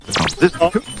This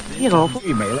email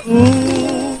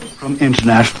from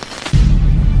international.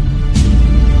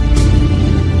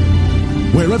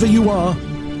 Wherever you are,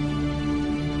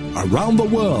 around the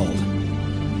world,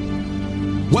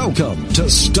 welcome to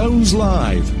Stones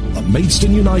Live, the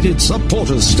Maidstone United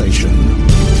supporters station.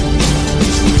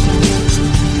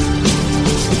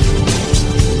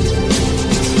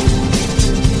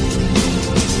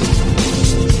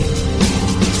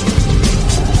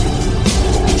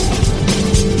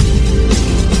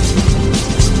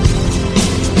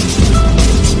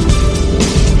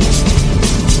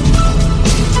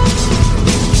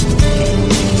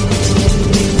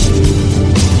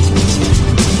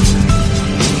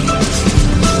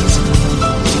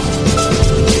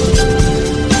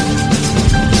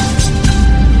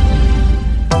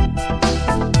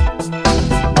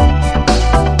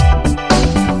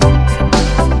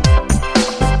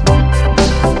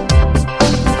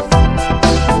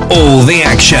 All the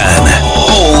action,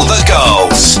 all the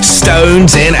goals.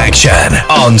 Stones in action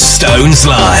on Stones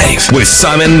Live with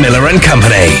Simon Miller and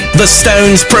Company, the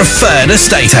Stones' preferred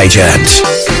estate agent.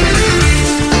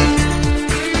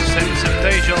 Sense of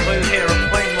deja vu here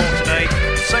at Plainmoor today.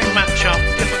 Same matchup,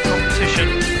 different competition.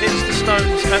 It's the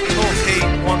Stones at Torquay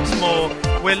once more.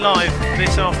 We're live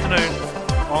this afternoon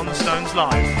on Stones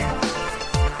Live.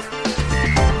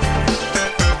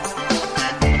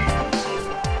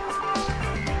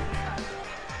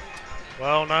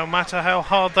 Well, no matter how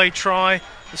hard they try,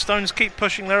 the Stones keep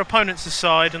pushing their opponents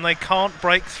aside and they can't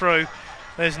break through.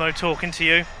 There's no talking to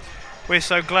you. We're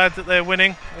so glad that they're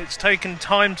winning. It's taken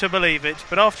time to believe it,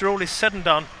 but after all is said and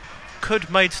done,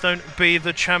 could Maidstone be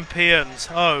the champions?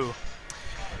 Oh,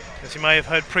 as you may have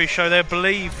heard pre-show there,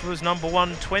 Believe was number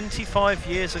one 25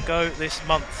 years ago this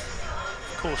month.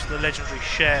 Of course, the legendary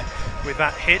Cher with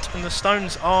that hit, and the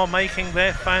Stones are making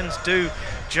their fans do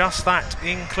just that,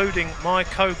 including my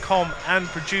co-com and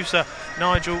producer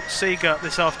Nigel Seeger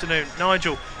this afternoon.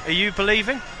 Nigel, are you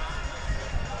believing?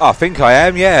 I think I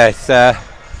am, yeah. It's,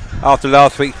 after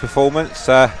last week's performance,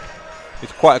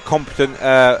 it's quite a competent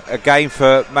a game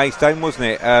for Maidstone, wasn't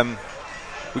it?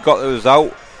 We got the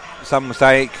result. Some would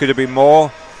say it could have been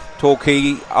more.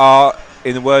 Torquay are,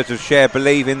 in the words of Cher,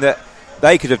 believing that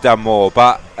they could have done more,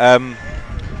 but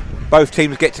both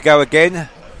teams get to go again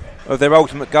of their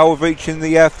ultimate goal of reaching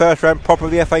the first round proper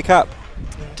of the FA Cup.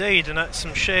 Indeed, and that's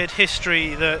some shared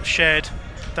history that shared.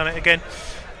 Done it again.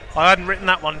 I hadn't written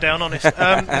that one down, honest.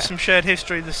 There's some shared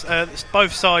history that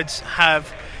both sides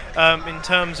have in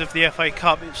terms of the FA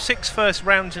Cup. It was 6 first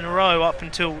rounds in a row up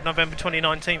until November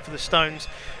 2019 for the Stones,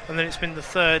 and then it's been the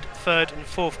third and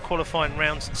fourth qualifying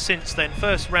rounds since then.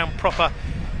 First round proper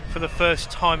for the first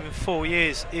time in 4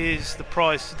 years is the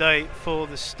prize today for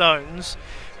the Stones.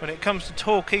 When it comes to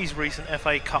Torquay's recent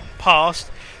FA Cup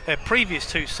past, their previous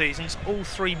 2 seasons, all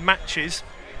 3 matches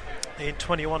in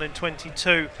 21 and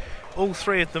 22, all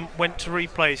 3 of them went to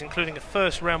replays, including a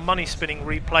first round money spinning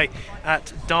replay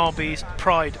at Derby's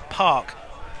Pride Park.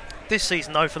 This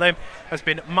season, though, for them has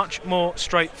been much more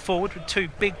straightforward, with 2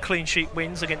 big clean sheet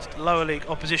wins against lower league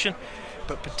opposition,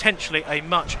 but potentially a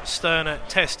much sterner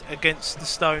test against the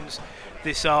Stones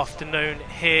this afternoon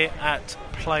here at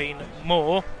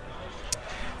Plainmoor.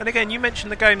 And again, you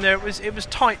mentioned the game there. It was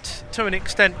tight to an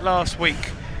extent last week,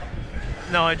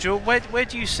 Nigel. Where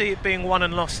do you see it being won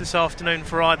and lost this afternoon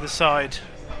for either side?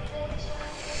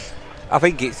 I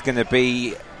think it's going to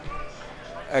be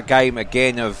a game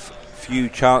again of few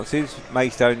chances.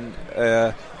 Maidstone,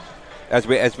 as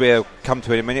we'll come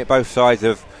to in a minute, both sides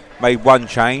have made one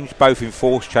change, both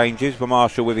enforced changes for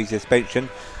Marshall with his suspension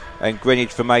and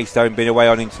Greenwich for Maidstone being away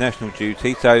on international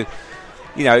duty. So,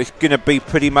 you know, it's going to be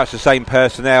pretty much the same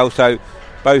personnel, so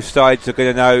both sides are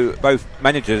going to know, both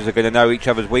managers are going to know each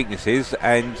other's weaknesses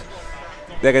and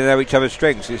they're going to know each other's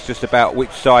strengths. It's just about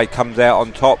which side comes out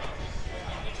on top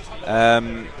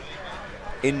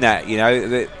in that, you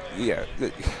know.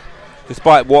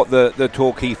 Despite what the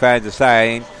Torquay fans are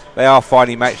saying, they are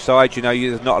finely matched sides. You know,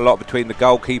 there's not a lot between the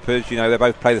goalkeepers. You know, they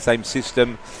both play the same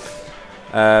system.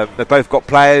 They've both got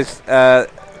players.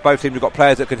 Both teams have got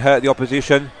players that can hurt the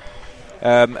opposition.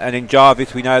 And in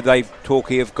Jarvis, we know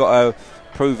Torquay have got a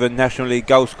proven National League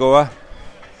goal scorer.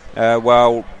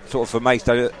 Well, sort of for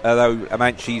Maidstone, although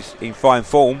Amanchi's in fine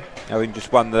form, having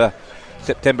just won the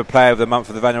September Player of the Month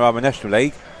of the Vanarama National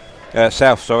League,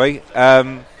 South.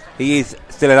 He is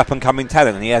still an up-and-coming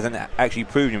talent, and he hasn't actually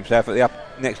proven himself at the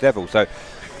next level. So,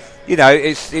 you know,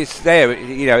 it's there.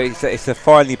 You know, it's a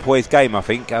finely poised game. I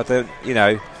think. You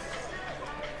know.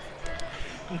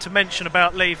 And to mention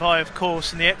about Levi, of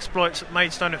course, and the exploits that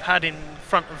Maidstone have had in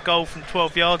front of goal from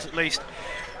 12 yards at least.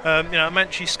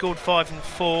 Manchee scored 5 and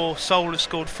 4, Seoul has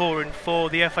scored 4 and 4.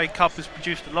 The FA Cup has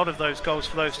produced a lot of those goals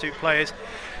for those two players.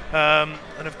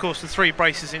 And of course the 3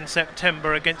 braces in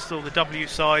September against all the W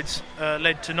sides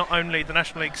led to not only the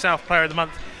National League South Player of the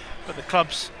Month, but the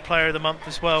club's Player of the Month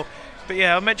as well. But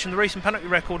yeah, I mentioned the recent penalty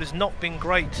record has not been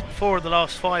great. 4 of the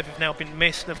last 5 have now been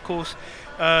missed. And of course,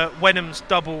 Wenham's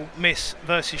double miss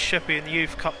versus Sheppey in the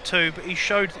Youth Cup 2, but he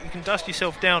showed that you can dust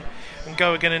yourself down and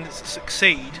go again and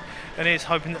succeed, and is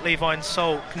hoping that Levi and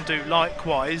Seoul can do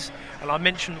likewise. And I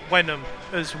mentioned Wenham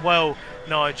as well,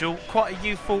 Nigel. Quite a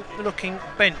youthful looking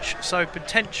bench, so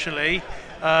potentially,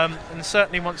 and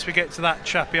certainly once we get to that,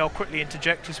 Chappie, I'll quickly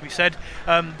interject as we said,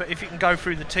 but if you can go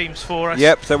through the teams for us.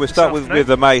 Yep, so we'll start with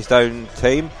the Maidstone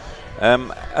team.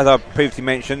 As I previously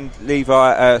mentioned,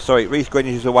 Reece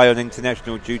Greenwich is away on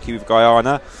international duty with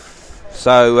Guyana.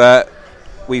 So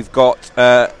we've got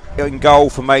in goal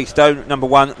for Maidstone, number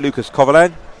 1, Lucas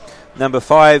Coverland. Number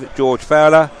 5, George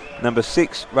Fowler. Number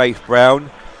 6, Rafe Brown.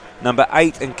 Number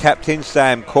 8 and captain,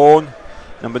 Sam Corn.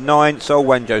 Number 9, Sol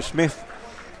Wanjo Smith.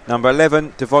 Number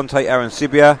 11, Devontae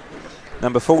Arancibia.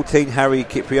 Number 14, Harry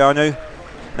Kipriano.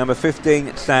 Number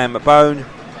 15, Sam Bone.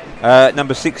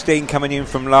 Number 16, coming in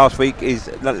from last week, is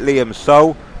Liam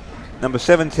Sol. Number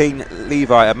 17,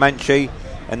 Levi Amanchi.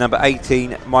 And number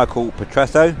 18, Michael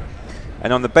Petrasso.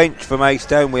 And on the bench for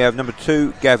Maidstone, we have number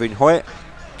 2, Gavin Hoyt.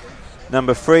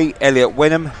 Number 3, Elliot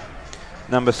Wenham.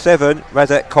 Number 7,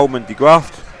 Razak Coleman de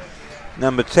Graft.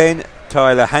 Number 10,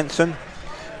 Tyler Hanson.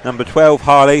 Number 12,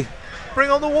 Harley. Bring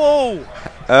on the wall!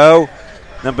 Earl.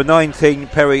 Number 19,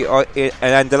 Perry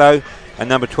Andelo. And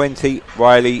number 20,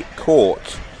 Riley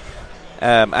Court.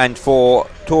 And for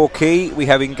Torquay, we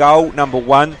have in goal number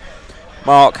 1,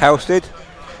 Mark Halstead.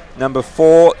 Number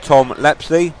 4, Tom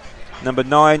Lapsley. Number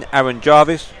 9, Aaron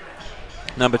Jarvis.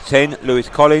 Number 10, Lewis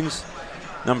Collins.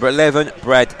 Number 11,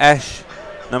 Brad Ash.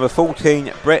 Number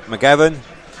 14, Brett McGavin.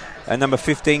 And number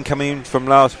 15, coming in from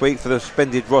last week for the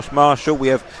suspended Ross Marshall, we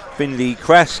have Finley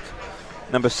Krask.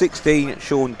 Number 16,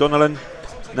 Sean Donnellan.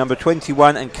 Number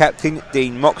 21 and captain,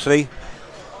 Dean Moxley.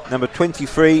 Number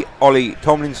 23, Ollie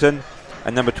Tomlinson.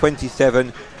 And number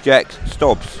 27, Jack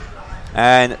Stobbs.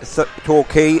 And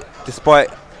Torquay, despite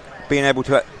being able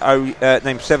to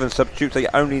name 7 substitutes, they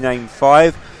only named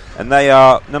 5. And they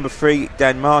are number 3,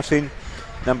 Dan Martin.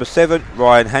 Number 7,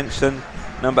 Ryan Hanson.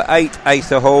 Number 8,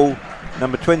 Asa Hall.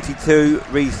 Number 22,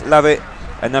 Reese Lovett.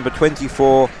 And number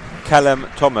 24, Callum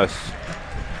Thomas.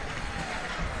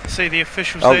 See the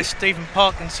officials there. Stephen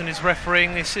Parkinson is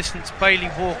refereeing, the assistants Bailey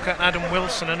Walker and Adam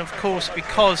Wilson, and of course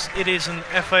because it is an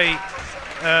FA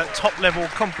top level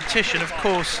competition, of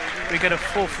course we get a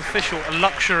 4th official, a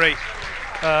luxury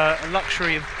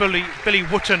of Billy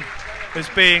Wooten as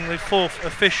being the 4th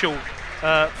official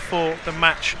for the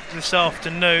match this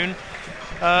afternoon.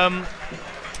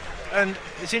 And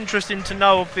it's interesting to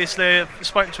know, obviously, I've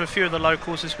spoken to a few of the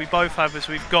locals, as we both have, as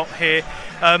we've got here.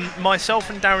 Myself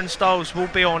and Darren Stiles will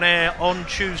be on air on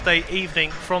Tuesday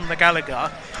evening from the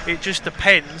Gallagher. It just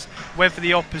depends whether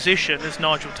the opposition, as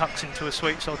Nigel tucks into a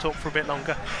sweep, so I'll talk for a bit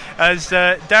longer, as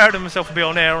Darren and myself will be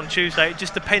on air on Tuesday, it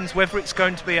just depends whether it's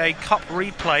going to be a cup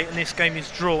replay and this game is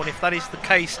drawn. If that is the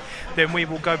case, then we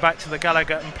will go back to the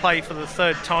Gallagher and play for the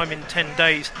 3rd time in 10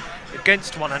 days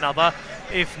against one another.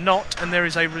 If not, and there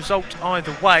is a result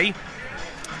either way,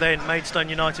 then Maidstone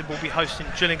United will be hosting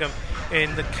Gillingham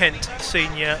in the Kent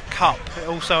Senior Cup. It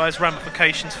also has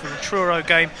ramifications for the Truro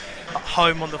game at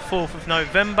home on the 4th of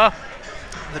November.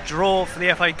 The draw for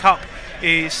the FA Cup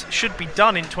should be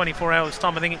done in 24 hours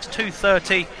time. I think it's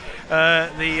 2:30,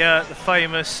 the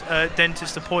famous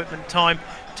dentist appointment time,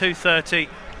 2:30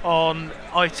 on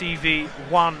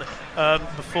ITV1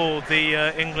 before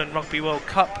the England Rugby World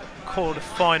Cup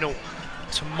quarter-final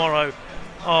tomorrow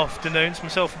afternoon. So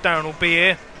myself and Darren will be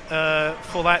here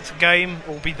for that game,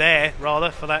 or be there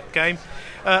rather for that game.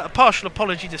 A partial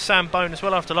apology to Sam Bone as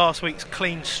well after last week's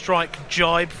clean strike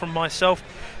jibe from myself.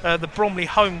 The Bromley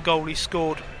home goal he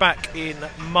scored back in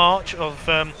March of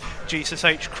Jesus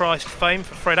H. Christ fame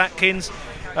for Fred Atkins.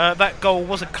 That goal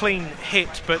was a clean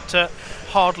hit, but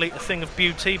hardly a thing of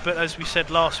beauty. But as we said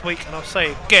last week, and I'll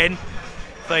say again,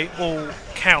 they all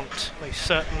count. They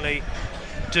certainly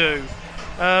do.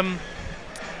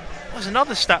 There's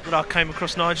another stat that I came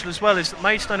across, Nigel, as well, is that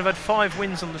Maidstone have had 5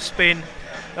 wins on the spin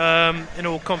in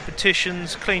all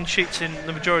competitions, clean sheets in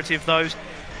the majority of those.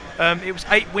 It was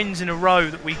 8 wins in a row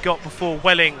that we got before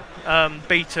Welling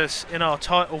beat us in our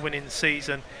title winning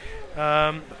season.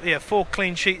 4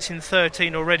 clean sheets in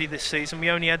 13 already this season.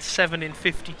 We only had 7 in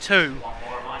 52.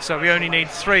 So we only need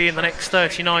 3 in the next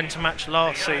 39 to match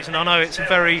last season. I know it's a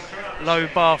very low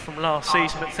bar from last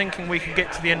season, but thinking we can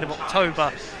get to the end of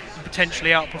October, potentially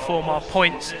outperform our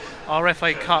points, our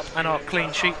FA Cup and our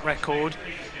clean sheet record.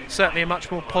 Certainly a much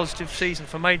more positive season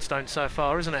for Maidstone so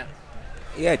far, isn't it?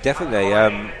 Yeah,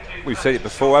 definitely. We've said it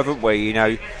before, haven't we? You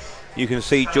know, you can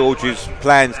see George's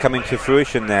plans coming to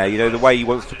fruition there. You know, the way he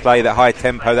wants to play, that high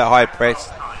tempo, that high press.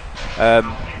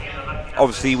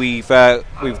 Obviously, we've got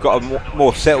a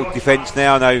more settled defence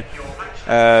now. I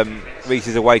know Reece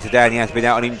is away today and he has been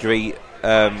out on injury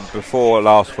before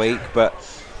last week, but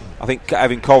I think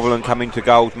having Coverland come into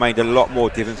goals made a lot more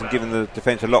difference and given the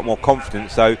defence a lot more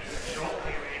confidence. So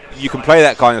you can play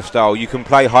that kind of style. You can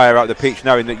play higher up the pitch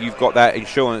knowing that you've got that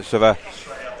insurance of a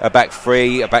back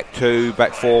three, a back two,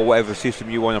 back four, whatever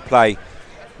system you want to play,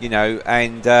 you know,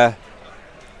 and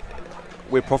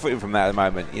we're profiting from that at the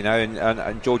moment, you know,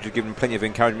 and George has given plenty of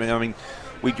encouragement. I mean,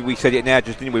 we said it now,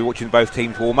 just didn't we, watching both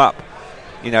teams warm up.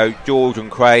 You know, George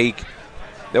and Craig,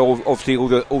 they're obviously all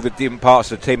the different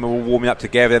parts of the team are all warming up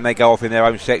together, and they go off in their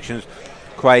own sections.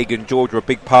 Craig and George are a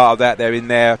big part of that. They're in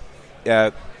there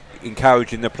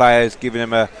encouraging the players, giving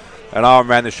them an arm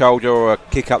around the shoulder or a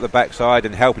kick up the backside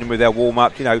and helping them with their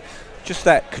warm-up, you know, just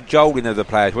that cajoling of the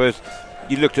players. Whereas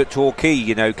you looked at Torquay,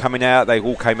 you know, coming out, they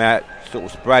all came out sort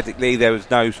of sporadically. There was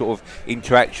no sort of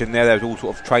interaction there. They was all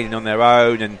sort of training on their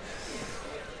own, and,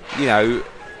 you know,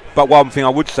 but one thing I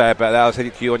would say about that, I said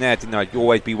it to you on air, didn't I? You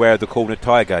always beware of the cornered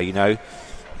tiger, you know.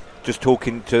 Just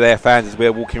talking to their fans as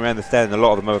we're walking around the stand, a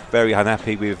lot of them are very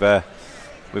unhappy with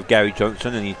Gary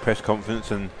Johnson and his press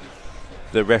conference and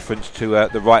the reference to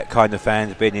the right kind of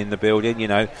fans being in the building, you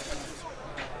know,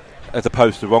 as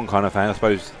opposed to the wrong kind of fan. I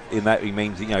suppose in that he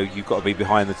means, you know, you've got to be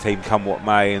behind the team come what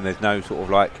may, and there's no sort of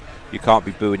like, you can't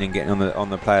be booing and getting on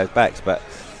the players' backs. But,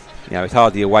 you know, it's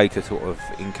hardly a way to sort of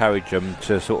encourage them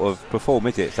to sort of perform,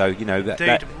 is it? So, you know,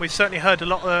 Indeed. We've certainly heard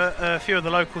a few of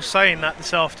the locals saying that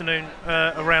this afternoon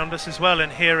around us as well,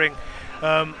 and hearing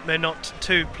they're not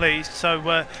too pleased.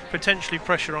 So potentially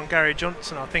pressure on Gary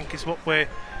Johnson, I think, is what we're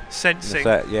sensing.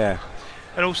 Yeah.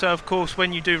 And also, of course,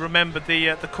 when you do remember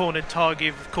the cornered tiger,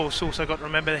 you've of course also got to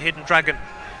remember the hidden dragon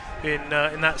in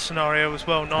that scenario as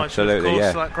well. Nigel, absolutely,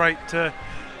 of course,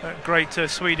 that great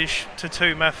Swedish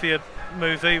tattoo mafia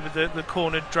movie with the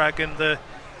cornered dragon, the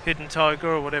hidden tiger,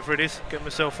 or whatever it is. Getting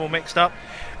myself all mixed up.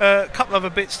 A couple other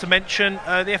bits to mention.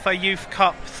 The FA Youth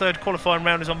Cup third qualifying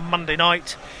round is on Monday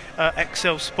night.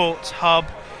 Excel Sports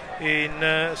Hub in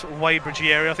sort of Weybridge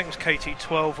area. I think it was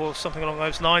KT12 or something along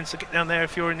those lines. So get down there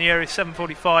if you're in the area.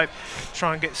 7:45.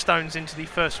 Try and get Stones into the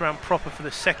first round proper for the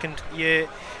second year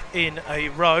in a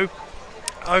row.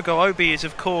 Ogo Obi is,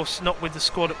 of course, not with the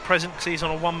squad at present because he's on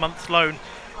a 1-month loan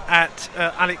at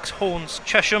Alex Horn's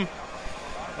Chesham.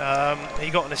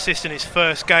 He got an assist in his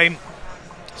first game,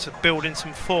 so building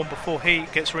some form before he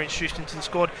gets reintroduced into the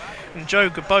squad. And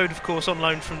Joe Gabode, of course, on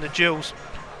loan from the Gills,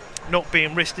 not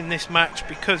being risked in this match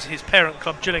because his parent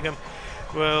club Gillingham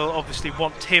will obviously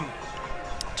want him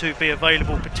to be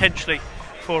available potentially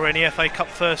for any FA Cup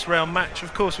first round match.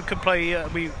 Of course, we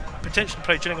potentially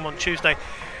play Gillingham on Tuesday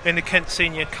in the Kent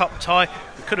Senior Cup tie.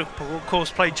 We could have, of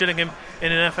course, played Gillingham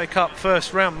in an FA Cup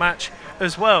first round match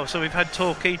as well. So we've had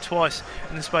Torquay twice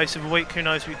in the space of a week. Who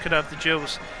knows, we could have the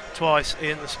Gills twice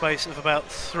in the space of about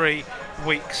 3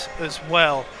 weeks as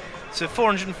well. It's a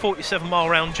 447 mile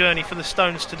round journey for the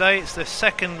Stones today. It's their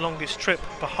second longest trip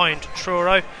behind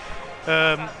Truro.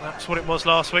 That's what it was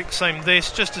last week, same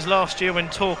this. Just as last year when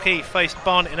Torquay faced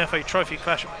Barnet in FA Trophy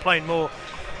clash at Plainmoor,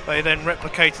 they then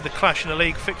replicated the clash in the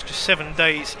league fixture 7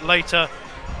 days later.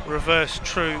 Reverse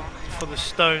true for the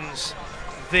Stones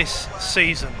this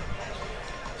season.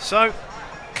 So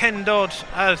Ken Dodd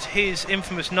had his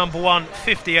infamous number one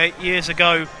 58 years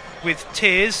ago with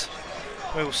tears.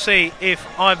 We'll see if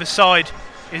either side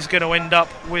is going to end up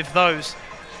with those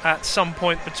at some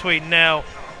point between now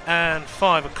and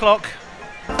 5 o'clock.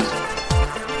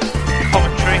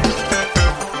 Commentary of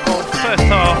the first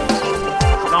half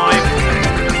live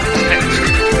next.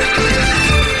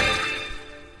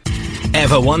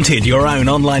 Ever wanted your own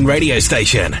online radio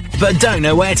station but don't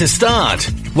know where to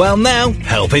start? Well, now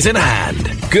help is at hand.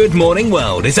 Good Morning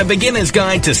World is a beginner's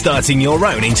guide to starting your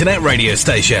own internet radio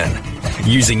station.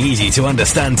 Using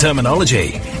easy-to-understand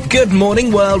terminology, Good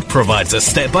Morning World provides a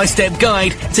step-by-step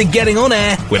guide to getting on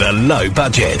air with a low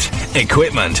budget.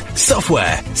 Equipment,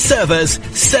 software, servers,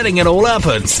 setting it all up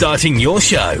and starting your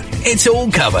show. It's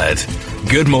all covered.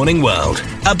 Good Morning World,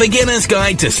 a beginner's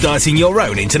guide to starting your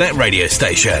own internet radio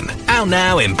station. Out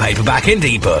now in paperback and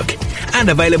ebook. And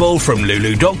available from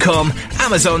lulu.com,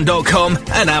 amazon.com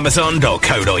and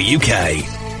amazon.co.uk.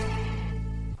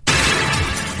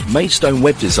 Maidstone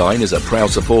Web Design is a proud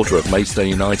supporter of Maidstone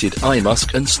United,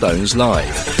 iMusk and Stones Live.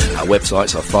 Our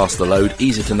websites are fast to load,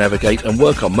 easy to navigate and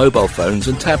work on mobile phones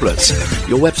and tablets.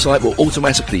 Your website will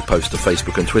automatically post to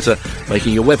Facebook and Twitter,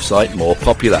 making your website more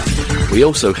popular. We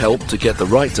also help to get the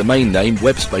right domain name,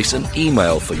 web space and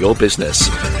email for your business.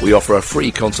 We offer a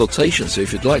free consultation, so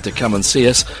if you'd like to come and see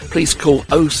us, please call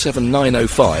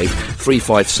 07905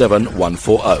 357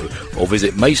 140 or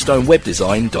visit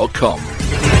maidstonewebdesign.com.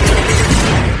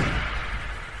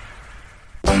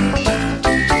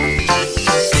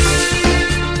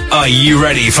 Are you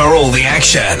ready for all the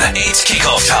action? It's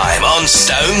kickoff time on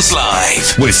Stones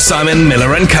Live with Simon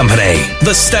Miller and Company,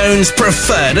 the Stones'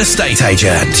 preferred estate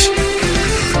agent.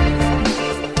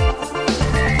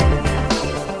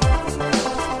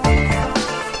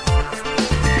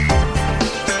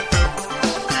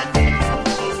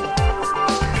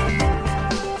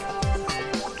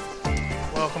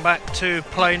 Welcome back to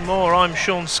Plainmoor. I'm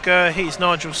Sean Skerr, he's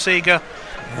Nigel Seeger.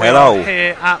 Hello. We're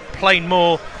here at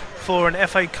Plainmoor for an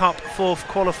FA Cup fourth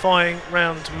qualifying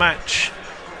round match.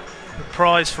 The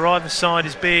prize for either side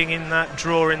is being in that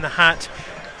draw in the hat.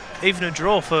 Even a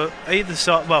draw for either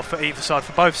side, well, for either side,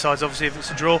 for both sides, obviously, if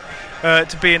it's a draw,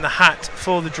 to be in the hat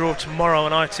for the draw tomorrow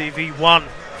on ITV1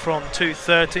 from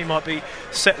 2:30. Might be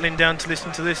settling down to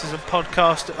listen to this as a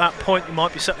podcast at that point. You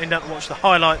might be settling down to watch the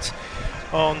highlights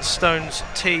on Stones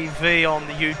TV, on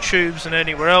the YouTubes and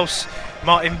anywhere else.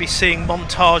 Might even be seeing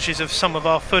montages of some of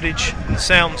our footage and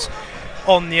sounds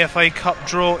on the FA Cup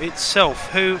draw itself.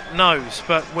 Who knows?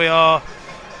 But we are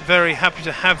very happy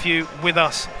to have you with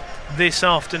us this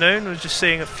afternoon. We're just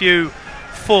seeing a few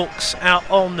forks out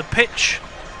on the pitch.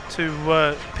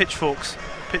 Pitchforks.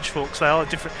 They are a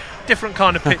different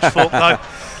kind of pitchfork though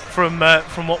from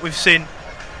what we've seen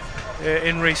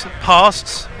in recent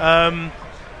pasts. I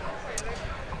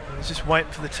was just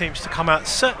waiting for the teams to come out.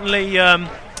 Certainly a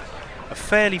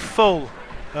fairly full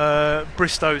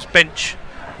Bristow's bench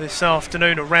this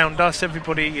afternoon around us.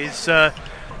 Everybody is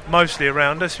mostly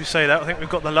around us. We say that. I think we've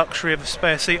got the luxury of a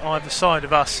spare seat either side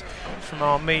of us from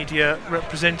our media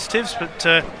representatives. But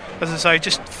as I say,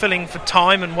 just filling for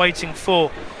time and waiting for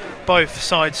both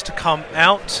sides to come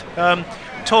out.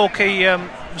 Torquay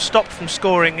stopped from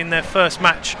scoring in their first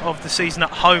match of the season at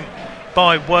home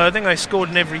by Worthing. They scored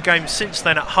in every game since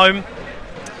then at home,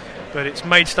 but it's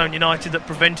Maidstone United that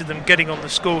prevented them getting on the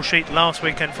score sheet last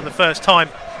weekend for the first time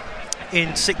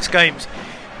in 6 games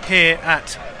here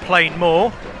at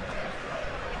Plainmoor.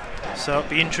 So it'll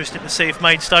be interesting to see if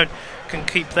Maidstone can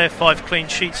keep their 5 clean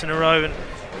sheets in a row and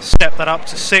step that up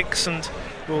to 6, and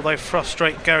will they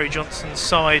frustrate Gary Johnson's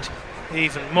side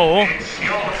even more. You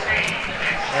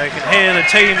can hear the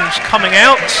teams coming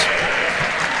out.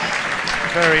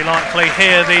 Very likely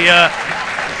hear the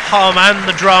hum and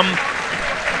the drum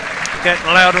getting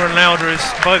louder and louder as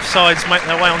both sides make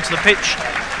their way onto the pitch.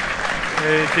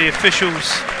 The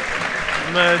officials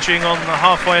emerging on the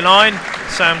halfway line.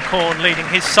 Sam Corn leading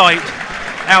his side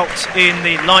out in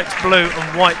the light blue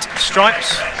and white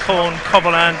stripes. Corn,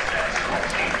 Cobbleland,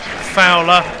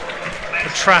 Fowler,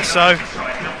 Petrasso,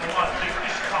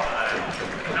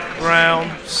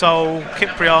 Brown, Sol,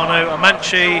 Cipriano,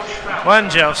 Amanci,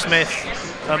 Wangel Smith,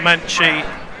 Amanci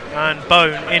and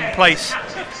Bone in place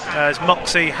as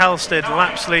Moxie, Halstead,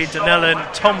 Lapsley, Donnellan,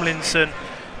 Tomlinson,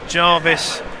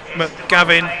 Jarvis,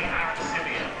 McGavin,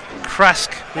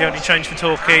 Krask, the only change for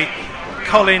Torquay,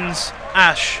 Collins,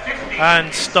 Ash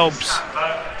and Stobbs.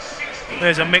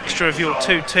 There's a mixture of your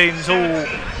two teams all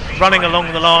running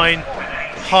along the line,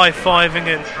 high-fiving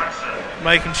and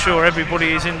making sure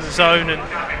everybody is in the zone and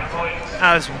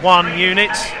as one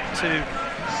unit to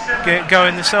get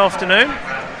going this afternoon.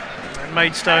 And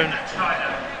Maidstone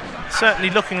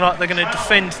certainly looking like they're going to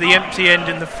defend the empty end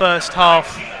in the first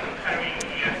half,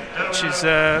 which is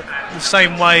the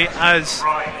same way as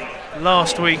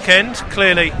last weekend,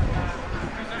 clearly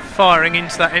firing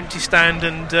into that empty stand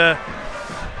and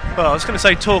well, I was going to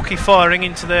say Torquay firing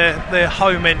into their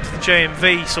home end, the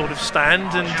JMV sort of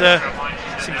stand, and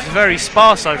seems very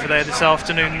sparse over there this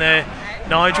afternoon there,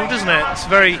 Nigel, doesn't it? It's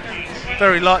very,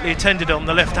 very lightly attended on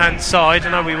the left-hand side. I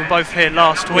know we were both here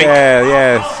last week.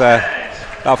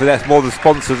 After that's more the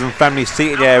sponsors and family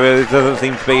seating area. There doesn't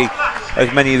seem to be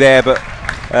as many there, but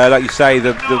like you say,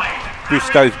 the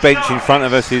Bristow's bench in front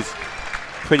of us is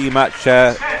pretty much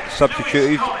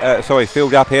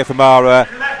filled up here from our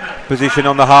position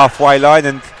on the halfway line,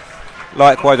 and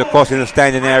likewise across in the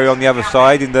standing area on the other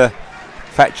side in the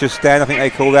Thatcher stand, I think they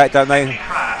call that, don't they?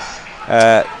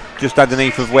 Just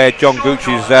underneath of where John Gooch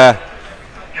is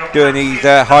doing his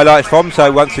highlights from.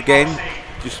 So once again,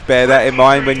 just bear that in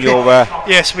mind when you're.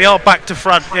 Yes, we are back to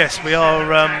front. Yes, we are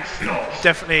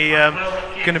definitely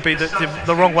going to be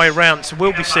the wrong way round. So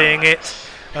we'll be seeing it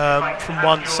from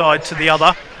one side to the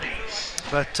other.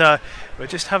 But we're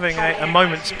just having a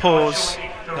moment's pause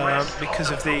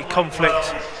because of the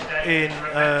conflict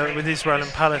with Israel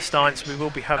and Palestine. So we will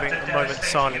be having a moment's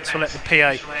silence. We'll let the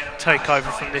PA take over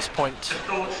from this point. The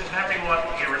thoughts of everyone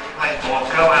here at Playboy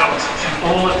go out to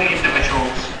all of the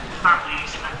individuals,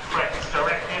 families and friends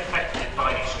directly affected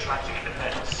by these tragic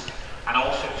events, and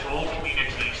also to all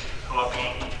communities who are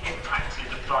being impacted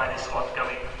by this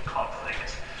ongoing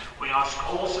conflict. We ask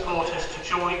all supporters to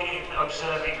join in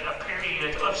observing a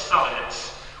period of silence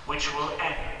which will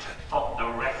end on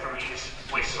the referee's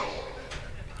whistle.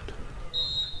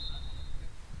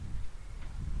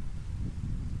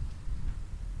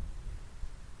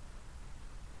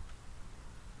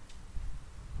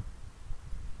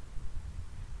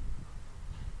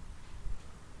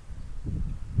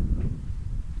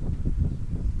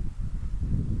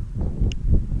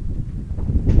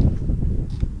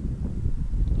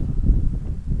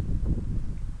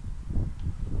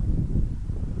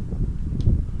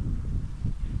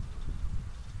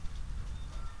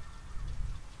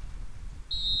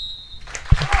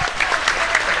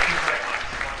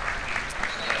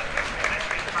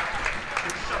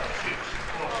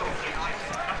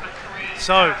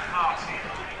 So,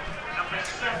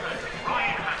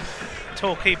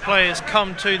 Torquay players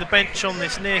come to the bench on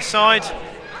this near side,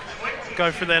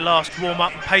 go for their last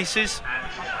warm-up paces.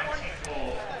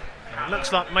 It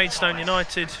looks like Maidstone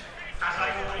United,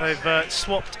 they've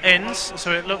swapped ends,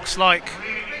 so it looks like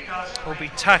we'll be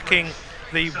attacking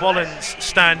the Wallens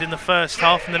stand in the first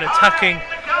half and then attacking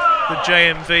the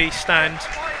JMV stand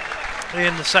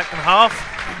in the second half.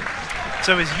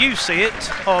 So as you see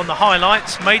it on the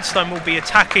highlights, Maidstone will be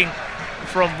attacking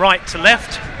from right to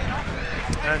left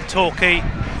and Torquay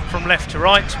from left to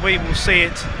right. We will see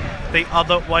it the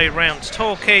other way round.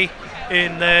 Torquay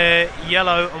in their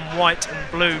yellow and white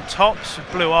and blue tops,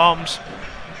 blue arms,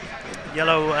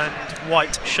 yellow and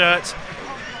white shirts,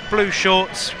 blue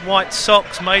shorts, white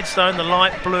socks. Maidstone, the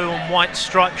light blue and white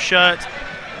striped shirt,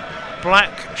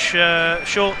 black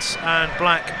shorts and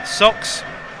black socks.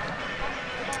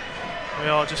 We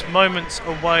are just moments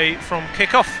away from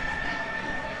kick-off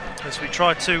as we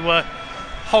try to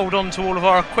hold on to all of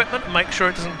our equipment and make sure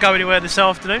it doesn't go anywhere this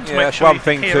afternoon. Yeah, that's one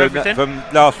thing from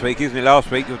last week, isn't it?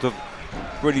 Last week it was a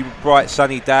really bright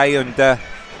sunny day and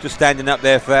just standing up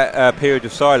there for that period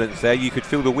of silence there, you could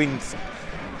feel the wind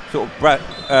sort of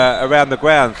around the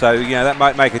ground. So, that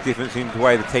might make a difference in the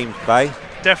way the teams play.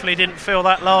 Definitely didn't feel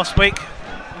that last week.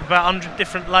 About 100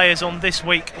 different layers on this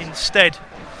week instead.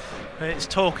 It's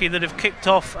Torquay that have kicked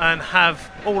off and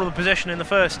have all of the possession in the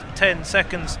first 10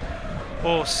 seconds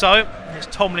or so. It's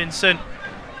Tomlinson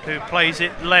who plays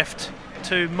it left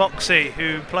to Moxie,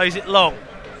 who plays it long.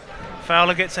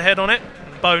 Fowler gets ahead on it.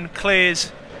 Bone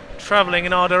clears, travelling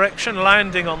in our direction,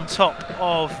 landing on top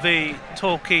of the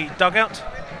Torquay dugout.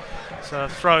 So a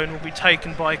throw-in will be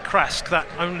taken by Krask. That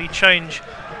only change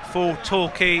for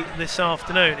Torquay this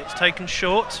afternoon. It's taken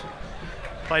short.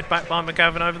 Played back by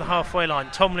McGavin over the halfway line.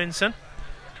 Tomlinson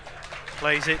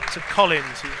plays it to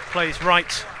Collins, who plays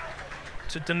right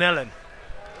to Donnellan.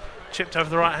 Chipped over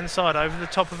the right-hand side, over the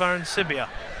top of Aaron Sibia.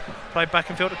 Played back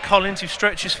in field to Collins, who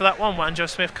stretches for that one. Wanjo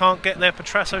Smith can't get there.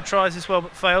 Petrasso tries as well,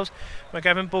 but fails.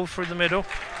 McGavin ball through the middle.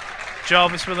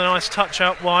 Jarvis with a nice touch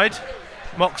out wide.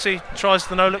 Moxie tries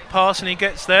the no-look pass, and he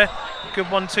gets there. Good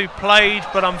 1-2 played,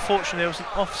 but unfortunately there was an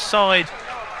offside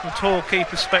from Torquay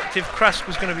perspective. Krask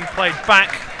was going to be played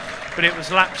back, but it was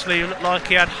Lapsley who looked like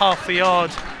he had half a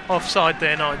yard offside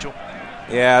there, Nigel.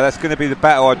 Yeah, that's going to be the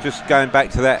battle. I'm just going back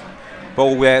to that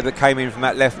ball there that came in from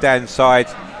that left-hand side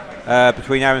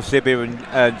between Aaron Sibir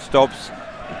and Stobbs.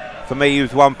 For me, he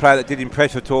was one player that did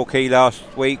impress for Torquay last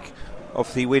week.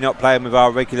 Obviously, we're not playing with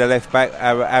our regular left-back.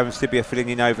 Aaron Sibir filling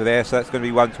in over there, so that's going to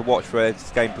be one to watch for as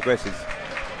this game progresses.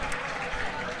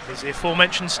 There's the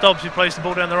aforementioned Stobbs who plays the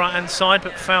ball down the right-hand side,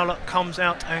 but Fowler comes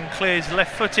out and clears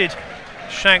left-footed,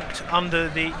 shanked under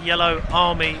the yellow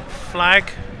army flag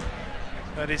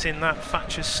that is in that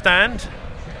Thatcher's stand.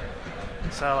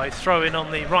 So a throw-in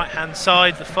on the right-hand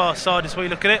side, the far side as we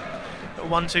look at it.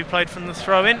 1-2 played from the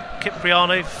throw-in.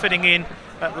 Cipriano fitting in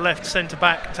at left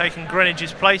centre-back, taking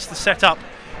Greenwich's place. The set-up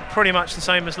pretty much the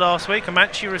same as last week.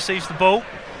 Amanci receives the ball,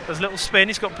 does a little spin.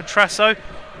 He's got Petrasso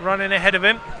running ahead of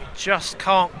him. Just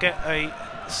can't get a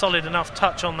solid enough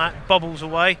touch on that, bobbles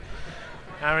away.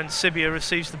 Aaron Sibia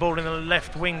receives the ball in the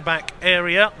left wing back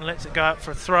area and lets it go out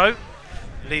for a throw,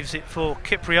 leaves it for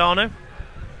Cipriano,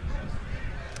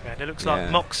 and it looks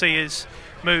like Moxie is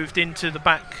moved into the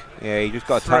back. Yeah, he just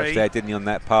got a three. touch there, didn't he, on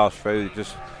that pass through?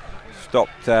 Just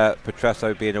stopped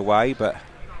Petrasso being away, but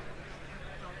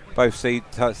both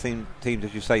teams,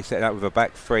 as you say, setting up with a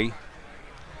back three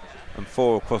and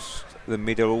four across the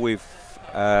middle with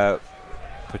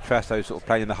Petrasso sort of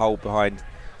playing in the hole behind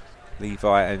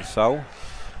Levi and Sol.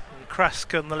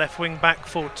 Krask on the left wing back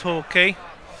for Torquay.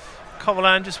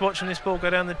 Coverland just watching this ball go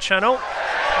down the channel,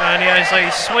 and he has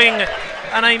a swing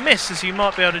and a miss, as you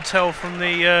might be able to tell from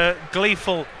the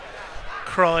gleeful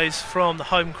cries from the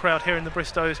home crowd here in the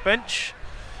Bristow's bench.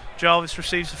 Jarvis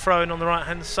receives a throw in on the right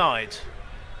hand side.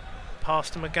 Pass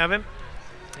to McGavin.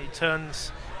 He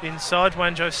turns inside.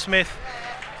 Wanjo Smith,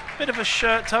 bit of a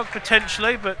shirt tug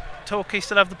potentially, but Torquay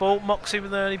still have the ball. Moxie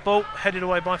with an early ball, headed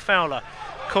away by Fowler.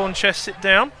 Corn chest it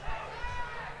down.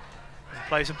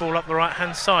 Plays a ball up the right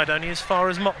hand side, only as far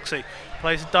as Moxie.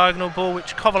 Plays a diagonal ball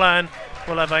which Coverland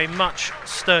will have a much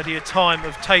sturdier time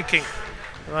of taking.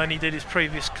 He only did his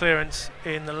previous clearance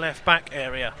in the left back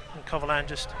area, and Coverland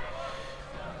just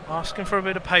asking for a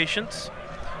bit of patience.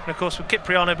 And of course, with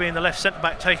Cipriano being the left centre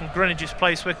back, taking Greenwich's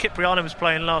place where Cipriano was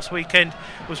playing last weekend,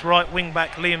 was right wing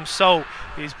back Liam Sol.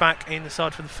 He's back in the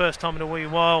side for the first time in a wee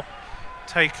while,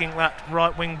 taking that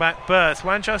right wing back berth.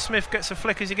 Wanjo Smith gets a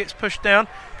flick as he gets pushed down.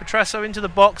 Petrasso into the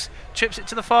box, chips it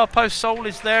to the far post. Sol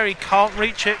is there, he can't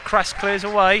reach it. Krask clears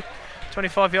away,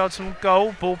 25 yards from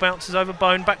goal. Ball bounces over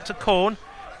Bone, back to Corn.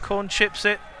 Corn chips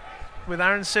it with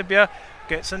Aaron Sibia,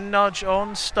 gets a nudge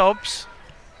on Stobbs.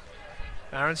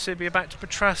 Aaron Sibia back to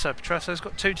Petrasso. Petrasso's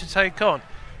got two to take on.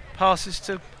 Passes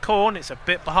to Corn, it's a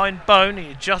bit behind Bone.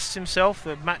 He adjusts himself,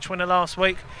 the match winner last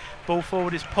week. Ball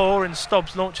forward is poor, and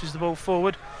Stobbs launches the ball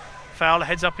forward. Fowler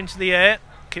heads up into the air.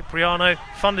 Cipriano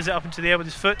thunders it up into the air with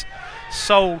his foot.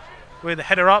 Sol with a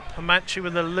header up. Amanci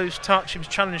with a loose touch. He was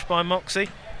challenged by Moxie.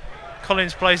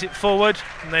 Collins plays it forward,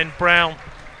 and then Brown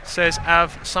says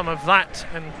have some of that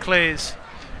and clears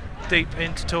deep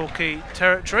into Torquay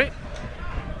territory.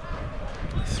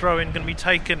 Throw in going to be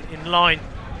taken in line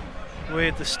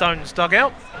with the Stones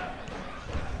dugout.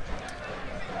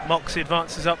 Moxie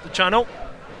advances up the channel.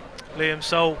 Liam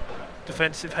Sol,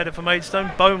 defensive header for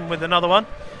Maidstone. Bone with another one.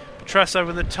 Petrasso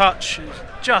with a touch,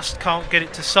 just can't get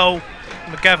it to Sol.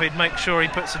 McGavin makes sure he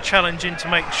puts a challenge in to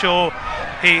make sure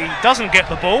he doesn't get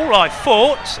the ball. I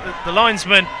thought the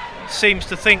linesman seems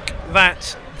to think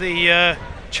that the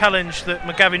challenge that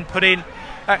McGavin put in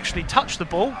actually touched the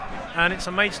ball, and it's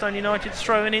a Maidstone United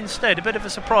throw in instead. A bit of a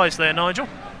surprise there, Nigel.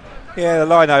 Yeah, the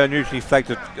line unusually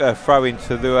flagged a throw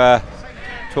into the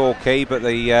Torquay, but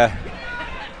the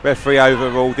referee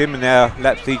overruled him, and now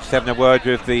Lapsley just having a word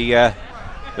with the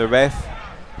ref.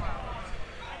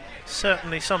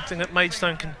 Certainly something that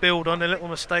Maidstone can build on. A little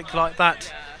mistake like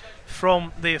that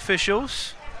from the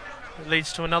officials. It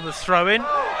leads to another throw in.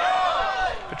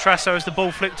 Petrasso has the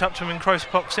ball flicked up to him in close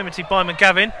proximity by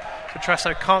McGavin.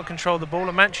 Petrasso can't control the ball.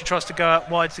 Amanci tries to go out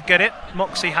wide to get it.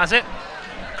 Moxie has it.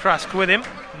 Krask with him.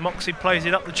 Moxie plays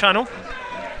it up the channel.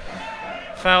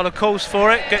 Fowler calls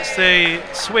for it, gets the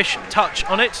swish touch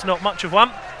on it, not much of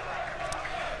one,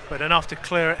 but enough to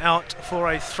clear it out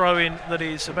for a throw-in that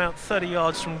is about 30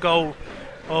 yards from goal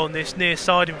on this near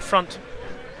side in front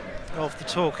of the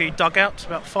Torquay dugout.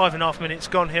 About 5.5 minutes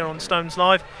gone here on Stones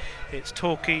Live. It's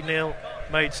Torquay 0,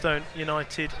 Maidstone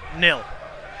United 0.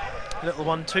 Little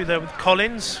 1-2 there with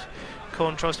Collins.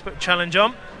 Corn tries to put a challenge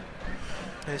on.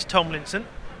 There's Tomlinson.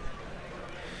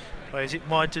 Plays it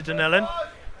wide to Dunellen.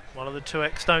 One of the two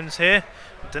ex-Stones here.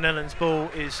 Dunellen's ball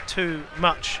is too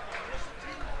much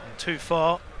and too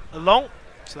far along,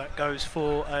 so that goes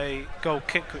for a goal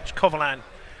kick which Coverland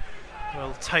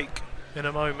will take in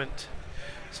a moment.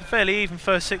 It's a fairly even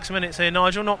first 6 minutes here,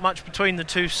 Nigel. Not much between the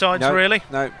two sides, really.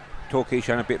 No, Torquay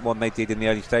showing a bit more than they did in the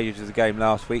early stages of the game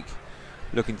last week,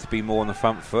 looking to be more on the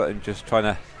front foot and just trying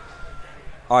to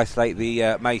isolate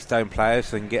the Maidstone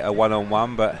players and get a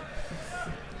one-on-one, but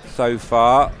so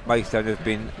far Maidstone have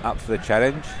been up for the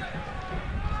challenge.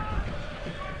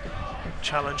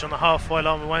 Challenge on the halfway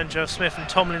line with Wanjo Smith and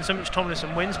Tomlinson, which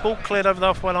Tomlinson wins. Ball cleared over the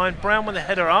halfway line. Brown with the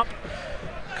header up.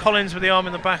 Collins with the arm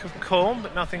in the back of Corn,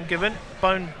 but nothing given.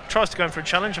 Bone tries to go in for a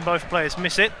challenge and both players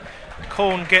miss it.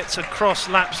 Corn gets across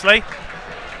Lapsley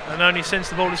and only sends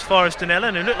the ball as far as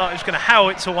Dunellen, who looked like he was going to howl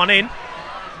it to one in.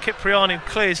 Cipriano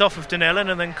clears off of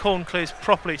Dunellen, and then Corn clears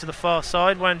properly to the far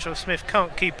side. Wanjo Smith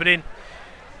can't keep it in,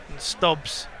 and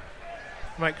Stobbs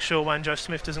makes sure Wanjo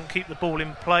Smith doesn't keep the ball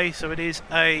in play, so it is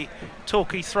a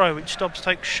Torquay throw which Stobbs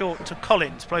takes short to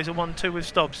Collins. Plays a 1-2 with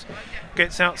Stobbs,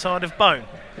 gets outside of Bone,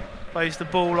 plays the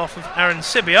ball off of Aaron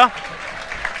Sibia,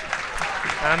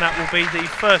 and that will be the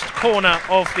first corner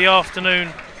of the afternoon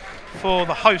for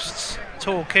the hosts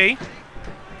Torquay.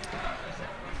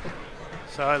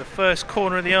 So the first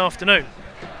corner of the afternoon.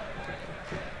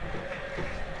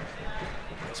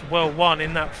 It's well won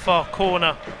in that far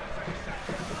corner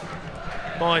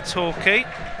by Torquay.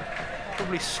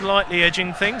 Probably slightly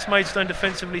edging things. Maidstone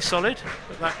defensively solid,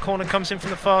 but that corner comes in from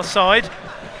the far side.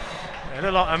 It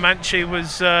looked like Amanchi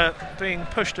was being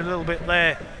pushed a little bit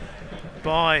there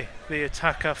by the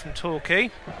attacker from Torquay.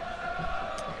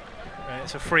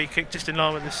 It's a free kick just in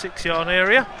line with the 6-yard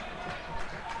area.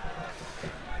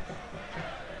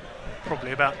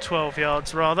 Probably about 12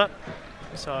 yards rather.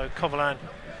 So Coverland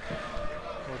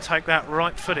will take that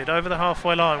right-footed over the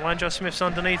halfway line. Wanjo Smith's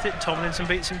underneath it. Tomlinson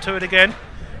beats him to it again.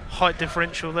 Height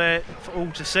differential there for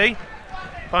all to see.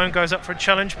 Bone goes up for a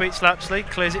challenge, beats Lapsley,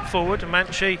 clears it forward.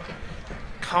 Amanchi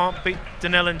can't beat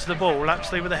Donnellan to the ball.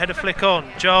 Lapsley with a header flick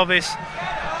on. Jarvis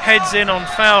heads in on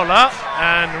Fowler,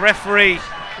 and the referee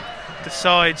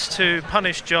decides to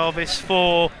punish Jarvis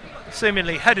for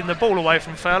seemingly heading the ball away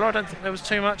from Fowler. I don't think there was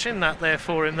too much in that there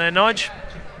for him there, Nige.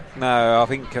 No, I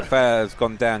think Fowler's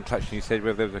gone down, touching his head,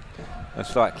 whether there was a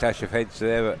slight clash of heads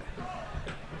there, but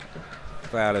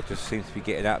Fowler just seems to be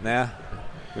getting up now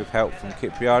with help from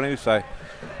Cipriano. So,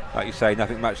 like you say,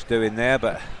 nothing much to do in there,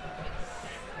 but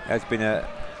there's been a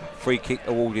free kick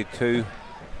awarded to.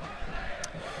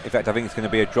 In fact, I think it's going to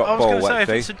be a drop ball. I was going to say,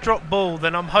 actually, if it's a drop ball,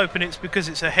 then I'm hoping it's because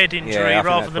it's a head injury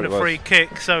rather than a free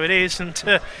kick. So it is,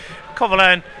 and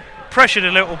Coverland pressured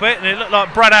a little bit, and it looked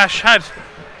like Brad Ash had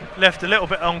left a little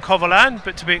bit on Coverland,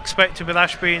 but to be expected with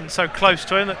Ash being so close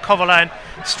to him, that Coverland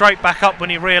straight back up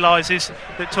when he realises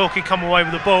that Torquay come away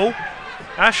with the ball.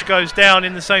 Ash goes down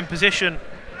in the same position.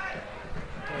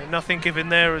 Nothing given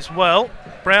there as well.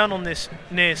 Brown on this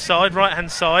near side, right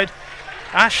hand side.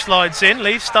 Ash slides in,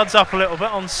 leaves studs up a little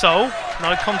bit on Sol.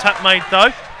 No contact made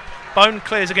though. Bone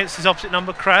clears against his opposite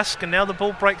number, Krask, and now the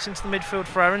ball breaks into the midfield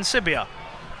for Aaron Sibia.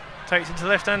 Takes it to the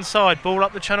left hand side, ball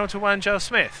up the channel to Wanjo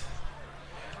Smith.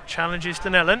 Challenges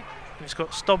Donnellan. He's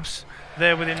got Stobbs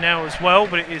there with him now as well,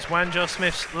 but it is Wanjo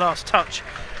Smith's last touch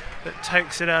that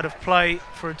takes it out of play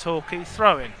for a Torquay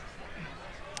throw-in.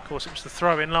 Of course, it was the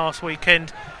throw-in last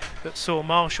weekend that saw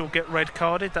Marshall get red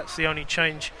carded. That's the only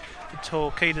change for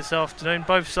Torquay this afternoon.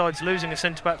 Both sides losing a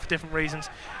centre-back for different reasons,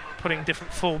 putting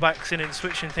different full-backs in and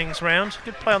switching things round.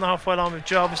 Good play on the halfway line with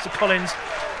Jarvis to Collins.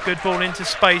 Good ball into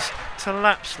space to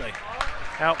Lapsley.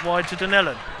 Out wide to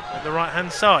Donnellan at the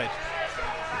right-hand side.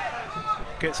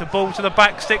 Gets a ball to the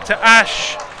back stick to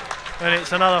Ash, and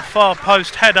it's another far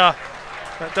post header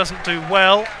that doesn't do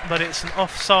well, but it's an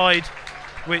offside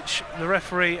which the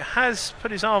referee has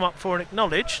put his arm up for and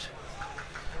acknowledged,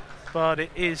 but it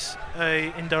is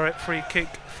a indirect free kick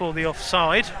for the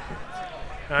offside.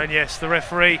 And yes, the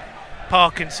referee,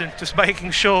 Parkinson, just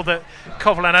making sure that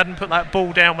Coverland hadn't put that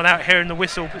ball down without hearing the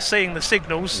whistle but seeing the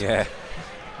signals. Yeah.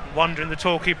 Wondering the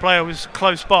Torquay player was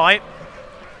close by.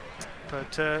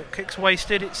 But kick's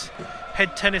wasted. It's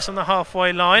head tennis on the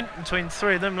halfway line between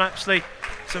three of them. Lapsley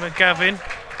to McGavin.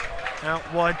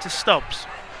 Out wide to Stubbs,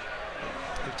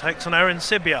 who takes on Aaron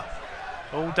Sibia.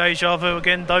 All deja vu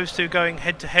again, those two going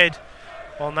head to head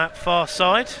on that far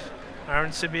side.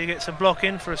 Aaron Sibia gets a block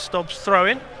in for a Stubbs throw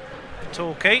in for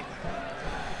Torquay.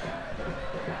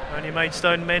 Only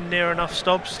Maidstone men near enough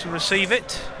Stubbs to receive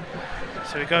it.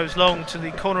 So he goes long to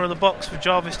the corner of the box for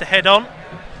Jarvis to head on.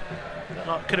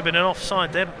 Like could have been an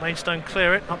offside there, but Maidstone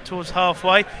clear it up towards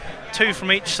halfway. Two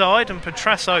from each side, and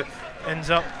Petrasso ends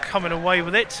up coming away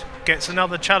with it. Gets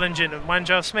another challenge in, and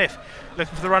Wanjo Smith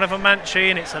looking for the run of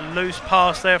Amanchi, and it's a loose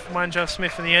pass there from Wanjo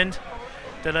Smith in the end.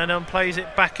 Delennon plays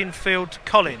it back in field to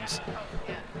Collins.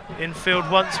 Infield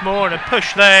once more, and a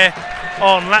push there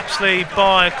on Lapsley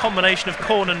by a combination of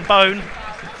Corn and Bone.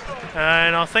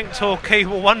 And I think Torquay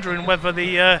were wondering whether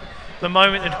the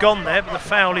moment had gone there, but the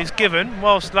foul is given.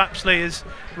 Whilst Lapsley has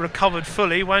recovered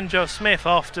fully, Wanjo Smith,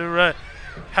 after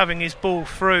having his ball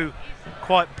through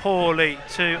quite poorly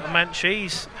to Amanchi,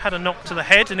 he's had a knock to the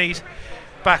head and he's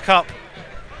back up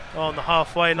on the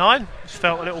halfway line. He's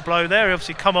felt a little blow there. He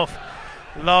obviously come off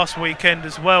last weekend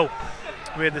as well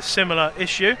with a similar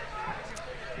issue.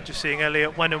 Just seeing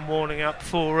Elliot Wenham warning up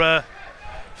for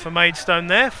Maidstone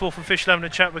there. Fourth official having a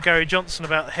chat with Gary Johnson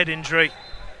about the head injury.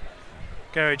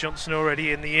 Gary Johnson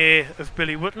already in the ear of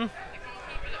Billy Wootton.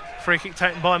 Free kick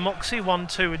taken by Moxie,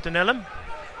 1-2 with Donnellan.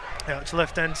 Out to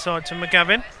left hand side to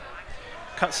McGavin.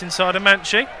 Cuts inside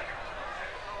Amanchi.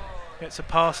 Gets a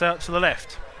pass out to the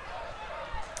left.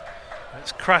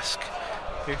 That's Krask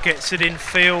who gets it in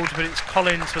field, but it's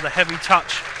Collins with a heavy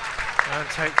touch and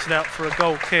takes it out for a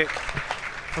goal kick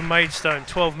from Maidstone.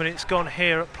 12 minutes gone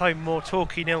here at Plainmoor.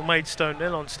 Torquay 0, Maidstone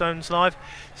 0 on Stones Live.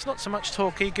 It's not so much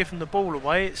Torquay giving the ball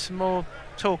away, it's more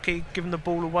Torquay giving the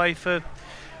ball away for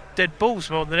dead balls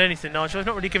more than anything, Nigel. They've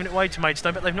not really given it away to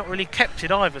Maidstone, but they've not really kept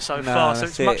it either so far, so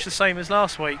it's much the same as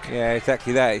last week. Yeah,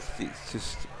 exactly that. It's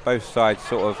just both sides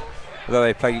sort of, although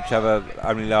they played each other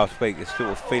only last week, they're sort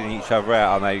of feeling each other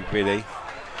out, aren't they, really?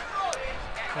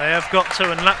 They have got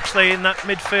to, and Lapsley in that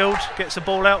midfield gets the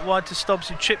ball out wide to Stobbs,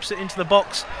 who chips it into the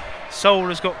box. Soul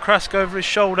has got Krask over his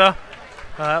shoulder.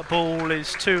 Ball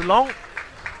is too long.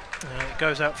 It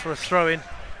goes out for a throw-in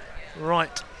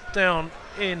right down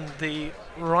in the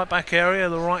right back area,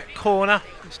 the right corner.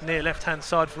 It's near left-hand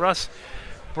side for us.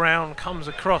 Brown comes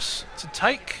across to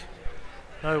take.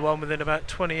 No one within about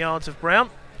 20 yards of Brown,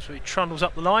 so he trundles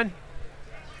up the line,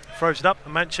 throws it up,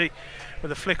 and Manchie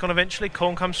with a flick on eventually.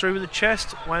 Corn comes through with the chest.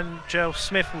 Wangel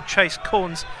Smith will chase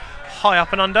Corn's high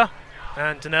up and under,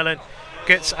 and Dunellen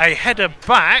gets a header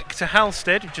back to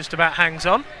Halstead, who just about hangs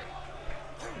on.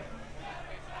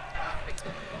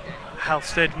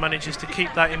 Halstead manages to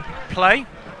keep that in play,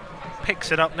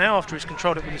 picks it up now after he's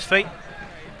controlled it with his feet,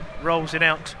 rolls it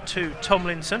out to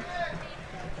Tomlinson,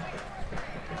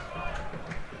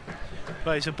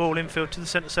 plays a ball infield to the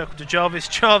centre circle to Jarvis.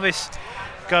 Jarvis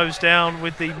goes down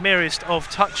with the merest of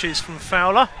touches from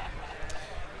Fowler,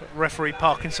 but referee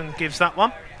Parkinson gives that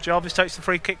one. Jarvis takes the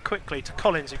free kick quickly to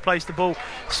Collins, who plays the ball,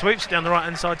 sweeps it down the right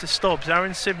hand side to Stobbs.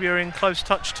 Aaron Sibbier in close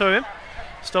touch to him.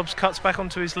 Stobbs cuts back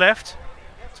onto his left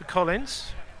to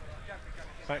Collins,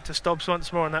 back to Stobbs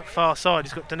once more on that far side.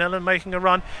 He's got Dunellen making a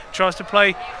run, tries to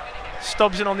play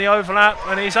Stobbs in on the overlap,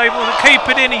 and he's able to keep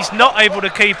it in. He's not able to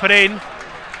keep it in,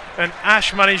 and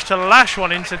Ash managed to lash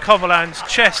one into Coverland's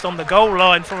chest on the goal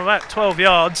line from about 12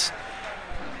 yards,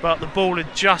 but the ball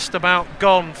had just about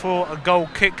gone for a goal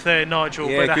kick there, Nigel.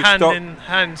 Yeah, but a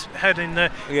head in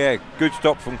there. Yeah, good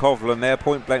stop from Coverland there,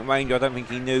 point blank range. I don't think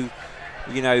he knew,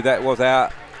 that was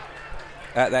out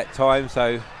at that time,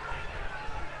 so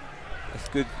that's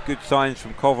good signs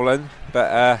from Coverland,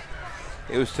 but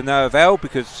it was to no avail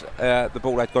because the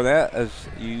ball had gone out, as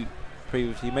you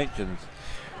previously mentioned.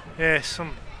 Yes,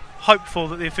 I'm hopeful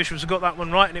that the officials have got that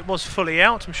one right, and it was fully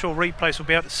out. I'm sure replays will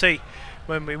be able to see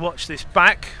when we watch this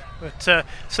back, but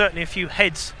certainly a few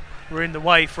heads were in the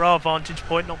way for our vantage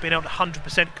point, not being able to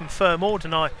 100% confirm or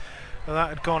deny that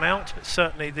had gone out, but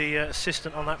certainly the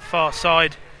assistant on that far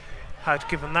side had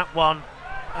given that one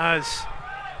as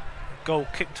a goal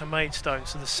kick to Maidstone.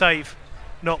 So the save,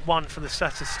 not one for the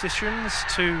statisticians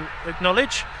to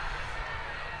acknowledge.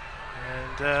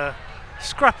 And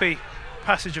scrappy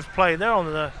passage of play there on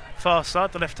the far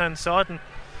side, the left-hand side, and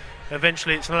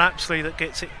eventually it's Lapsley that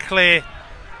gets it clear,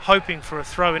 hoping for a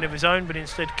throw-in of his own, but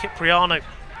instead Cipriano,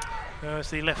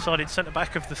 as the left-sided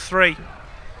centre-back of the three,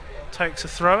 takes a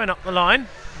throw-in up the line.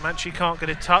 Manchie can't get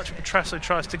a touch. Petrasso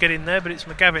tries to get in there, but it's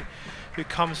McGavin who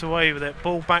comes away with it.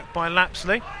 Ball back by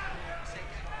Lapsley.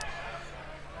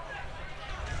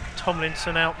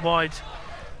 Tomlinson out wide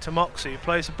to Moxie, who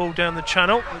plays the ball down the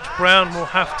channel, which Brown will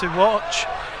have to watch.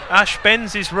 Ash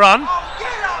bends his run.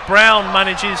 Brown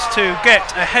manages to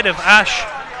get ahead of Ash,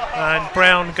 and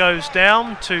Brown goes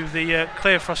down, to the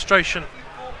clear frustration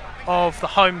of the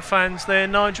home fans there,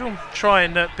 Nigel. Try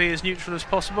and be as neutral as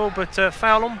possible, but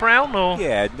foul on Brown, or?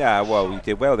 Yeah, no, well, he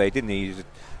did well there, didn't he? He just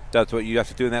does what you have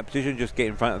to do in that position, just get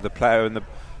in front of the player and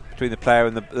between the player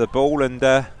and the ball, and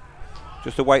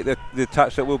just await the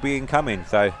touch that will be incoming.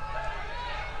 So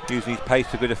using his pace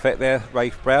to good effect there,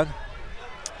 Rafe Brown.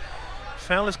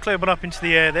 Fowler's cleared one up into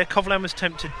the air there. Coverland was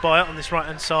tempted by it on this right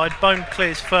hand side. Bone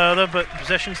clears further, but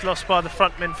possession's lost by the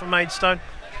front men from Maidstone.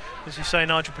 As you say,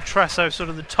 Nigel, Petrasso sort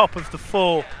of the top of the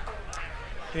four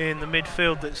in the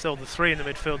midfield, that's still the three in the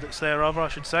midfield that's there, rather, I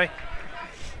should say.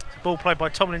 Ball played by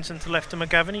Tomlinson to left to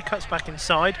McGavin. He cuts back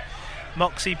inside.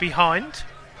 Moxie behind.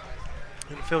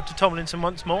 Infield to Tomlinson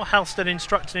once more. Halstead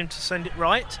instructed him to send it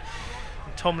right,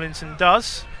 and Tomlinson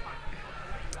does.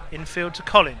 Infield to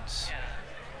Collins.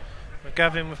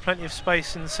 McGavin with plenty of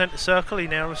space in the centre circle. He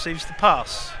now receives the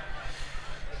pass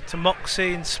to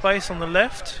Moxie in space on the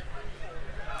left.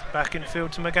 Back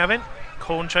infield to McGavin.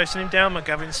 Corn chasing him down.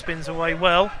 McGavin spins away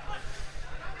well.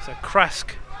 So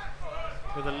Krask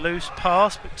with a loose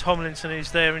pass, but Tomlinson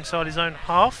is there inside his own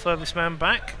half. Furthest man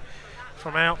back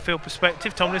from an outfield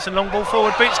perspective. Tomlinson long ball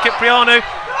forward, beats Cipriano, and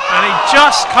he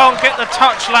just can't get the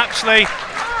touch. Lapsley,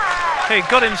 he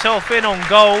got himself in on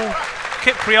goal.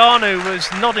 Cipriano was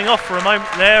nodding off for a moment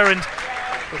there, and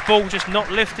the ball just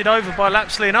not lifted over by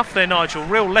Lapsley enough there, Nigel.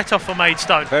 Real let off for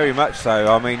Maidstone. Very much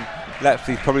so. I mean,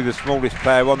 Lapsley's probably the smallest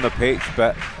player on the pitch,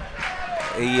 but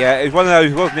it was one of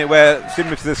those, wasn't it, where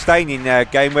similar to the Staining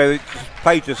game, where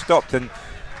play just stopped, and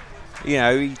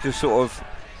he just sort of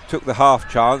took the half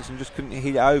chance and just couldn't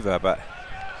hit it over. But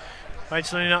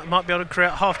Maidstone might be able to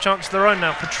create half chance of their own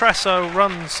now. Petrasso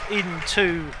runs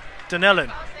into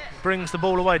Dunellen brings the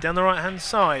ball away down the right hand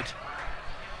side.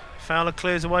 Fowler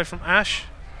clears away from Ash.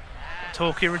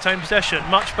 Torquay retain possession.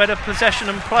 Much better possession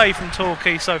and play from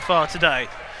Torquay so far today.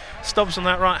 Stobbs on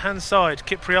that right hand side.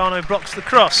 Cipriano blocks the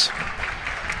cross.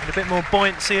 And a bit more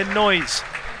buoyancy and noise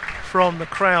from the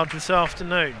crowd this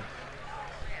afternoon.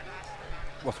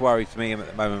 What's worries me at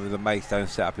the moment with the Maidstone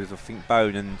setup is I think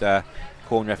Bone and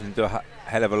Cornref can do a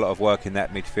hell of a lot of work in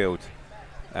that midfield.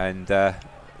 And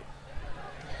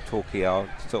Torquay are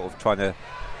sort of trying to...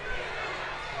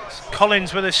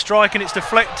 Collins with a strike and it's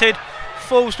deflected.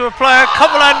 Falls to a player.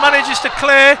 Coverland manages to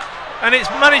clear and it's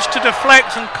managed to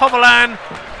deflect, and Coverland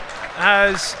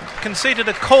has conceded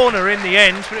a corner in the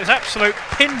end, but it was absolute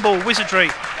pinball wizardry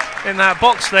in that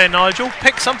box there, Nigel.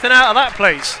 Pick something out of that,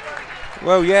 please.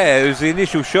 Well, yeah, it was the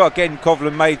initial shot. Again,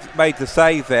 Coverland made the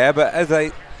save there, but as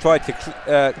they tried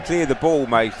to clear the ball,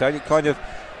 Maidstone, it kind of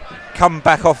come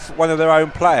back off one of their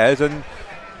own players and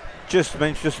just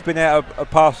managed to spin out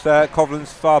past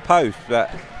Coverland's far post.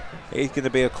 But it's going to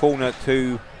be a corner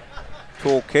to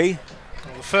Torquay.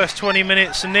 Well, the first 20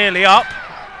 minutes are nearly up.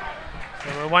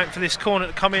 And we're waiting for this corner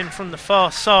to come in from the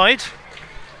far side.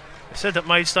 I said that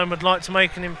Maidstone would like to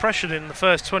make an impression in the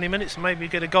first 20 minutes and maybe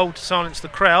get a goal to silence the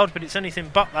crowd, but it's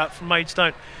anything but that from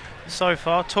Maidstone so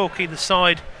far. Torquay the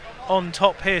side on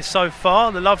top here so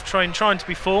far. The love train trying to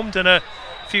be formed and a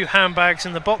few handbags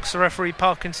in the box. The referee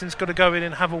Parkinson's got to go in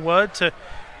and have a word to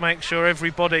make sure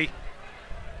everybody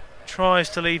tries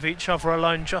to leave each other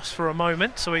alone just for a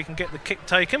moment so he can get the kick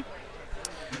taken.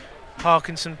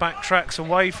 Parkinson backtracks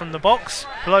away from the box,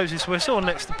 blows his whistle and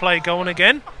lets the play go on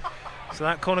again. So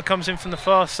that corner comes in from the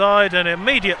far side and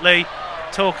immediately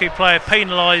Torquay player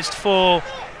penalised for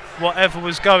whatever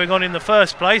was going on in the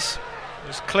first place. It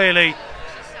was clearly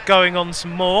going on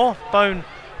some more. Bone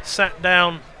sat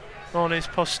down on his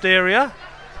posterior.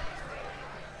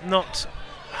 Not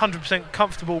 100%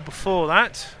 comfortable before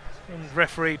that. And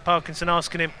referee Parkinson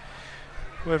asking him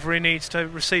whether he needs to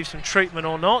receive some treatment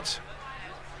or not.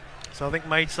 So I think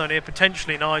Maidstone here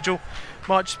potentially, Nigel,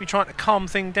 might just be trying to calm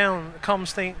things down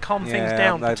potentially.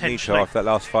 Need to after that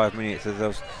last 5 minutes, as I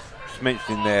was just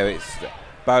mentioning there, it's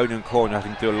Bone and Corner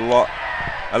having to do a lot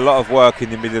of work in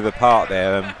the middle of the park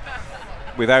there.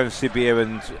 With Aaron Sibier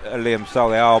and Liam Sol,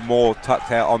 they are more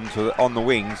tucked out on the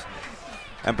wings.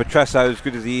 And Petrasso, as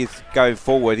good as he is going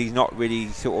forward, he's not really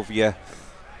sort of your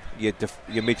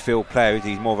midfield player.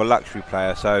 He's more of a luxury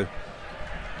player. So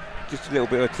just a little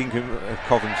bit of tinkering of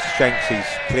Covens Shanks'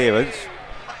 clearance.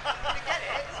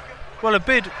 Well, a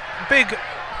big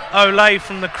olay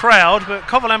from the crowd, but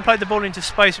Coverland played the ball into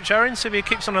space, which Aaron Sibier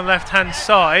keeps on the left-hand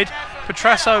side.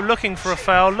 Petrasso looking for a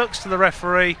foul, looks to the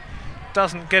referee,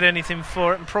 doesn't get anything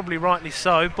for it, and probably rightly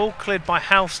so. Ball cleared by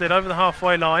Halstead over the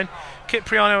halfway line.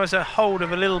 Cipriano has a hold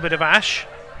of a little bit of Ash.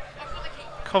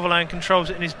 Coverland controls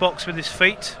it in his box with his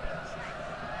feet.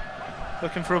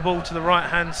 Looking for a ball to the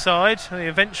right-hand side. He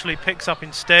eventually picks up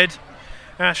instead.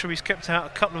 Ash, who's kept out a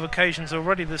couple of occasions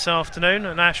already this afternoon,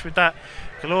 and Ash with that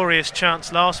glorious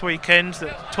chance last weekend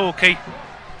that Torquay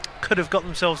could have got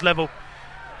themselves level,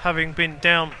 having been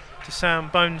down to Sam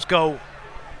Bone's goal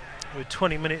with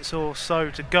 20 minutes or so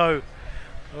to go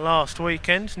last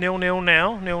weekend. 0-0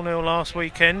 now, 0-0 last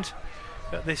weekend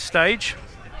at this stage.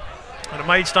 And a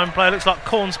Maidstone player, looks like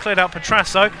Corns cleared out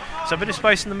Petrasso. So a bit of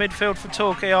space in the midfield for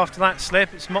Torquay after that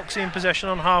slip. It's Moxie in possession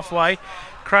on halfway.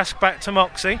 Krask back to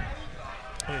Moxie.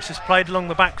 And it's just played along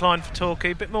the back line for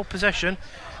Torquay. A bit more possession,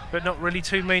 but not really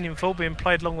too meaningful, being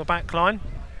played along the back line.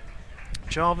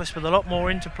 Jarvis with a lot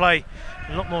more interplay,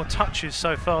 a lot more touches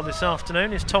so far this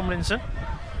afternoon is Tomlinson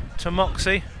to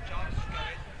Moxie.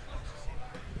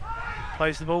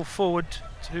 Plays the ball forward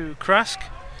to Krask.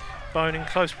 Bone in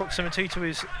close proximity to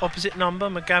his opposite number.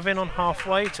 McGavin on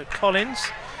halfway to Collins.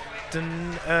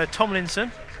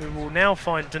 Tomlinson, who will now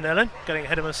find Dunellen, getting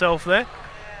ahead of himself there,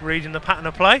 reading the pattern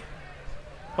of play.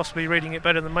 Possibly reading it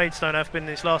better than Maidstone have been in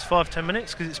these last 5-10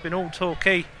 minutes, because it's been all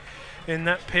Torquay in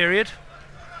that period.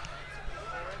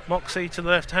 Moxie to the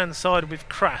left hand side with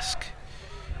Krask.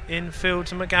 Infield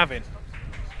to McGavin.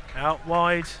 Out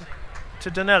wide to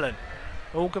Dunellen.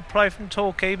 All good play from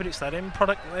Torquay, but it's that end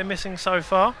product that they're missing so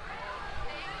far.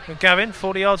 McGavin,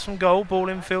 40 yards from goal, ball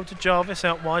infield to Jarvis,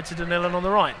 out wide to Dunellen on the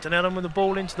right. Dunellen with the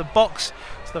ball into the box,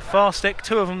 it's the far stick,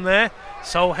 two of them there.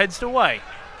 Sol heads away.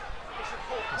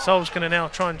 Sol's going to now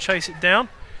try and chase it down.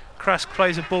 Krask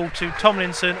plays a ball to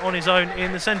Tomlinson on his own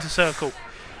in the centre circle.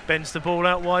 Bends the ball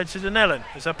out wide to Dunellen.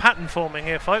 There's a pattern forming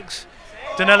here, folks.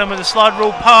 Dunellen with a slide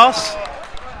rule pass.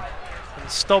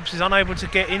 And Stobbs is unable to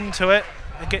get into it.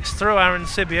 It gets through Aaron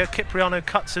Sibier. Cipriano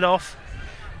cuts it off.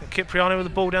 And Cipriano with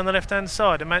the ball down the left-hand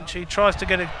side. Amanci tries to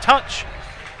get a touch.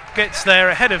 gets there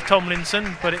ahead of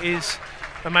Tomlinson, but it is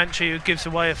Amanci who gives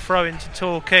away a throw into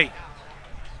Torquay.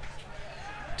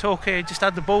 Torquay just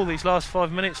had the ball these last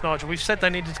 5 minutes, Nigel. We've said they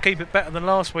needed to keep it better than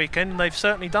last weekend, and they've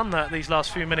certainly done that these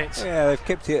last few minutes. Yeah, they've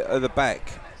kept it at the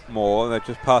back more, and they're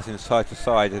just passing side to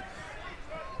side. And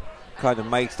kind of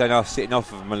Maidstone are sitting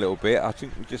off of them a little bit. I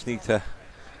think we just need to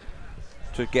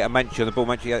get Amanci on the ball.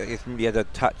 Amanci hasn't really had a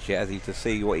touch yet, has he, to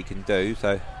see what he can do.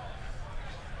 So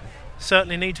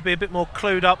certainly need to be a bit more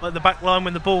clued up at the back line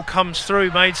when the ball comes through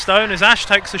Maidstone, as Ash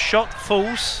takes a shot,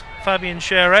 falls, Fabian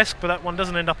Scher-esque, but that one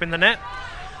doesn't end up in the net.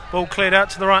 Ball cleared out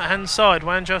to the right hand side.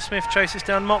 Wanjo Smith chases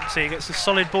down Moxie, gets a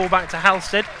solid ball back to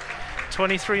Halstead.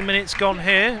 23 minutes gone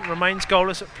here, remains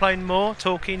goalless at Plainmoor.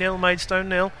 Torquay 0, Maidstone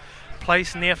 0.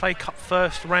 Place in the FA Cup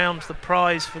first round, the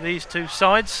prize for these two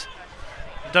sides.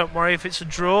 Don't worry if it's a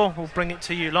draw, we'll bring it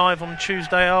to you live on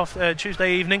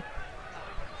Tuesday evening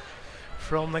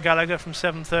from the Gallagher from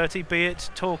 7:30, be it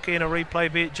Torquay in a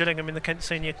replay, be it Gillingham in the Kent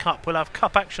Senior Cup. We'll have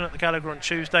cup action at the Gallagher on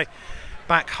Tuesday,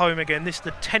 back home again. This is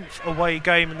the 10th away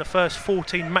game in the first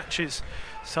 14 matches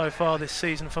so far this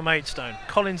season for Maidstone.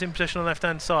 Collins in possession on the left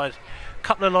hand side,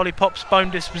 couple of lollipops,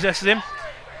 Bone dispossesses him,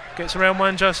 gets around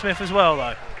Wanjo Smith as well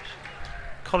though.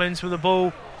 Collins with the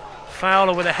ball,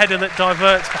 Fowler with a header that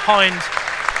diverts behind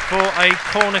for a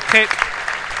corner kick.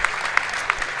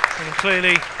 And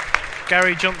clearly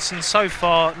Gary Johnson so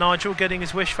far, Nigel, getting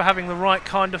his wish for having the right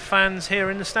kind of fans here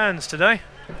in the stands today.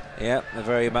 yeah, they're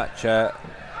very much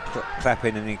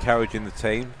clapping and encouraging the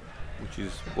team, which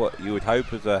is what you would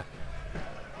hope as a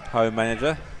home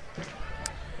manager.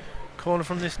 Corner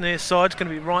from this near side is going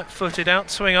to be right footed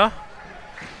out swinger.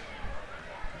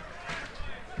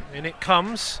 In it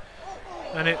comes,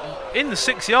 and it in the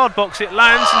 6-yard box it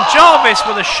lands, and Jarvis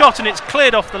with a shot, and it's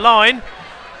cleared off the line.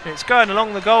 It's going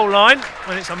along the goal line,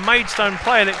 and it's a Maidstone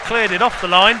player that cleared it off the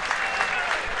line.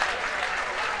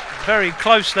 Very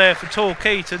close there for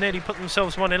Torquay to nearly put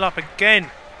themselves 1-0 up again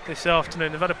this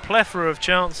afternoon. They've had a plethora of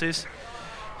chances.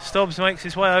 Stobbs makes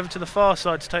his way over to the far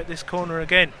side to take this corner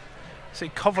again. See,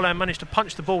 Coverland managed to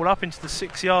punch the ball up into the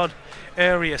 6-yard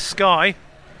area sky,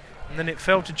 and then it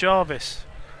fell to Jarvis.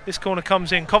 This corner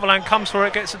comes in, Coverland comes for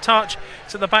it, gets a touch,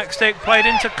 it's at the back stick, played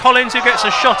into Collins, who gets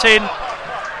a shot in,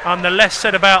 and the less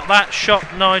said about that shot,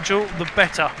 Nigel, the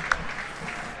better.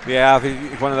 Yeah, I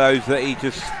think it's one of those that he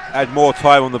just had more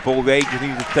time on the ball there. He just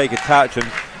needed to take a touch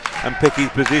and pick his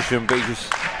position, but he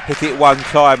just hit it one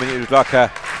time, and it was like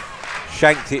a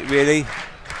shanked it really,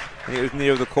 and it was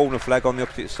nearer the corner flag on the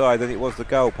opposite side than it was the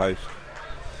goal post.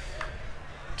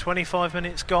 25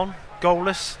 minutes gone,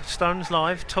 goalless, Stones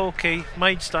live, Torquay,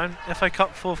 Maidstone, FA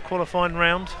Cup fourth qualifying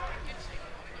round.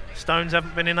 Stones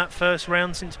haven't been in that first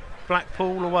round since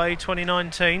Blackpool away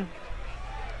 2019.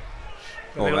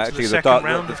 Well, actually,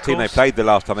 the team they played the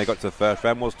last time they got to the first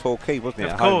round was Torquay, wasn't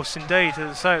it? Of course, indeed.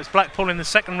 So it was Blackpool in the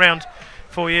second round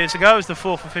 4 years ago as the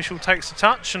fourth official takes the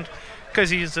touch, and because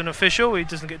he's an official, he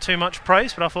doesn't get too much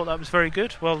praise, but I thought that was very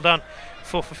good. Well done,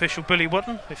 fourth official Billy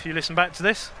Wooden, if you listen back to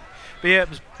this. But yeah, it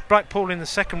was Blackpool in the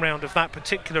second round of that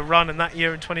particular run, and that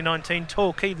year in 2019,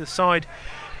 Torquay, the side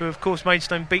who of course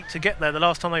Maidstone beat to get there the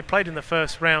last time they played in the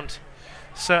first round.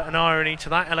 Certain irony to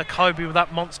that. Ella Kobe with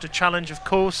that monster challenge, of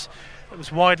course. It was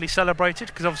widely celebrated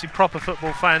because obviously proper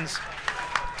football fans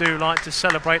do like to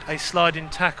celebrate a sliding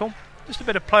tackle. Just a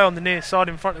bit of play on the near side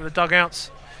in front of the dugouts.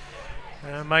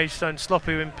 Maidstone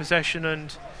sloppy in possession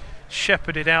and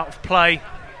shepherded out of play.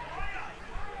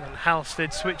 And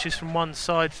Halstead switches from one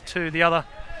side to the other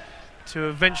to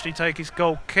eventually take his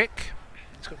goal kick.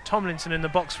 It's got Tomlinson in the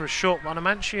box for a short one.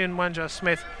 Amanci and Wanjo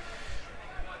Smith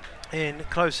in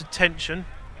close attention,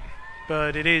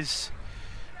 but it is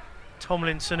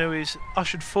Tomlinson who is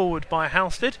ushered forward by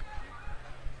Halstead.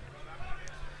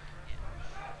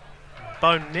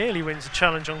 Bone nearly wins the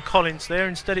challenge on Collins there.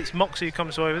 Instead it's Moxie who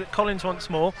comes away with it. Collins once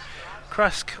more.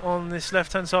 Krask on this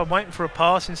left hand side waiting for a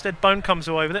pass. Instead Bone comes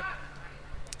away with it.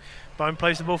 Bone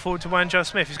plays the ball forward to Wanjo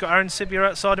Smith. He's got Aaron Sibia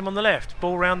outside him on the left.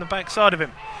 Ball round the back side of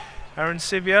him. Aaron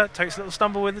Sibia takes a little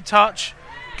stumble with the touch.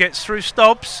 Gets through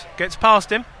Stobbs. Gets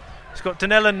past him. He's got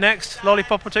Denellen next.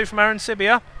 Lollipop or two from Aaron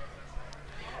Sibia.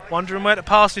 Wondering where to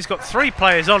pass. He's got three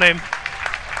players on him.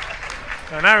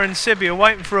 And Aaron Sibia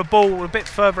waiting for a ball a bit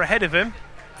further ahead of him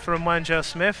from Wanjo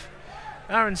Smith.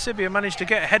 Aaron Sibia managed to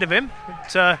get ahead of him.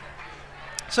 It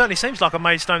certainly seems like a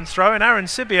Maidstone throw, and Aaron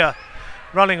Sibia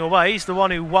running away. He's the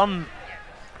one who won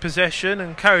possession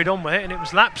and carried on with it, and it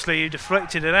was Lapsley who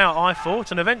deflected it out, I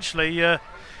thought, and eventually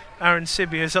Aaron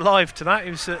Sibia is alive to that.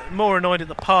 He was more annoyed at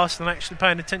the pass than actually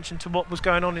paying attention to what was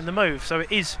going on in the move. So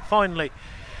it is finally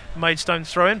Maidstone's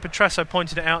throw-in. Petrasso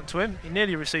pointed it out to him. He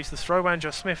nearly receives the throw.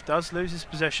 Wanjo Smith does, loses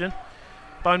possession.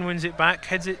 Bone wins it back,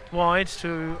 heads it wide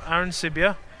to Aaron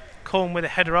Sibia. Corn with a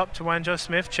header up to Wanjo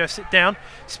Smith, chests it down,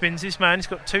 spins his man, he's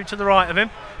got 2 to the right of him.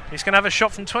 He's going to have a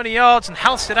shot from 20 yards, and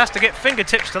Halstead has to get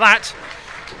fingertips to that.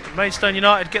 Maidstone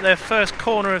United get their first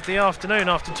corner of the afternoon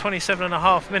after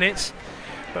 27.5 minutes.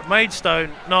 But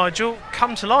Maidstone, Nigel,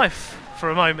 come to life for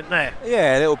a moment there.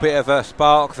 Yeah, a little bit of a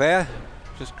spark there.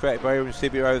 Just created by Aaron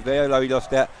Sibia over there, although he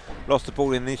lost the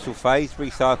ball in the initial phase,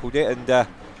 recycled it, and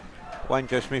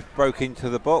Wanjo Smith broke into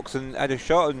the box and had a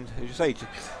shot, and as you say,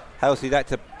 Halstead had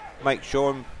to make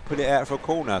sure and put it out for a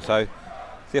corner. So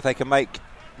see if they can make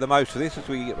the most of this as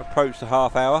we approach the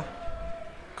half hour.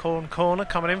 Corner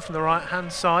coming in from the right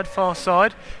hand side, far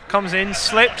side, comes in,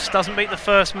 slips, doesn't beat the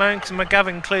first man because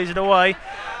McGavin clears it away.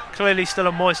 Clearly still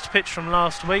a moist pitch from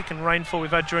last week and rainfall we've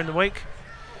had during the week.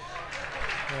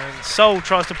 And Sol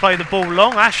tries to play the ball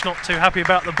long. Ash not too happy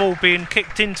about the ball being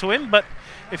kicked into him, but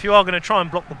if you are going to try and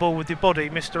block the ball with your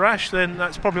body, Mr. Ash, then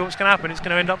that's probably what's going to happen. It's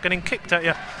going to end up getting kicked at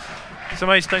you. So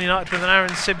Maidstone United with an Aaron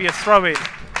Sibia throw in.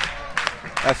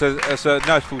 That's a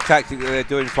noticeable tactic that they're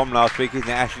doing from last week, isn't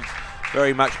it? Ash is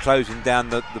very much closing down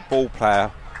the ball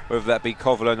player, whether that be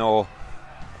Coverland or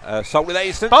Salt with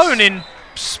Ace. Bone in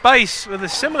space with a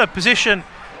similar position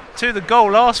to the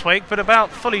goal last week, but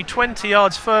about fully 20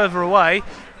 yards further away.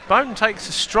 Bone takes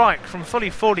a strike from fully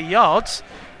 40 yards,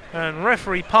 and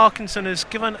referee Parkinson has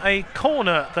given a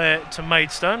corner there to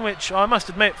Maidstone, which I must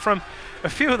admit, from a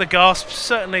few of the gasps,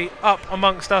 certainly up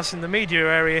amongst us in the media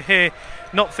area here,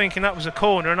 not thinking that was a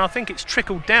corner, and I think it's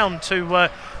trickled down to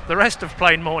the rest of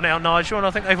Plainmoor now, Nigel, and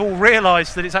I think they've all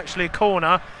realised that it's actually a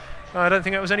corner. I don't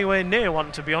think it was anywhere near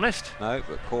one, to be honest. No,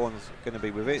 but Corn's going to be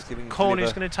with it. Corn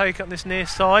is going to take up this near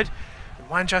side.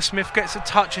 Wanjo Smith gets a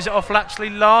touch. Is it off Lapsley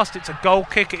last? It's a goal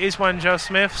kick. It is Wanjo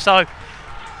Smith. So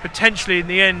potentially in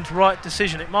the end, right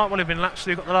decision. It might well have been Lapsley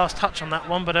who got the last touch on that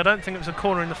one, but I don't think it was a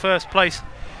corner in the first place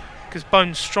because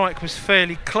Bone's strike was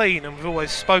fairly clean, and we've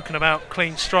always spoken about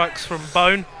clean strikes from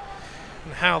Bone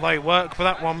and how they work, but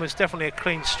that one was definitely a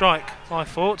clean strike, I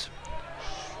thought.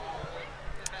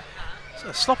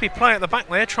 A sloppy play at the back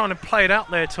there, trying to play it out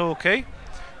there, Torquay.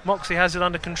 Moxie has it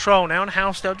under control now, and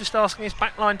Halstead just asking his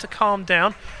back line to calm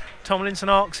down. Tomlinson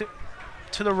arcs it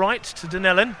to the right to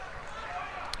Dunellen,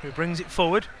 who brings it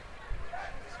forward.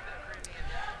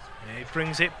 He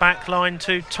brings it back line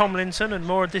to Tomlinson, and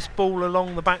more of this ball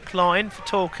along the back line for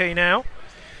Torquay now.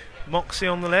 Moxie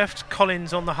on the left,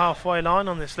 Collins on the halfway line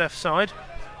on this left side.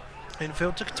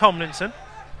 Infield to Tomlinson.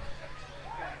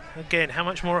 Again, how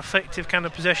much more effective can the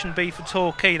possession be for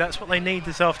Torquay? That's what they need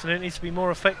this afternoon. It needs to be more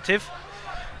effective.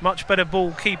 Much better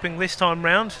ball keeping this time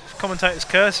round. Commentator's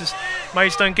curse as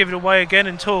Maidstone give it away again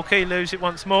and Torquay lose it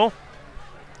once more.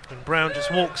 And Brown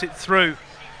just walks it through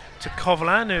to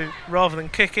Coverland, who, rather than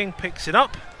kicking, picks it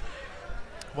up.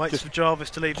 Waits for Jarvis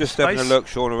to leave the space. Just having a look,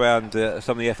 Sean, around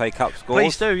some of the FA Cup scores.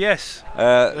 Please do, yes.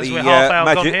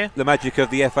 The magic of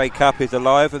the FA Cup is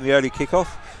alive and the early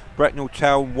kick-off. Bracknell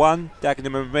Town 1,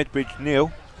 Dagenham and Redbridge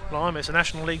 0. Blimey, it's a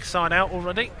National League side out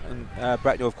already. And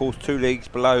Bracknell, of course, 2 leagues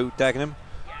below Dagenham.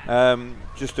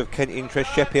 Just of Kent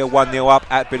interest, Sheffield 1-0 up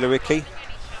at Billericay.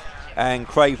 And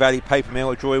Cray Valley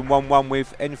Papermill are drawing 1-1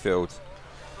 with Enfield,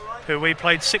 who we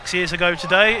played 6 years ago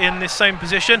today in this same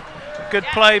position. Good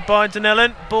play by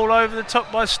Dunellen. Ball over the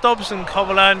top by Stobbs, and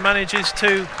Coverland manages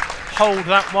to hold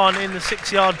that one in the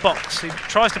 6-yard box. He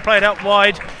tries to play it out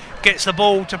wide. Gets the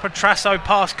ball to Petrasso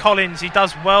past Collins. He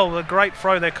does well. A great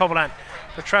throw there, Coverland.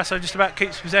 Petrasso just about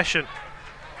keeps possession.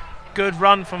 Good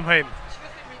run from him.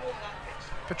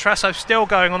 Petrasso still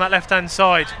going on that left-hand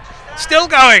side. Still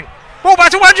going. Ball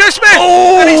back to Wanjo Smith.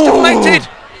 And it's deflected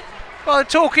by the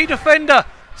Torquay defender.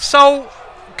 Sol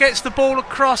gets the ball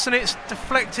across and it's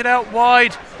deflected out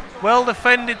wide. Well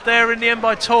defended there in the end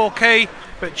by Torquay.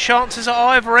 But chances at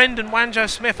either end, and Wanjo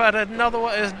Smith had another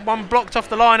one blocked off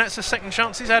the line. That's the second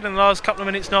chance he's had in the last couple of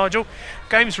minutes, Nigel.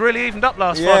 Game's really evened up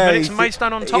last 5 minutes, and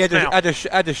Maidstone on top now. He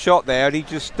had a shot there, and he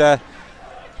just didn't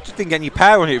get any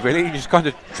power on it, really. He just kind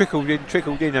of trickled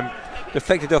in and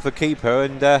deflected off the keeper.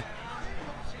 And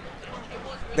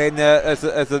then as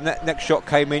the next shot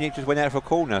came in, it just went out for a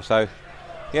corner. So,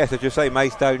 yes, as you say,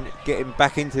 Maidstone getting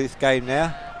back into this game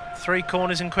now. 3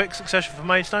 corners in quick succession for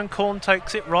Maidstone. Corn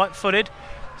takes it right-footed,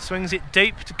 swings it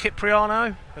deep to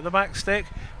Cipriano at the back stick.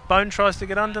 Bone tries to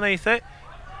get underneath it,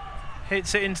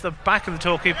 hits it into the back of the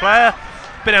Torquay player.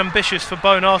 Bit ambitious for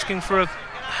Bone, asking for a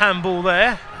handball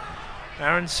there.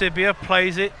 Aaron Sibia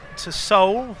plays it to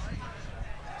Sol.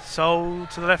 Sol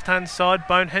to the left-hand side.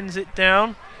 Bone hens it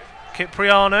down.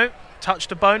 Cipriano, touch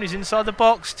to Bone. He's inside the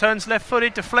box, turns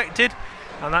left-footed, deflected.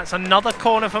 And that's another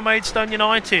corner for Maidstone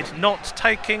United, not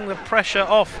taking the pressure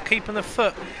off, keeping the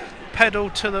foot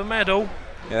pedal to the metal.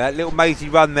 Yeah, that little mazy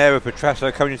run there of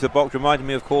Petrasso coming into the box reminded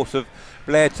me, of course, of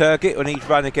Blair Turgett when he's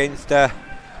run against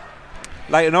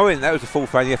Leighton Orient. That was the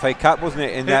fourth round of the FA Cup, wasn't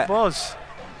it? It was.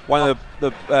 One of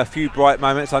the few bright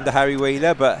moments under Harry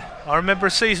Wheeler, but I remember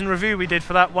a season review we did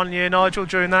for that one year, Nigel,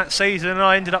 during that season, and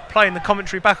I ended up playing the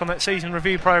commentary back on that season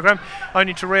review programme,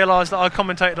 only to realise that I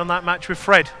commentated on that match with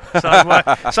Fred. So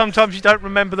sometimes you don't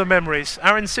remember the memories.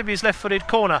 Aaron Sibby's left-footed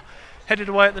corner, headed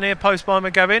away at the near post by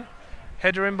McGavin,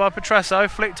 header in by Petrasso,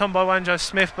 flicked on by Wanjo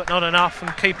Smith, but not enough,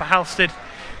 and keeper Halstead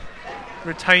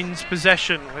retains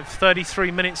possession with 33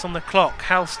 minutes on the clock.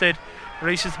 Halstead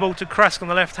releases the ball to Krask on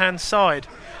the left-hand side.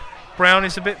 Brown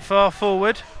is a bit far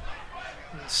forward.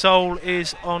 Sol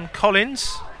is on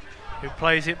Collins, who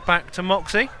plays it back to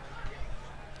Moxie.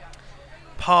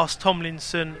 Past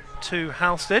Tomlinson to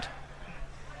Halstead.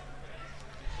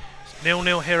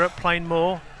 0-0 here at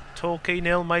Plainmoor. Torquay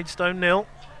 0, Maidstone 0.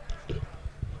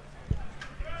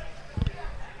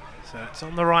 So it's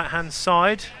on the right-hand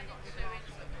side.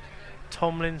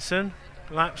 Tomlinson,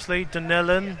 Lapsley,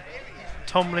 Donnellan,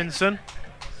 Tomlinson.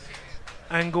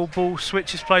 Angle ball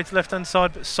switches play to left hand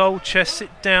side, but Sol chests it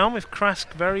down with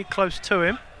Krask very close to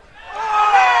him.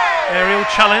 Aerial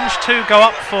challenge, 2 go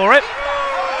up for it.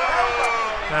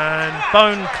 And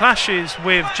Bone clashes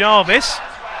with Jarvis.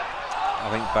 I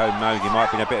think Bone Mogi might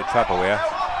be in a bit of trouble here.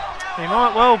 He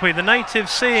might well be. The native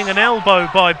seeing an elbow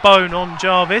by Bone on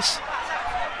Jarvis.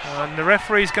 And the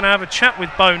referee's going to have a chat with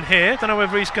Bone here. Don't know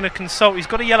whether he's going to consult. He's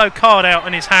got a yellow card out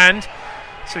in his hand,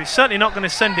 so he's certainly not going to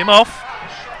send him off.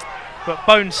 But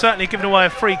Bone's certainly given away a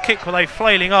free kick with a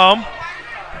flailing arm.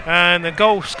 And the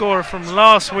goal scorer from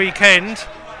last weekend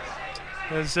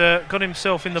has got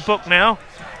himself in the book now.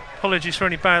 Apologies for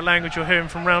any bad language you're hearing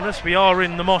from round us. We are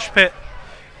in the mosh pit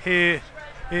here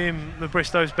in the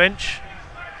Bristow's bench.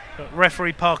 But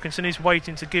referee Parkinson is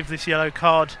waiting to give this yellow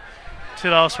card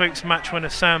to last week's match winner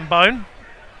Sam Bone.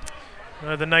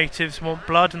 The natives want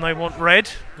blood and they want red,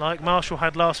 like Marshall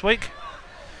had last week.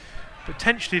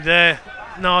 Potentially there,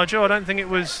 Nigel, I don't think it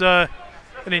was an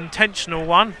intentional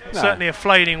one, certainly a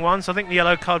flailing one, so I think the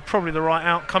yellow card probably the right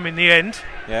outcome in the end.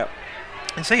 Yep.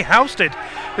 And see, Halstead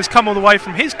has come all the way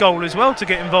from his goal as well to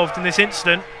get involved in this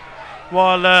incident,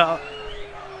 while it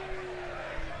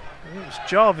was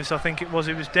Jarvis, I think it was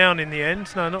down in the end.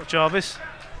 No, not Jarvis.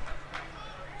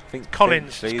 I think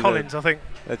Collins, I think.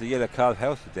 There's a yellow card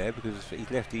Halstead there because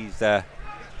he's left his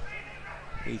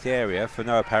area for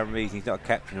no apparent reason. He's not a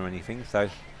captain or anything, so...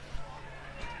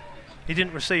 He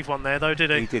didn't receive one there though, did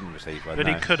he? He didn't receive one, but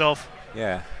no. He could have.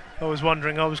 Yeah. I was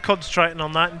wondering, I was concentrating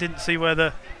on that and didn't see where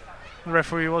the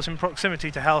referee was in proximity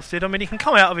to Halstead. I mean, he can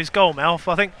come out of his goal mouth.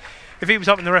 I think if he was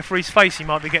up in the referee's face, he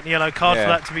might be getting a yellow card for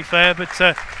that, to be fair, but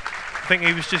I think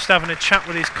he was just having a chat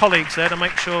with his colleagues there to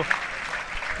make sure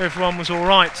everyone was all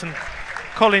right. And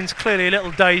Collins clearly a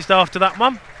little dazed after that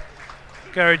one.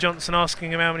 Gary Johnson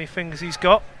asking him how many fingers he's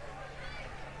got.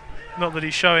 Not that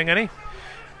he's showing any.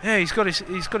 Yeah, he's got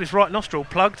his right nostril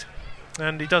plugged,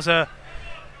 and he does a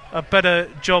better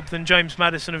job than James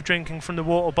Maddison of drinking from the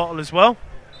water bottle as well.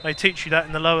 They teach you that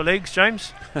in the lower leagues,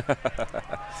 James.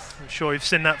 I'm sure you've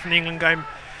seen that from the England game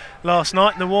last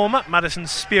night in the warm-up. Maddison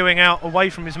spewing out away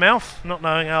from his mouth, not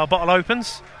knowing how a bottle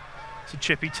opens. It's a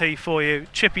chippy tea for you.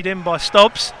 Chippied in by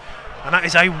Stobbs, and that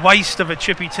is a waste of a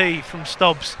chippy tea from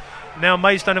Stobbs. Now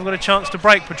Maidstone have got a chance to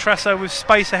break. Petrasso with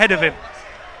space ahead of him.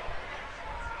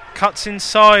 Cuts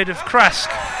inside of Krask.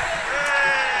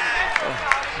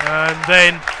 And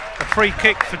then a free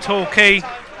kick for Torquay.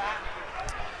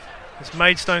 As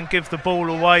Maidstone give the ball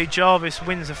away, Jarvis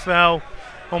wins a foul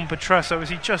on Petrasso as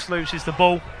he just loses the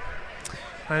ball.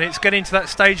 And it's getting to that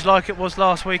stage like it was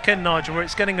last weekend, Nigel, where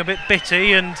it's getting a bit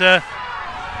bitty and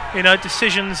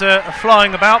decisions are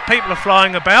flying about, people are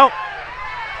flying about.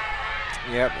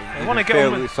 Yep, you want to get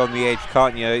on with it's on the edge,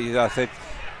 can't you? I said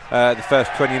the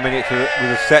first 20 minutes was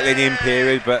a settling in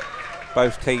period, but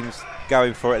both teams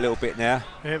going for it a little bit now.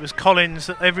 It was Collins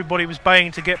that everybody was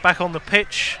baying to get back on the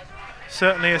pitch.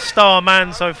 Certainly a star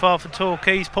man so far for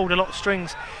Torquay. He's pulled a lot of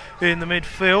strings in the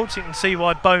midfield, so you can see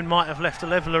why Bone might have left a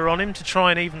leveller on him to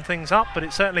try and even things up, but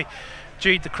it certainly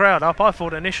G'd the crowd up. I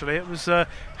thought initially it was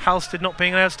Halstead not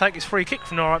being able to take his free kick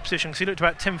from the right position because he looked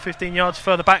about 10-15 yards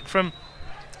further back from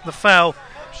the foul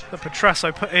that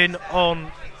Petrasso put in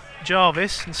on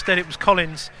Jarvis. Instead it was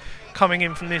Collins coming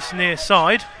in from this near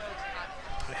side.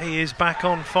 He is back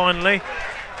on finally.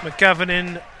 McGavin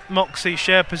and Moxie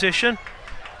share possession,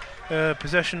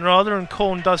 and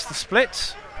Corn does the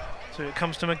splits. So it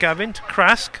comes to McGavin, to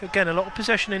Krask. Again, a lot of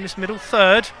possession in this middle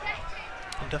third,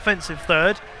 defensive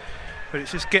third, but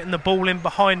it's just getting the ball in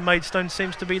behind Maidstone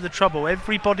seems to be the trouble.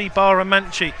 Everybody bar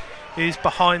Amanci is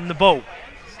behind the ball.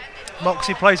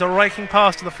 Moxie plays a raking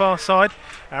pass to the far side.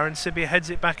 Aaron Sibia heads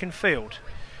it back in field.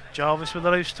 Jarvis with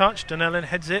a loose touch. Donnellan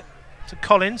heads it to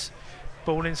Collins.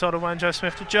 Ball inside of Wanjo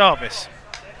Smith to Jarvis.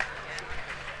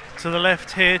 To the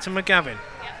left here to McGavin.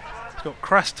 He's got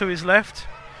Crass to his left.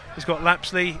 He's got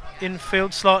Lapsley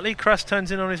infield slightly. Crass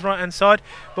turns in on his right hand side.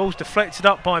 Ball's deflected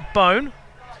up by Bone.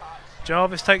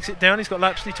 Jarvis takes it down. He's got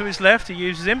Lapsley to his left. He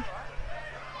uses him.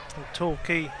 And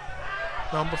Torquay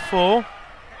number 4.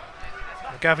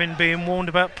 McGavin being warned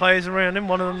about players around him,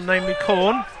 one of them namely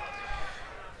Corn.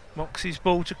 Moxie's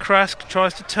ball to Crask,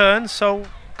 tries to turn, so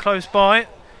close by.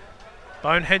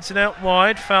 Bone heads it out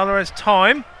wide, Fowler has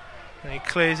time, and he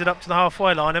clears it up to the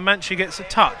halfway line, and Manchie gets a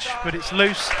touch, but it's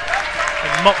loose,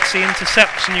 and Moxie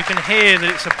intercepts, and you can hear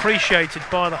that it's appreciated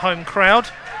by the home crowd.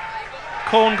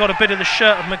 Corn got a bit of the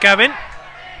shirt of McGavin.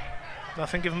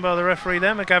 Nothing given by the referee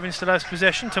there. McGavin still has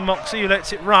possession to Moxie, who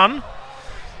lets it run.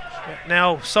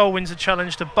 Now Sol wins a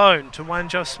challenge to Bone, to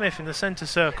Wanjo Smith in the centre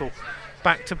circle.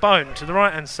 Back to Bone, to the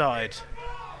right hand side.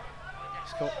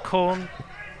 He's got Corn,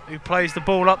 who plays the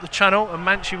ball up the channel, and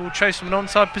Manchie will chase from an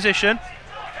onside position.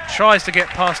 Tries to get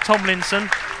past Tomlinson,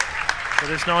 but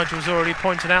as Nigel's already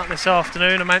pointed out this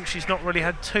afternoon, Manchie's not really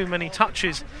had too many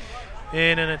touches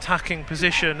in an attacking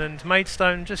position, and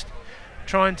Maidstone just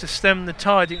trying to stem the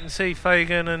tide. You can see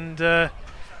Fagan and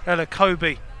Ella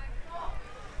Kobe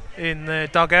in their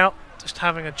dugout, just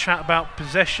having a chat about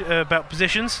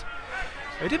positions.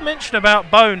 He did mention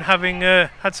about Bone having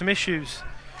had some issues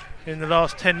in the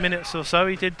last 10 minutes or so.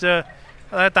 He did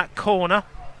had that corner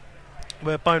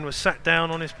where Bone was sat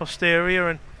down on his posterior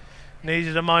and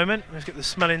needed a moment. Let's get the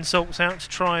smelling salts out to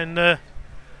try and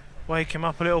wake him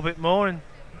up a little bit more and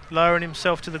lowering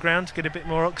himself to the ground to get a bit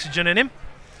more oxygen in him.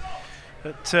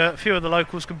 But a few of the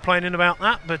locals complaining about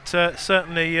that, but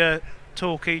certainly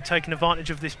Torquay taking advantage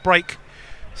of this break.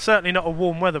 Certainly not a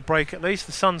warm weather break, at least.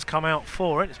 The sun's come out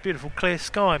for it. It's beautiful clear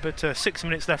sky, but 6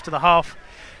 minutes left of the half.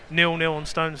 0-0 on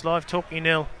Stones Live. Torquay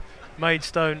 0,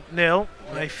 Maidstone 0.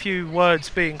 A few words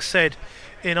being said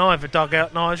in either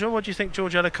dugout. Nigel, what do you think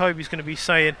George Elacobe's going to be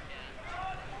saying?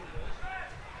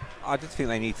 I just think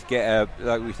they need to get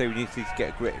like we say, we need to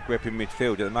get a grip in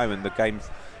midfield. At the moment, the game's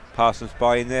passing us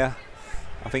by in there.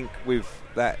 I think with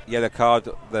that yellow card,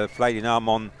 the flailing arm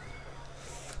on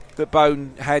that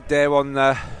Bone had there on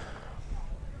the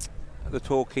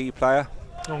Torquay player.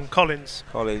 On Collins,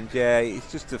 yeah,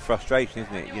 it's just a frustration,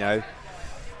 isn't it? You know,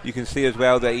 you can see as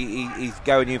well that he's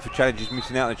going in for challenges,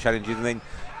 missing out on the challenges, and then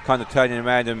kind of turning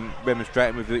around and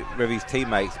remonstrating with his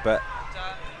teammates. But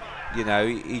you know,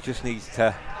 he just needs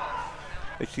to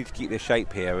keep their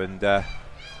shape here and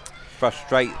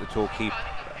frustrate the Torquay.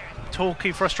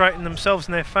 Torquay frustrating themselves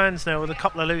and their fans now with a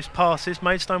couple of loose passes.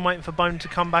 Maidstone waiting for Bone to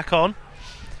come back on.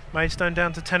 Maidstone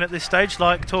down to 10 at this stage,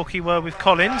 like Torquay were with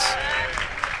Collins.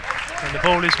 And the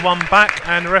ball is won back,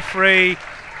 and the referee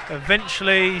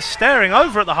eventually staring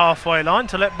over at the halfway line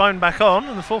to let Bone back on,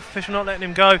 and the fourth official not letting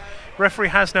him go. Referee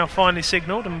has now finally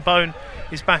signalled, and Bone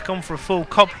is back on for a full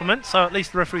complement, so at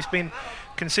least the referee's been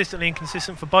consistently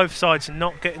inconsistent for both sides and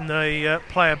not getting the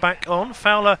player back on.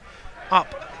 Fowler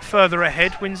up further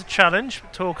ahead, wins a challenge.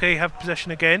 Torquay have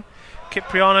possession again.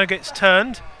 Cipriano gets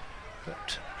turned,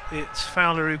 but it's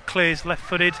Fowler who clears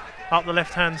left-footed up the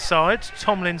left-hand side.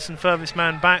 Tomlinson, furthest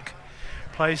man back,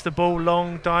 plays the ball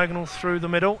long, diagonal through the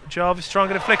middle. Jarvis trying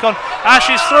to get a flick on.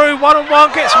 Ashes through,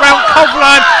 1-on-1, gets around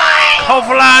Kovlan.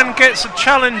 Kovlan gets a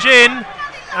challenge in,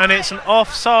 and it's an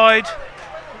offside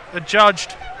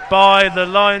adjudged by the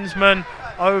linesman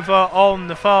over on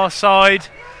the far side.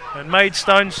 And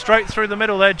Maidstone straight through the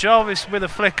middle there. Jarvis with a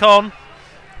flick on.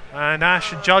 And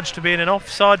Ash adjudged to be in an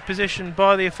offside position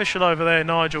by the official over there,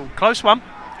 Nigel. Close one.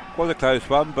 Was a close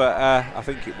one, but I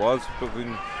think it was. But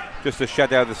when just a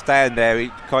shadow of the stand there,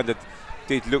 it kind of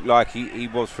did look like he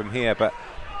was from here. But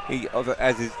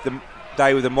as is the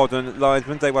day with the modern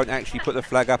linesmen, they won't actually put the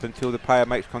flag up until the player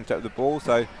makes contact with the ball.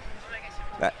 So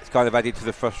that's kind of added to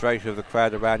the frustration of the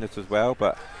crowd around us as well.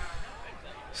 But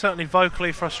certainly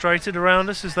vocally frustrated around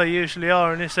us, as they usually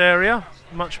are in this area.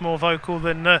 Much more vocal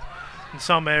than in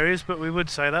some areas, but we would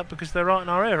say that because they're right in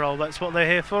our ear hole. That's what they're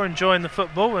here for, enjoying the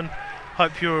football, and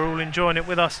hope you're all enjoying it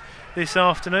with us this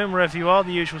afternoon, wherever you are.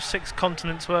 The usual 6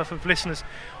 continents worth of listeners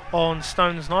on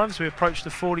Stones Live as we approach the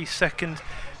 42nd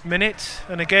minute.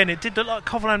 And again, it did look like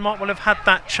Kovlan might well have had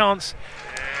that chance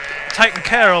taken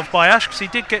care of by Ash, because he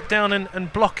did get down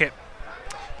and block it.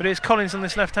 But here's Collins on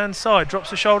this left-hand side, drops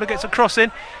the shoulder, gets a cross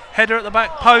in, header at the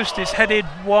back post is headed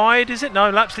wide, is it?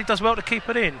 No, Lapsley does well to keep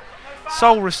it in.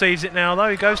 Sol receives it now though,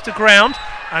 he goes to ground,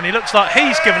 and he looks like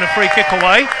he's given a free kick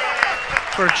away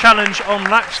for a challenge on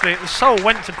Lapsley. The Sol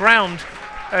went to ground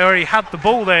He had the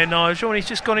ball there, Nigel, and he's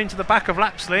just gone into the back of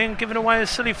Lapsley and given away a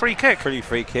silly free kick. Silly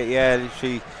free kick, yeah.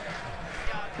 Literally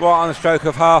right on the stroke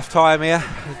of half time here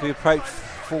as we approach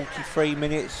 43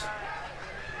 minutes.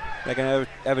 They're going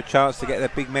to have a chance to get their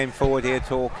big men forward here,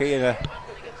 Torquay, and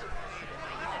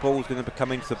ball's going to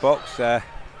come into the box.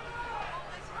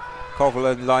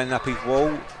 Coverland lining up his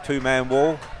wall, 2-man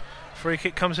wall. Free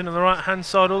kick comes in on the right hand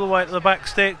side all the way to the back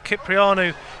stick.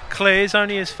 Cipriano clears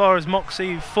only as far as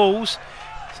Moxie falls.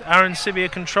 So Aaron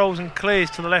Sibia controls and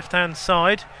clears to the left hand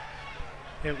side.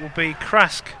 It will be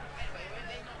Krask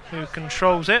who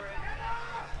controls it.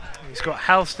 He's got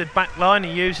Halstead back line,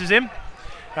 he uses him.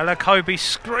 Alakobi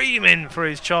screaming for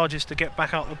his charges to get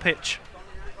back up the pitch.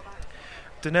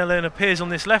 Dunellen appears on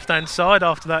this left hand side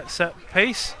after that set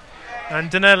piece,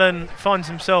 and Dunellen finds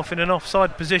himself in an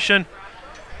offside position.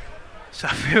 So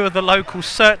a few of the locals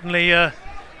certainly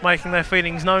making their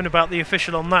feelings known about the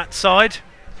official on that side.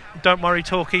 Don't worry,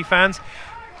 Torquay fans,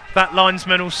 that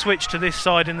linesman will switch to this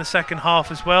side in the second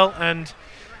half as well, and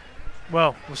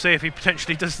well, we'll see if he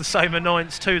potentially does the same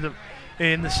annoyance to them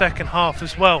in the second half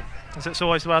as well, as it's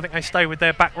always the way. I think they stay with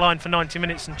their back line for 90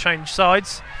 minutes and change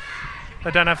sides.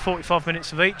 They don't have 45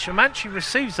 minutes of each. Amanchi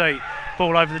receives a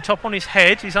ball over the top on his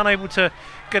head. He's unable to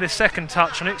get a second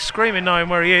touch on it, screaming knowing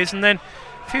where he is, and then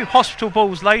a few hospital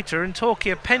balls later and Torquay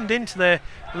are penned into their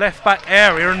left back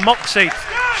area, and Moxie,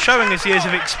 showing his years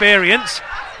of experience,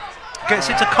 gets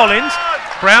it to Collins.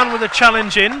 Brown with a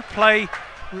challenge in. Play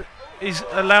is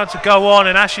allowed to go on,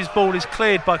 and Ash's ball is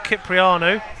cleared by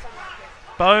Cipriano.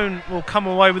 Bone will come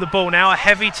away with the ball now. A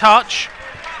heavy touch,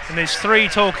 and there's 3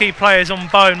 Torquay players on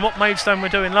Bone. What Maidstone were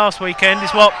doing last weekend is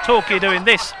what Torquay are doing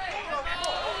this,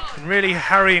 and really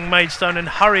harrying Maidstone and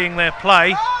hurrying their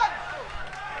play.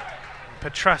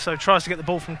 Petrasso tries to get the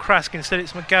ball from Krask. Instead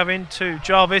it's McGavin to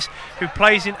Jarvis, who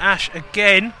plays in Ash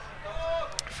again.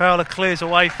 Fowler clears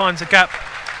away, finds a gap,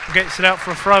 gets it out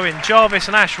for a throw-in. Jarvis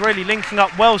and Ash really linking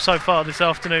up well so far this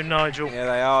afternoon, Nigel. Yeah,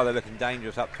 they are. They're looking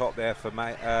dangerous up top there for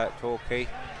Torquay.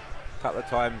 A couple of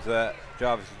times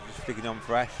Jarvis is just flicking on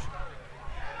for Ash.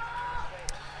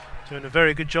 Doing a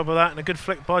very good job of that, and a good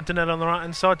flick by Donnell on the right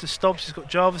hand side to Stobbs. He's got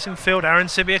Jarvis in field. Aaron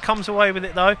Sibia comes away with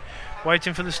it though,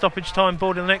 waiting for the stoppage time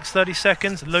board in the next 30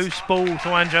 seconds. Loose ball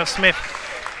to Angel Smith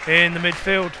in the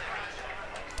midfield,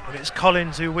 and it's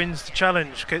Collins who wins the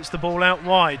challenge, gets the ball out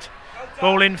wide.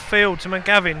 Ball in field to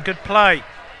McGavin, good play.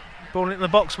 Ball in the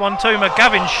box, 1-2,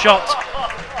 McGavin's shot.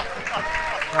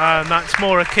 And that's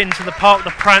more akin to the Park the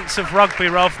Prance of rugby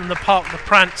rather than the Park the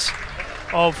Prance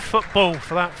of football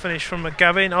for that finish from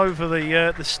McGavin over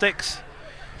the sticks,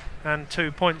 and 2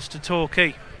 points to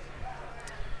Torquay.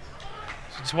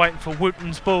 Just waiting for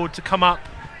Wooten's ball to come up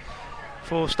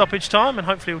for stoppage time, and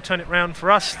hopefully he'll turn it round for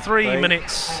us. 3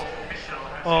 minutes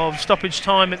of stoppage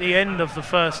time at the end of the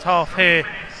first half here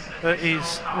that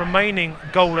is remaining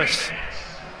goalless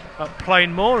at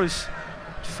Plainmoor, as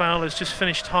Fowler's just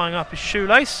finished tying up his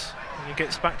shoelace, and he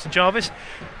gets back to Jarvis.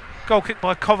 Goal kick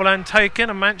by Coverland taken,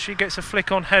 and Manchi gets a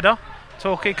flick on header.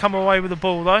 Torquay come away with the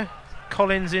ball though.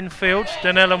 Collins in field.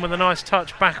 Dunellen with a nice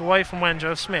touch back away from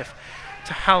Wanjo Smith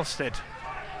to Halstead.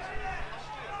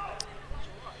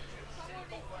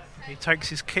 He takes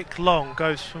his kick long,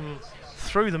 goes from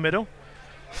through the middle.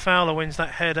 Fowler wins that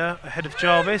header ahead of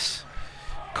Jarvis.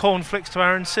 Corn flicks to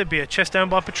Aaron Sibia, chest down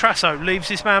by Petrasso, leaves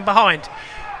his man behind.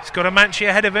 He's got a Manchi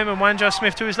ahead of him and Wanjo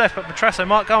Smith to his left, but Petrasso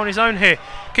might go on his own here.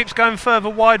 Keeps going further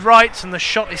wide right, and the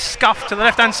shot is scuffed to the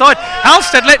left hand side.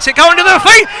 Halstead lets it go into the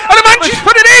feet, and a Manchi's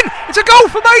put it in. It's a goal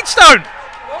for Maidstone.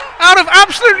 Out of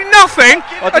absolutely nothing,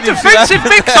 a defensive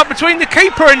mix-up between the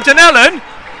keeper and Dunellen,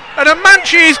 and a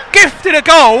Manchi is gifted a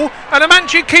goal, and a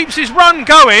Manchi keeps his run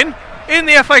going in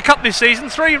the FA Cup this season,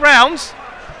 3 rounds,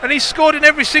 and he's scored in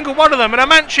every single one of them. And a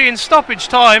Manchi in stoppage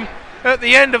time at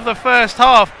the end of the first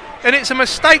half. And it's a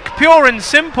mistake pure and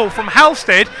simple from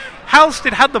Halstead.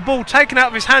 Halstead had the ball taken out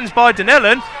of his hands by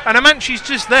Dunellen, and Amanchi's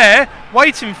just there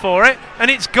waiting for it, and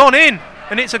it's gone in.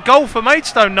 And it's a goal for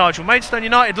Maidstone, Nigel. Maidstone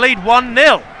United lead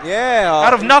 1-0. Yeah.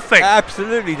 Out of nothing.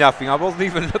 Absolutely nothing. I wasn't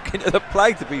even looking at the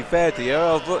play, to be fair to you.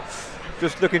 I was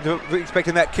just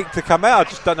expecting that kick to come out. I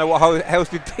just don't know what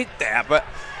Halstead did there, but,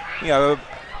 you know,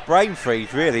 brain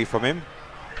freeze really from him.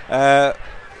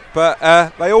 But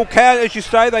they all count, as you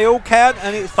say. They all count,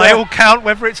 and it's they all count,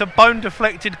 whether it's a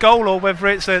bone-deflected goal or whether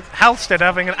it's a Halstead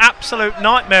having an absolute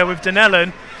nightmare with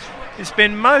Dunellen. It's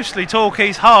been mostly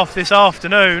Torquay's half this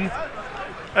afternoon,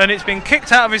 and it's been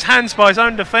kicked out of his hands by his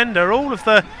own defender. All of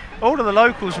the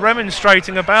locals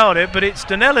remonstrating about it, but it's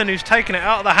Dunellen who's taken it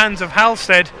out of the hands of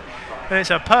Halstead, and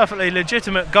it's a perfectly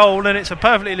legitimate goal, and it's a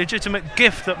perfectly legitimate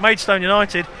gift that Maidstone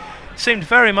United seemed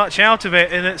very much out of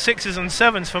it in at 6s and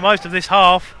 7s for most of this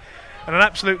half, and an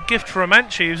absolute gift for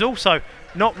Amanci, who's also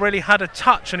not really had a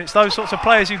touch, and it's those sorts of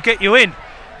players who get you in.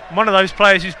 And one of those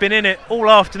players who's been in it all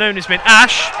afternoon has been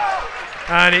Ash,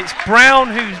 and it's Brown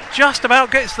who just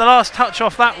about gets the last touch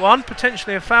off that one,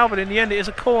 potentially a foul, but in the end it is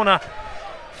a corner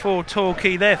for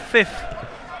Torquay, their 5th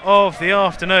of the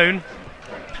afternoon.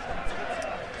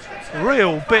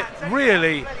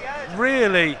 Really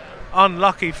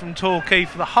unlucky from Torquay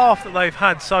for the half that they've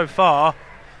had so far,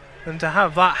 and to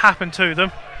have that happen to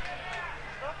them.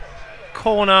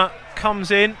 Corner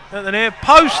comes in at the near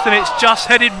post, and it's just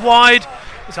headed wide.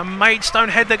 It's a Maidstone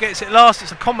head that gets it last.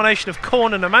 It's a combination of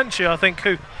Corn and Amanci, I think,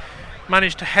 who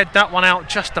managed to head that one out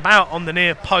just about on the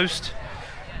near post.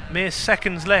 Mere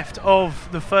seconds left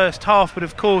of the first half, but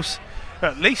of course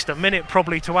at least a minute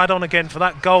probably to add on again for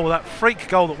that goal, that freak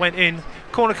goal that went in.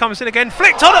 Corner comes in again,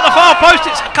 flicked on at the far post.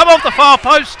 It's come off the far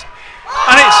post,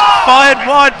 and it's fired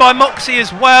wide by Moxie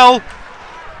as well.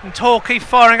 And Torquay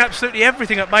firing absolutely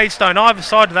everything at Maidstone, either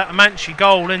side of that Amanci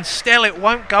goal, and still it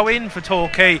won't go in for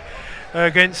Torquay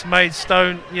against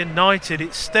Maidstone United.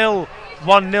 It's still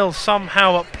 1-0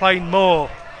 somehow at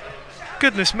Plainmoor.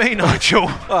 Goodness me,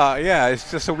 Nigel. Well, yeah, it's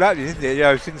just all happening, isn't it? You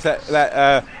know, since that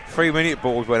 3-minute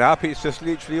balls went up, it's just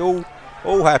literally all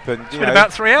happened. It's been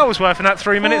about 3 hours worth in that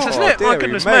 3 minutes, hasn't it? My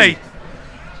goodness me.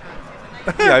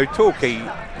 You know, Torquay,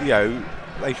 you know,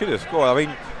 they should have scored. I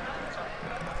mean,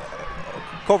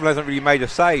 Coven hasn't really made a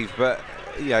save, but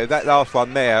you know, that last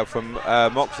one there from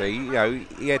Moxie, you know,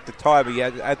 he had the time, he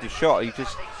had the shot, he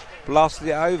just blasted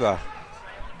it over.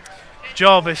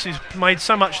 Jarvis, who's made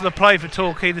so much of the play for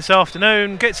Torquay this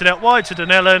afternoon, gets it out wide to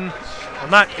Donnellan,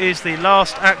 and that is the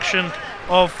last action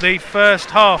of the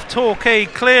first half. Torquay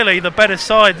clearly the better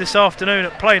side this afternoon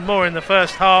at Plainmoor in the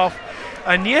first half,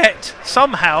 and yet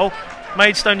somehow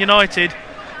Maidstone United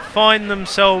find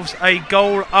themselves a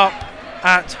goal up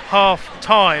at half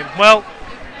time. Well,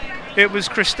 it was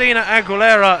Christina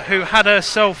Aguilera who had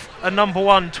herself a number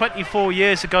one 24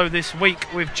 years ago this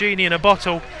week with Genie in a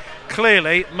Bottle.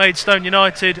 Clearly Maidstone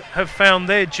United have found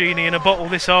their genie in a bottle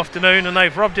this afternoon, and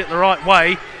they've rubbed it the right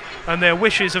way, and their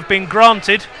wishes have been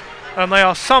granted, and they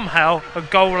are somehow a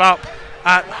goal up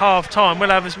at half time. We'll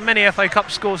have as many FA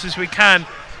Cup scores as we can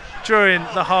during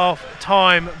the half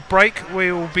time break.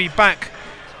 We will be back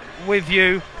with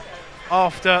you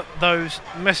after those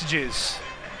messages.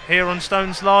 Here on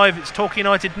Stones Live, it's Torquay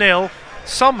United 0,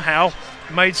 somehow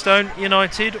Maidstone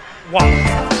United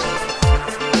 1.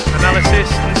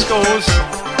 Analysis and scores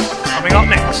coming up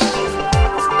next.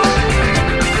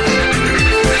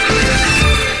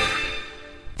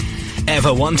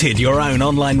 Ever wanted your own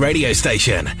online radio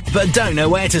station, but don't know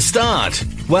where to start?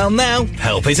 Well, now,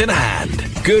 help is at hand.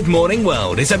 Good Morning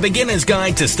World is a beginner's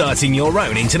guide to starting your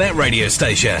own internet radio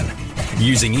station.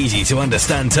 Using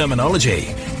easy-to-understand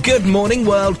terminology, Good Morning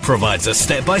World provides a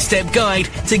step-by-step guide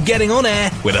to getting on air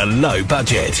with a low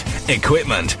budget.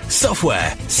 Equipment,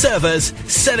 software, servers,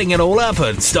 setting it all up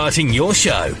and starting your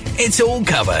show. It's all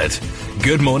covered.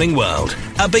 Good Morning World,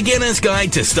 a beginner's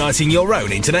guide to starting your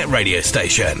own internet radio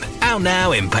station. Out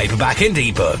now in paperback and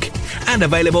ebook. And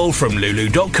available from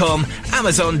lulu.com,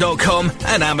 amazon.com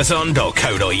and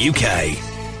amazon.co.uk.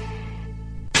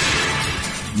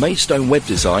 Maidstone Web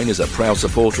Design is a proud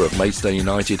supporter of Maidstone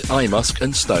United, iMusk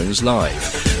and Stones Live.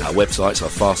 Our websites are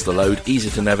fast to load, easy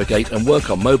to navigate and work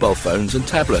on mobile phones and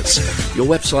tablets. Your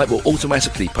website will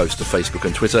automatically post to Facebook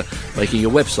and Twitter, making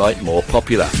your website more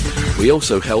popular. We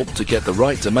also help to get the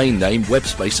right domain name, web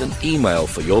space and email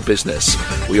for your business.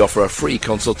 We offer a free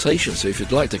consultation, so if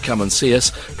you'd like to come and see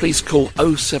us, please call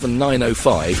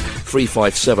 07905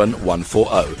 357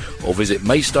 140 or visit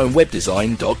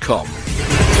maidstonewebdesign.com.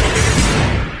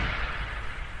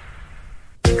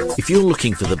 If you're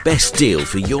looking for the best deal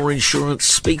for your insurance,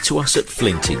 speak to us at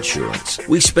Flint Insurance.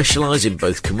 We specialise in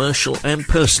both commercial and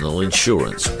personal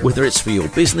insurance. Whether it's for your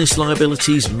business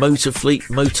liabilities, motor fleet,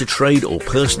 motor trade or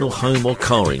personal home or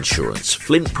car insurance,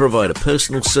 Flint provide a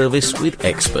personal service with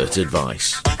expert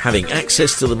advice. Having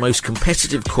access to the most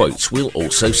competitive quotes will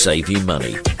also save you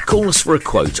money. Call us for a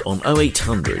quote on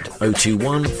 0800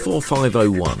 021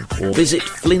 4501 or visit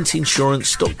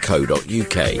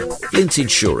flintinsurance.co.uk. Flint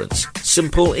Insurance.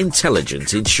 Simple,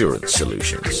 intelligent insurance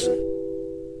solutions.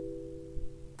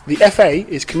 The FA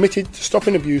is committed to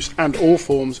stopping abuse and all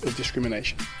forms of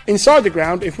discrimination. Inside the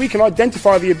ground, if we can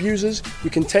identify the abusers, we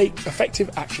can take effective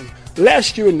action. Let a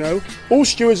steward know. All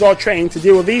stewards are trained to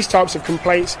deal with these types of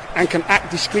complaints and can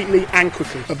act discreetly and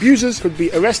quickly. Abusers could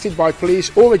be arrested by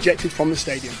police or ejected from the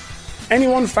stadium.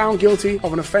 Anyone found guilty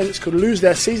of an offence could lose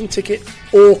their season ticket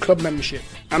or club membership,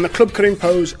 and the club could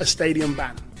impose a stadium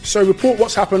ban. So report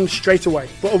what's happened straight away,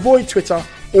 but avoid Twitter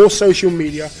or social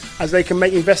media as they can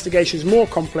make investigations more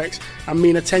complex and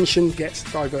mean attention gets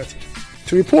diverted.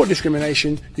 To report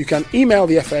discrimination, you can email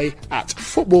the FA at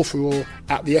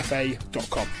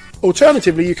footballforall@thefa.com.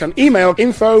 Alternatively, you can email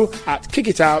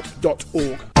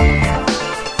info@kickitout.org.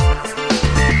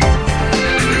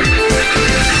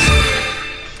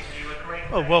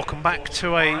 Well, welcome back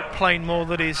to a Plainmoor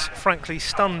that is frankly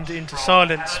stunned into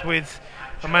silence with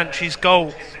Amanchi's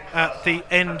goal at the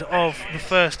end of the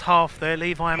first half there.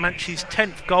 Levi Amanchi's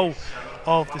 10th goal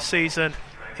of the season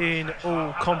in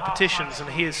all competitions, and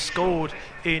he has scored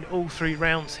in all 3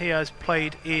 rounds he has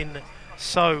played in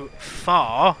so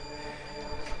far.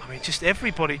 I mean, just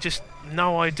everybody, just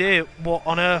no idea what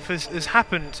on earth has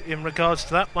happened in regards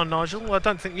to that one, Nigel. I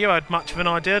don't think you had much of an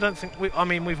idea. I don't think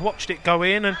we've watched it go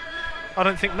in, and I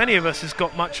don't think many of us has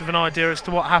got much of an idea as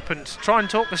to what happened. Try and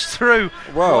talk us through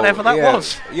whatever that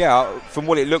was. Yeah, from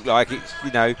what it looked like, it's,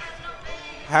 Houston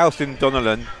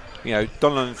Donnellan,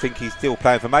 Donnellan think he's still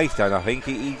playing for Maidstone. I think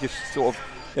he just sort of,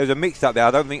 there was a mix up there.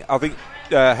 I think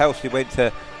Houston went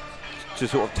to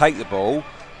sort of take the ball,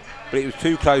 but it was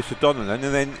too close to Donnellan,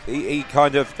 and then he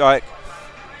kind of like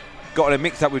got in a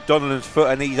mix up with Donnellan's foot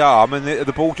and his arm, and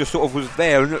the ball just sort of was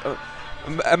there, and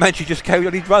Amanchi just carried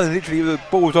on his running. Literally, the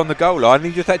ball was on the goal line, and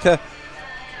he just had to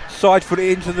side foot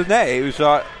it into the net. It was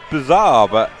like bizarre,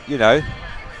 but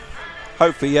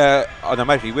hopefully, I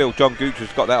imagine he will. John Gooch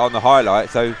has got that on the highlight,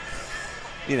 so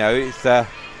it's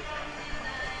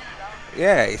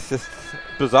it's just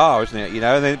bizarre, isn't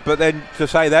it? But then to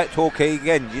say that Torquay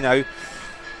again,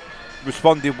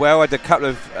 responded well. Had a couple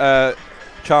of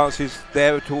chances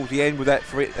there towards the end with that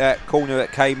corner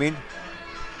that came in.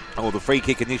 Or the free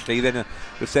kick initially, then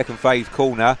the second phase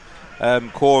corner.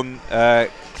 Corn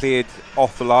cleared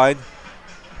off the line,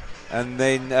 and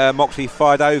then Moxie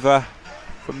fired over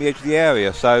from the edge of the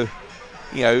area. So,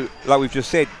 like we've just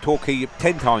said, Torquay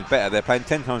 10 times better. They're playing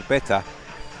 10 times better,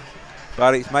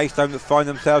 but it's Maidstone that find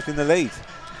themselves in the lead.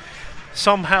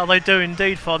 Somehow they do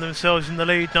indeed find themselves in the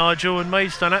lead, Nigel, and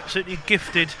Maidstone absolutely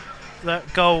gifted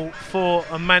that goal for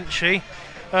Amanchi.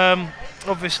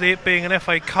 Obviously, it being an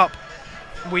FA Cup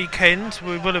weekend,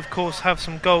 we will of course have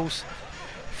some goals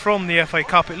from the FA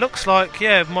Cup. It looks like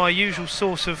my usual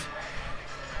source of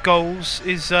goals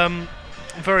is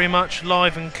very much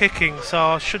live and kicking, so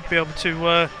I should be able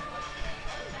to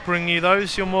bring you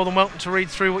those. You're more than welcome to read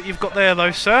through what you've got there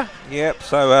though, sir. Yep,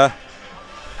 so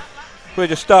we'll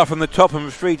just start from the top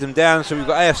and read them down. So we've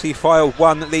got AFC File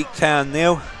 1, Leek Town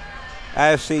 0,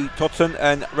 AFC Totton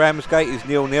and Ramsgate is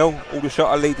 0-0. Aldershot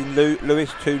are leading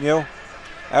Lewis 2-0.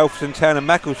 Alfreton Town and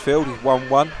Macclesfield is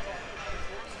 1-1.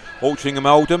 Altrincham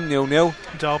Oldham 0-0.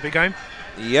 Derby game.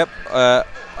 Yep.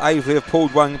 Aveley have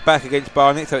pulled one back against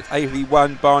Barnet, so it's Aveley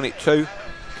 1, Barnet 2.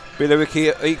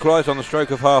 Billericay equalised on the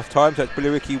stroke of half time, so it's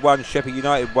Billericay 1, Sheppard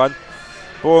United 1.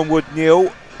 Bournemouth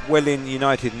 0, Welling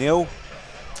United 0.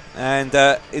 And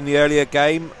in the earlier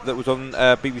game that was on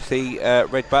BBC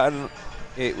Red Button,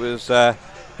 it was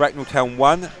Bracknell Town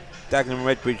 1, Dagenham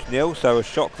Redbridge 0, so a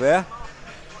shock there.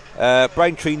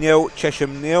 Braintree 0,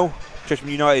 Chesham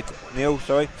United 0,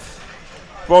 sorry.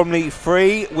 Bromley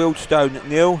 3, Wealdstone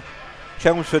 0.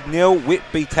 Chelmsford 0,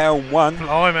 Whitby Town 1.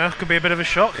 Blimey, that could be a bit of a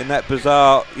shock. In that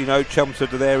bizarre,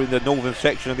 Chelmsford are there in the northern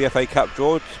section of the FA Cup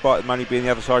draw, despite the money being the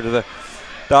other side of the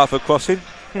Dartford crossing.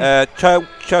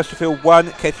 Chesterfield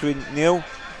 1, Kettering 0.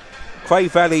 Cray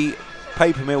Valley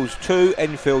Paper Mills 2,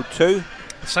 Enfield 2.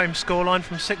 The same scoreline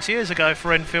from 6 years ago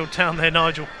for Enfield Town there,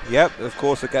 Nigel. Yep, of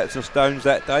course, they got some stones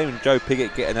that day, and Joe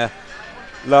Piggott getting a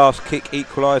last kick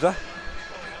equaliser.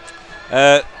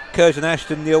 Curzon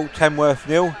Ashton 0, Tamworth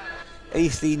 0.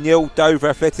 Eastleigh 0, Dover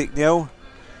Athletic 0.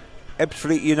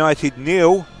 Ebbsfleet United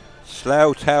 0,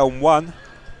 Slough Town 1.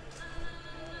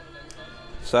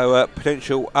 So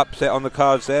potential upset on the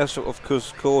cards there, sort of,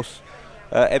 because of course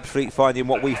Ebbsfleet finding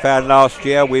what we found last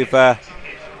year with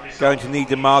going to need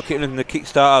the market and the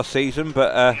kickstart our season,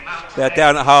 but they're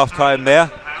down at half time there.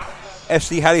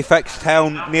 FC Halifax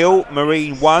Town 0,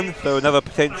 Marine 1, so another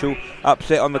potential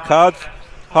upset on the cards.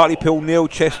 Hartlepool 0,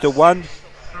 Chester 1.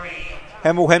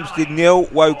 Hemel Hempstead 0,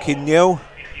 Woking 0.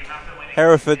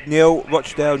 Hereford 0,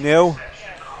 Rochdale 0.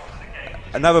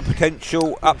 Another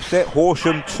potential upset,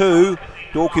 Horsham 2,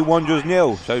 Dorking Wanderers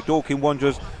 0. So Dorking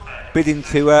Wanderers bidding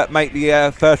to make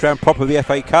the first round prop of the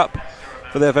FA Cup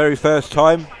for their very first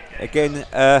time. Again,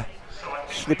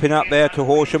 slipping up there to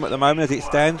Horsham at the moment as it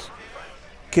stands.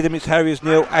 Kidderminster Harriers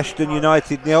 0, Ashton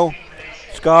United 0.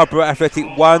 Scarborough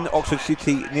Athletic 1, Oxford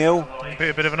City 0. Be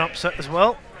a bit of an upset as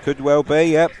well. Could well be,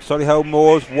 yep. Solihull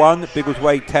Moors 1,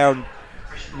 Biggleswade Town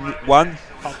 1.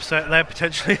 upset there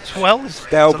potentially as well.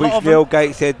 Stalbridge 0,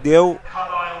 Gateshead 0,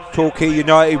 Torquay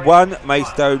United 1,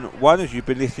 Maidstone 1, as you've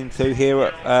been listening to here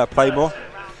at Playmore.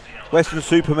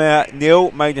 Weston-super-Mare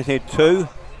 0, Maidenhead 2,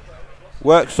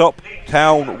 Worksop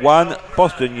Town 1,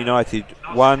 Boston United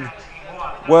 1,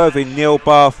 Worthing 0,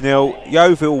 Bath 0,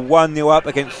 Yeovil 1-0 up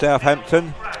against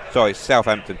Southampton.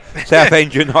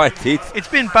 Southend United. It's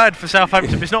been bad for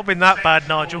Southampton. It's not been that bad,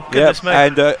 Nigel. Goodness me.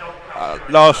 And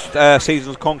last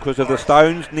season's conquerors of the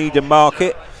Stones, Needham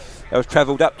Market, have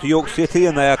travelled up to York City,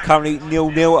 and they are currently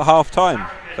 0-0 at half-time.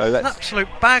 So that's an absolute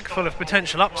bag full of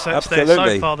potential upsets there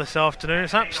so far this afternoon.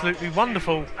 It's absolutely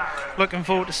wonderful. Looking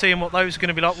forward to seeing what those are going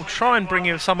to be like. We'll try and bring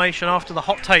you a summation after the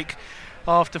hot take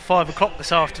after 5 o'clock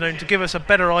this afternoon to give us a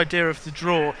better idea of the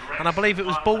draw. And I believe it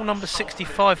was ball number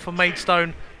 65 for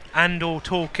Maidstone and or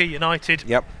Torquay United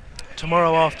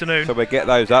tomorrow afternoon. So we'll get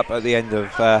those up at the end of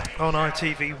on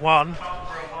ITV1.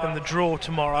 And the draw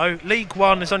tomorrow. League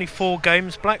 1, there's only 4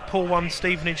 games. Blackpool 1,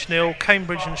 Stevenage 0,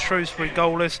 Cambridge and Shrewsbury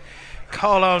goalless,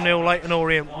 Carlisle 0, Leyton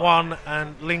Orient 1,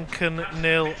 and Lincoln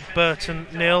 0, Burton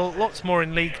 0. Lots more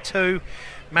in League 2.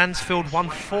 Mansfield won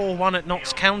 4-1 at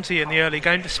Notts County in the early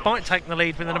game, despite taking the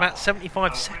lead within about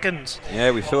 75 seconds.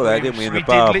 Yeah, we saw that, didn't we, in the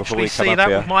bar before we come up here.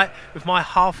 We did literally see that with my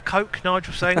half Coke,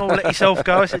 Nigel saying, "Oh, let yourself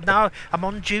go." I said, "No, I'm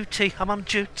on duty,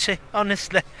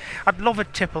 honestly. I'd love a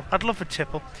tipple. Don't know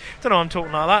why I'm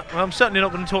talking like that. Well, I'm certainly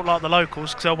not going to talk like the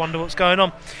locals, because I wonder what's going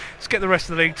on. Let's get the rest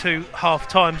of the League 2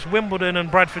 half-times. Wimbledon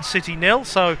and Bradford City 0,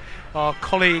 so our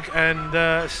colleague and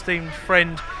esteemed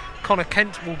friend Connor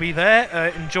Kent will be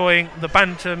there enjoying the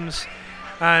Bantams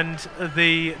and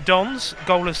the Dons.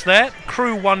 Goalless there.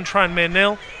 Crewe 1, Tranmere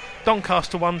 0,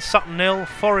 Doncaster 1, Sutton 0,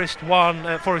 Forest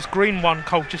Green 1,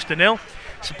 Colchester 0.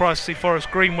 Surprised to see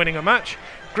Forest Green winning a match.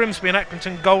 Grimsby and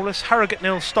Accrington goalless. Harrogate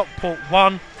 0, Stockport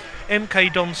 1,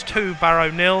 MK Dons 2,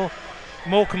 Barrow 0.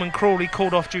 Morecambe and Crawley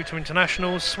called off due to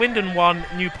internationals. Swindon 1,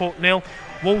 Newport 0,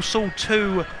 Walsall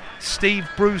 2, Steve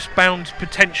Bruce bound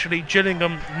potentially,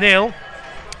 Gillingham 0.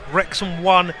 Wrexham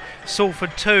 1,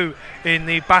 Salford 2 in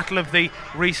the battle of the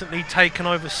recently taken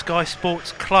over Sky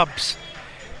Sports clubs.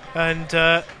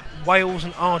 And Wales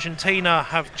and Argentina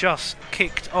have just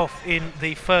kicked off in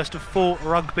the first of 4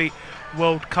 Rugby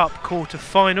World Cup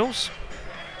quarter-finals.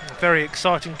 A very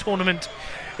exciting tournament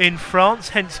in France,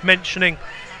 hence mentioning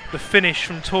the finish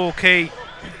from Torquay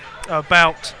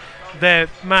about their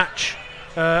match,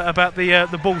 about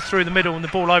the ball through the middle and the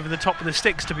ball over the top of the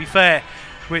sticks, to be fair,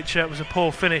 which was a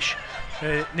poor finish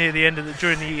near the end of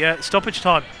during the stoppage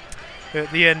time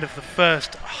at the end of the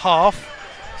first half.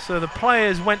 So the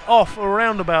players went off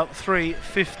around about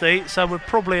 3:50, so we're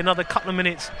probably another couple of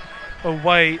minutes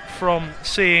away from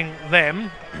seeing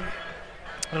them.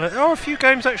 There are a few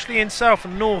games actually in South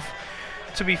and North,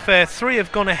 to be fair. 3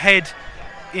 have gone ahead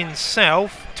in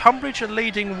South. Tunbridge are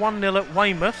leading 1-0 at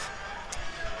Weymouth.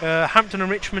 Hampton and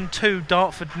Richmond 2,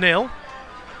 Dartford 0.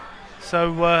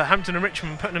 So Hampton and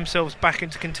Richmond putting themselves back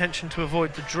into contention to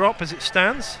avoid the drop as it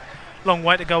stands. Long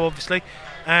way to go, obviously.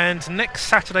 And next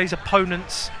Saturday's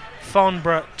opponents,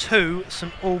 Farnborough 2,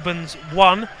 St Albans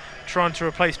 1. Trying to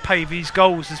replace Pavy's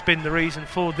goals has been the reason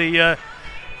for the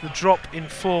drop in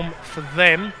form for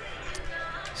them.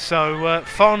 So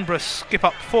Farnborough skip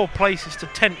up 4 places to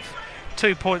 10th,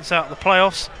 2 points out of the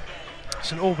playoffs.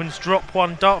 St Albans drop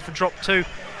 1, Dartford drop 2.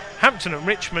 Hampton and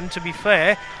Richmond, to be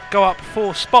fair, go up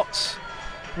 4 spots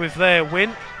with their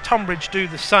win. Tunbridge do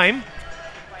the same.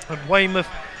 And Weymouth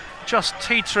just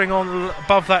teetering on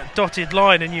above that dotted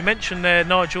line. And you mentioned there,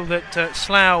 Nigel, that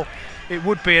Slough, it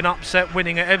would be an upset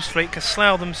winning at Ebbsfleet, because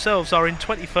Slough themselves are in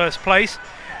 21st place.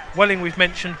 Welling, we've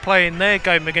mentioned, playing their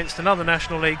game against another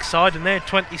National League side, and they're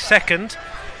 22nd.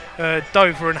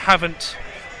 Dover and Havant,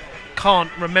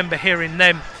 can't remember hearing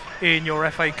them in your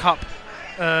FA Cup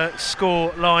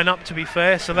score line-up, to be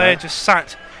fair. So they're just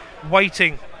sat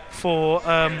waiting for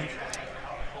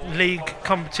league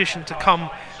competition to come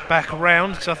back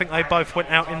around, because I think they both went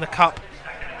out in the cup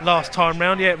last time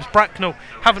round. Yeah, it was Bracknell.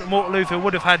 Havant and Waterlooville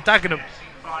would have had Dagenham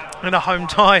in a home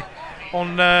tie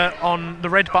on the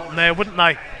red button there, wouldn't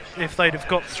they, if they'd have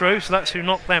got through? So that's who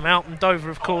knocked them out. And Dover,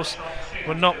 of course,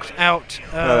 were knocked out.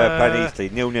 No, they're playing Eastleigh,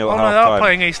 0-0 at half-time. They are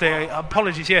playing Eastleigh.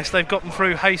 Apologies, yes, they've gotten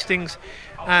through Hastings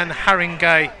and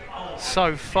Haringey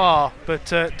so far,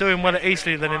 but doing well at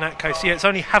Eastleigh then in that case. Yeah, it's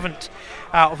only Havant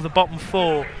out of the bottom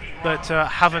 4 that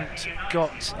haven't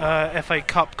got FA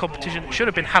Cup competition. It should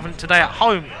have been Havant today at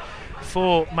home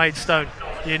for Maidstone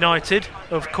United,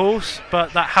 of course,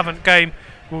 but that Havant game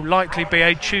will likely be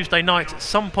a Tuesday night at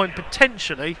some point,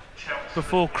 potentially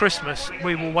before Christmas.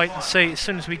 We will wait and see as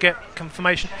soon as we get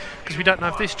confirmation, because we don't know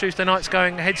if this Tuesday night's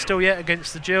going ahead still yet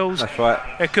against the Gills. That's right.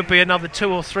 There could be another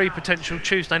 2 or 3 potential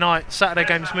Tuesday night. Saturday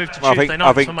games moved to Tuesday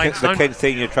night for Maidstone. The Kent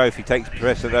Senior Trophy takes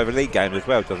precedence over league games as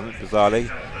well, doesn't it,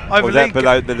 bizarrely? Over or is that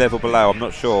below the level below? I'm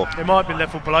not sure. It might be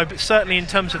level below, but certainly in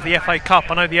terms of the FA Cup,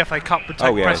 I know the FA Cup would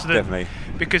take precedent. Definitely.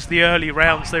 Because the early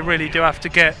rounds, they really do have to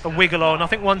get a wiggle on. I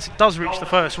think once it does reach the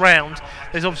first round,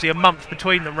 there's obviously a month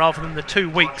between them rather than the 2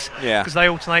 weeks, because they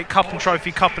alternate cup and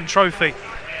trophy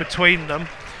between them.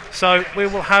 So we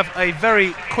will have a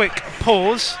very quick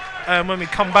pause, and when we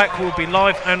come back we'll be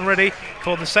live and ready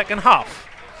for the second half.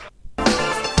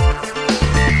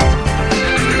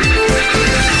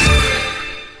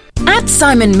 At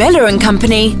Simon Miller &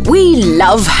 Company, we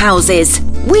love houses.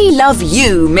 We love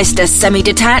you, Mr.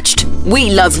 Semi-Detached.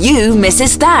 We love you,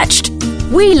 Mrs. Thatched.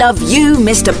 We love you,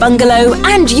 Mr. Bungalow,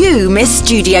 and you, Miss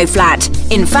Studio Flat.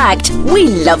 In fact, we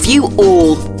love you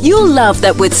all. You'll love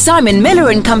that with Simon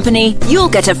Miller & Company, you'll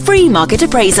get a free market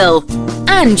appraisal.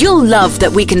 And you'll love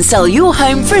that we can sell your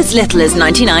home for as little as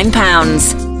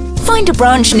 £99. Find a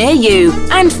branch near you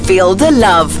and feel the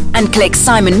love, and click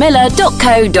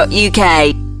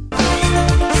simonmiller.co.uk.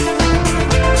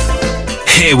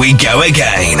 Here we go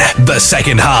again. The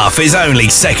second half is only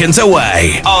seconds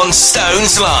away on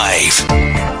Stones Live.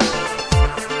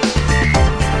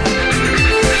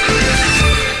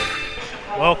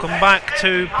 Welcome back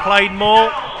to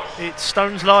Plaidmore. It's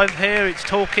Stones Live here. It's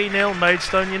Torquay 0,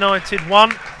 Maidstone United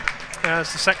 1.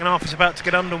 As the second half is about to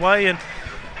get underway, and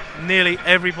nearly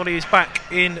everybody is back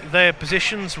in their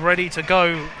positions, ready to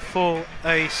go for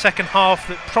a second half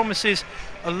that promises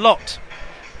a lot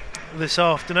this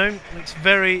afternoon. It's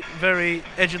very, very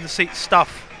edge of the seat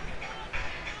stuff.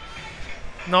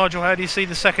 Nigel, how do you see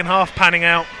the second half panning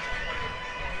out?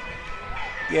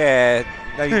 Yeah,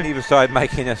 neither side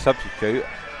making a substitute.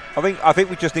 I think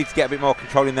we just need to get a bit more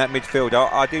control in that midfield.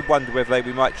 I did wonder whether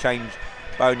we might change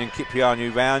Bone and Cipriano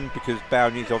round, because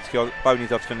Bone is obviously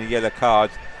on a yellow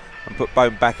card, and put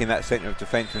Bone back in that centre of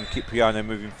defence and Cipriano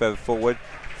moving further forward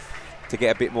to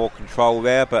get a bit more control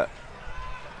there. But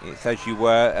it's as you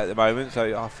were at the moment,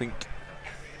 so I think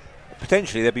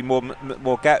potentially there'll be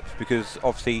more gaps, because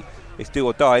obviously it's do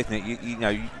or die, isn't it? You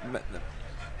know,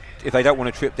 if they don't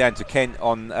want to trip down to Kent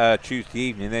on Tuesday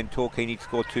evening, then Torquay need to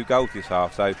score 2 goals this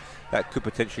half, so that could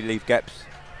potentially leave gaps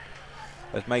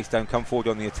as Maidstone come forward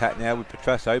on the attack now with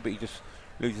Petrasso, but he just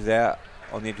loses out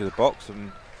on the edge of the box,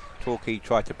 and Torquay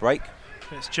try to break.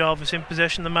 It's Jarvis in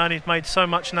possession, the man who's made so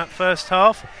much in that first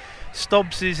half.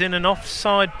 Stobbs is in an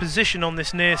offside position on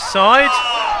this near side,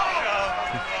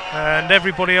 and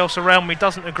everybody else around me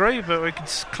doesn't agree, but we can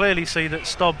clearly see that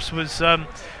Stobbs was a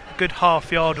good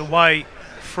half yard away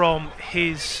from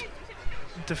his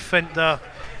defender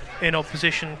in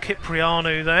opposition,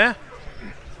 Cipriano there.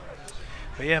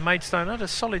 But yeah, Maidstone had a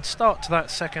solid start to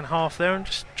that second half there and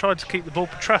just tried to keep the ball.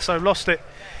 Petrasso lost it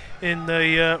in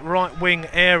the right wing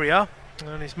area,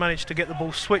 and he's managed to get the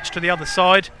ball switched to the other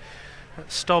side.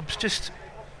 Stobbs just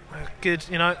good,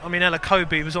 you know. I mean, Ella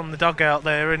Kobe was on the dugout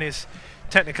there in his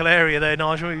technical area there,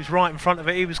 Nigel. He was right in front of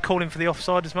it. He was calling for the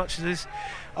offside as much as his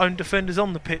own defenders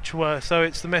on the pitch were. So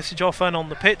it's the message off and on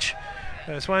the pitch.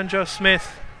 Swanjo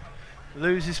Smith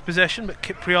loses possession, but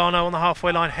Cipriano on the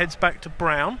halfway line heads back to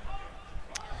Brown.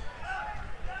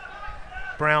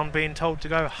 Brown being told to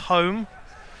go home,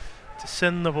 to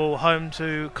send the ball home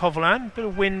to Covolan. Bit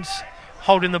of wind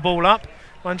holding the ball up.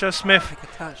 Swanjo Smith, Take a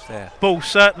touch there. Ball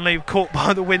certainly caught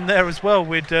by the wind there as well,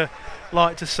 we'd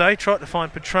like to say. Tried to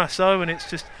find Petrasso, and it's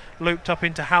just looped up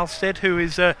into Halstead, who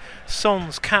is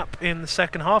Son's cap in the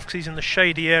second half, because he's in the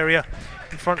shady area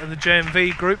in front of the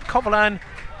JMV group. Covolan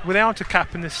without a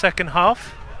cap in the second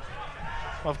half.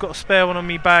 I've got a spare one on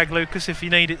me bag, Lucas, if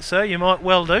you need it, sir. You might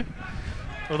well do.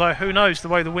 Although, who knows, the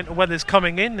way the winter weather's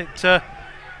coming in, it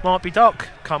might be dark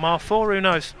come R4, who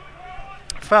knows.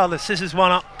 Fowler scissors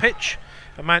one up pitch.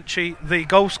 Amanci, the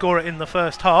goal scorer in the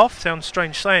first half, sounds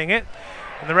strange saying it,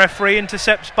 and the referee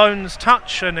intercepts Bones'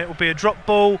 touch, and it will be a drop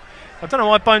ball. I don't know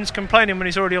why Bones complaining when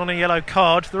he's already on a yellow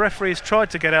card. The referee has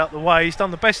tried to get out the way, he's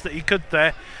done the best that he could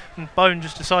there, and Bone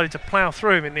just decided to plough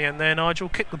through him in the end there. Nigel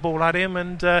kicked the ball at him,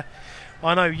 and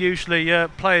I know usually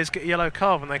players get a yellow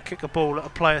card when they kick a ball at a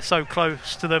player so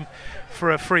close to them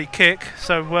for a free kick,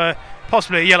 so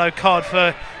possibly a yellow card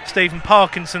for Stephen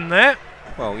Parkinson there.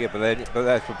 Well, yeah, but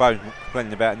that's what Bones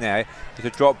complaining about now. It's a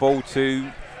drop ball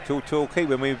to Torquay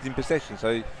when we were in possession.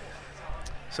 So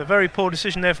very poor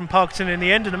decision there from Parkinson in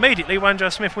the end, and immediately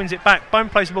Wanjo Smith wins it back. Bone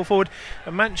plays the ball forward,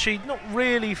 and Manchi not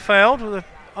really fouled with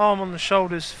arm on the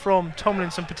shoulders from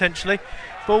Tomlinson potentially.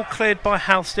 Ball cleared by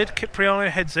Halstead. Cipriano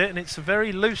heads it, and it's a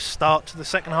very loose start to the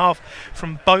second half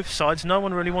from both sides. No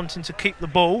one really wanting to keep the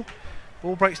ball.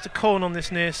 Ball breaks to Corn on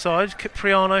this near side.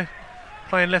 Cipriano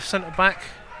playing left centre back.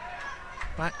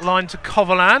 Back line to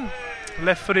Coverlan.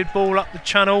 Left-footed ball up the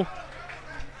channel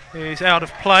is out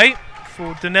of play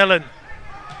for Denellen.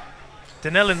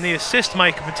 Denellen, the assist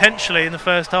maker potentially in the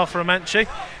first half for Amanci.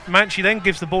 Amanci then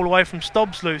gives the ball away from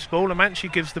Stobbs' loose ball.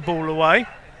 Amanci gives the ball away.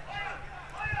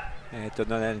 Yeah,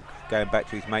 Denellen going back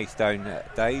to his Maidstone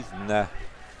days and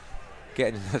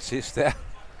getting an assist there.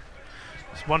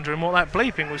 Just wondering what that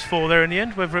bleeping was for there in the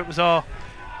end, whether it was our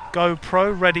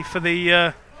GoPro ready for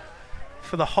the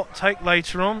hot take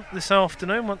later on this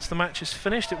afternoon. Once the match is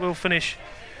finished, it will finish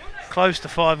close to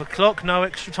 5 o'clock. No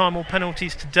extra time or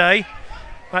penalties today.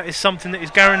 That is something that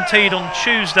is guaranteed on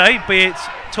Tuesday, be it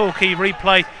Torquay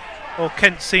replay or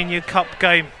Kent Senior Cup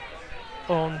game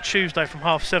on Tuesday from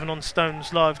 7:30 on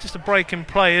Stones Live. Just a break in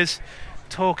players.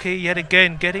 Torquay yet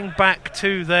again getting back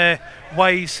to their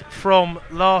ways from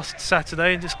last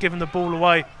Saturday and just giving the ball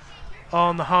away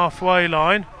on the halfway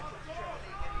line.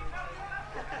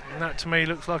 And that to me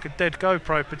looks like a dead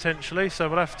GoPro potentially, so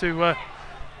we'll have to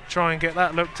try and get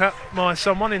that looked at by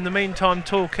someone. In the meantime,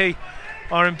 Torquay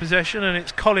are in possession, and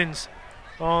it's Collins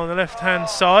on the left hand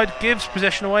side, gives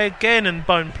possession away again, and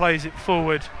Bone plays it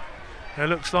forward. It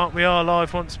looks like we are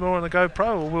live once more on the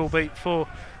GoPro, or will be for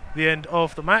the end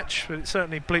of the match, but it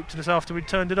certainly bleeped at us after we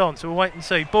turned it on, so we'll wait and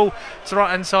see. Ball to the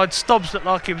right hand side. Stobbs looked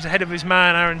like he was ahead of his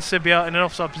man Aaron Sibia in an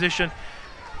offside position.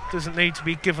 Doesn't need to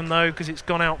be given though, because it's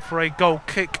gone out for a goal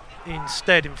kick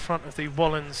instead in front of the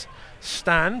Wallens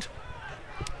stand.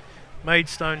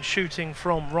 Maidstone shooting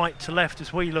from right to left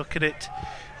as we look at it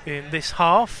in this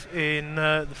half in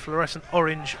the fluorescent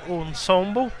orange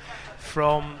ensemble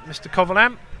from Mr.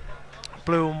 Coverlam.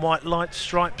 Blue and white light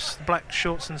stripes, black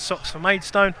shorts and socks for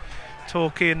Maidstone.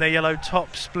 Torquay in their yellow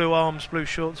tops, blue arms, blue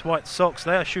shorts, white socks.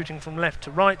 They are shooting from left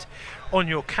to right. On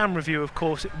your camera view, of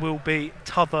course, it will be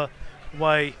t'other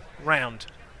way round.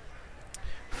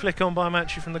 Flick on by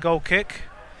Manchu from the goal kick.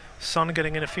 Sun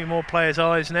getting in a few more players'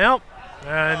 eyes now.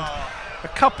 And a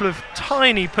couple of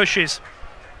tiny pushes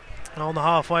on the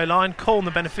halfway line. Corn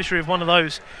the beneficiary of one of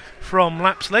those from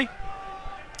Lapsley.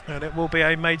 And it will be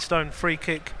a Maidstone free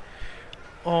kick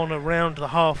on around the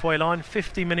halfway line.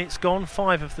 50 minutes gone,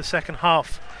 5 of the second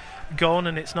half gone,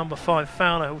 and it's number 5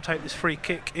 Fowler who will take this free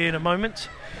kick in a moment.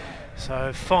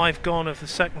 So 5 gone of the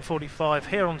second 45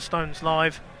 here on Stones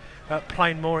Live at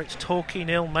Plainmoor. It's Torquay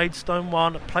 0, Maidstone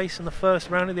 1, a place in the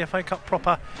first round of the FA Cup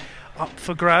proper up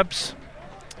for grabs.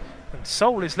 And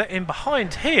Sol is let in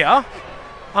behind here,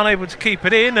 unable to keep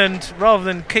it in, and rather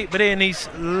than keep it in, he's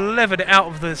levered it out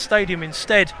of the stadium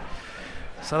instead.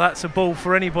 So that's a ball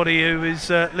for anybody who is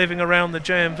living around the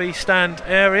JMV stand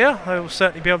area. They will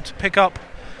certainly be able to pick up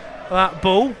that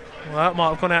ball. Well, that might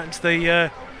have gone out into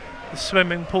the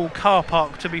swimming pool car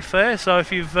park, to be fair. So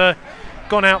if you've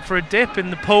gone out for a dip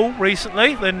in the pool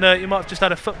recently, then you might have just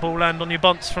had a football land on your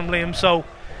bunts from Liam Sol,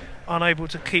 unable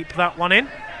to keep that one in.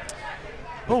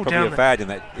 There's probably a fad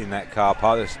in that car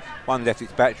park. There's one left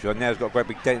its battery on, now it's got a great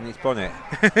big dent in its bonnet.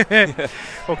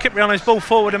 Well, Cipriano's ball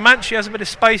forward, and Manchi has a bit of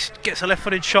space, gets a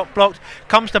left-footed shot blocked,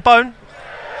 comes to Bone,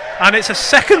 and it's a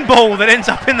second ball that ends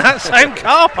up in that same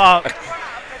car park.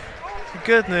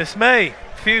 Goodness me.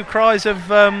 A few cries of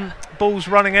balls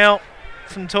running out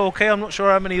from Torquay. I'm not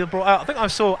sure how many they brought out. I think I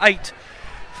saw 8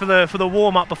 for the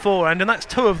warm-up beforehand, and that's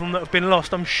 2 of them that have been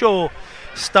lost. I'm sure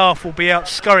staff will be out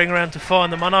scurrying around to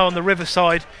find them. I know on the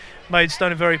Riverside,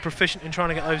 Maidstone are very proficient in trying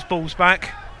to get those balls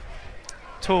back.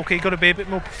 Torquay got to be a bit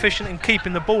more proficient in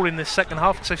keeping the ball in this second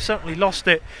half, because they've certainly lost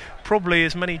it probably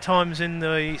as many times in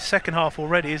the second half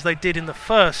already as they did in the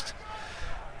first.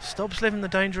 Stobbs living the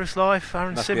dangerous life.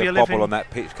 Aaron Must be Sibia a living bobble on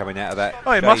that pitch coming out of that.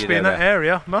 Oh, it must be in that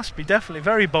area. Must be definitely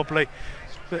very bobbly.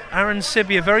 But Aaron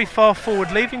Sibia very far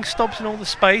forward, leaving Stobbs in all the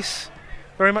space.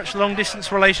 Very much the long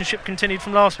distance relationship continued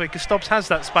from last week, as Stobbs has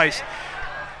that space.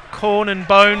 Corn and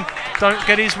Bone don't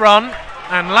get his run,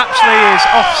 and Lapsley is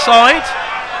offside,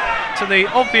 to the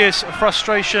obvious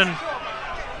frustration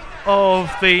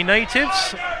of the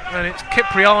natives, and it's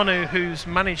Cipriano who's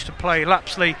managed to play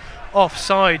Lapsley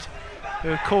offside,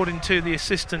 according to the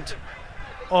assistant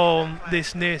on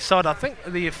this near side. I think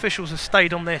the officials have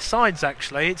stayed on their sides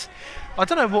actually. I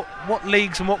don't know what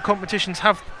leagues and what competitions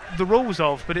have the rules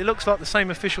of, but it looks like the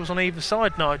same officials on either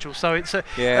side, Nigel. So it's at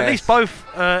least both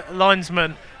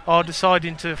linesmen are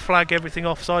deciding to flag everything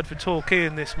offside for Torquay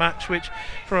in this match, which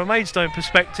from a Maidstone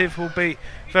perspective will be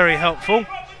very helpful.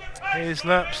 Here's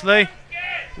Lapsley.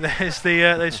 There's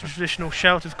the traditional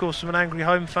shout, of course, from an angry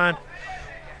home fan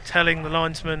telling the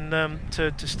linesman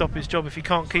to stop his job if he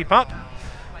can't keep up.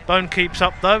 Bone keeps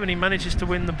up though, and he manages to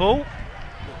win the ball.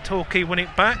 Torquay win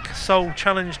it back. Sol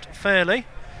challenged fairly.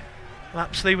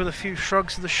 Lapsley with a few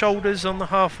shrugs of the shoulders on the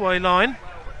halfway line.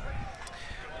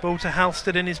 Ball to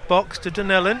Halstead in his box to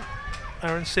Donnellan.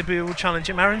 Aaron Sibia will challenge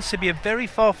him. Aaron Sibia very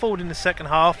far forward in the second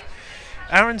half.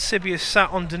 Aaron Sibia sat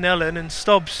on Donnellan, and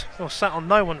Stobbs, or sat on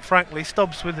no one frankly.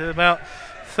 Stobbs with about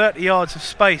 30 yards of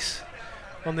space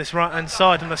on this right hand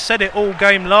side, and I said it all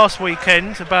game last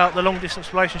weekend about the long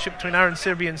distance relationship between Aaron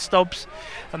Sibia and Stobbs,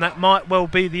 and that might well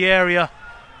be the area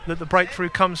that the breakthrough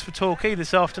comes for Torquay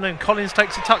this afternoon. Collins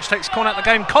takes a touch, takes a corner out the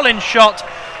game. Collins' shot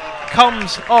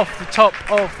comes off the top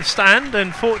of the stand,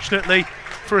 and fortunately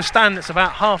for a stand that's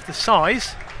about half the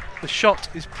size, the shot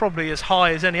is probably as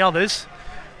high as any others,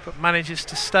 but manages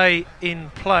to stay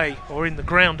in play, or in the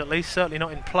ground at least, certainly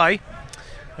not in play.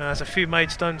 There's a few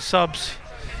Maidstone subs,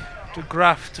 De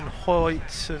Graft and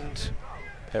Hoyt and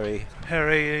Perry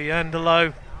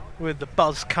Andelo with the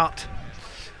buzz cut,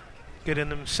 getting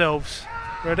themselves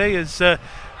ready as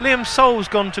Liam Sol's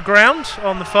gone to ground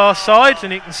on the far side,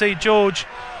 and you can see George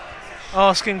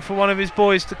asking for one of his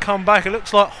boys to come back. It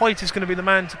looks like Hoyt is going to be the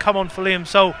man to come on for Liam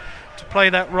Sol to play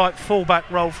that right fullback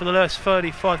role for the last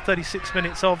 36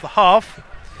 minutes of the half.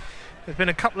 There's been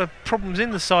a couple of problems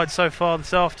in the side so far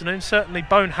this afternoon. Certainly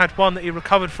Bone had one that he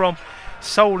recovered from.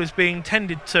 Sol is being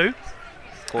tended to.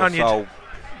 Of course, Sol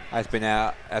has been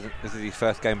out. This is his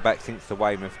first game back since the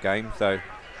Weymouth game, so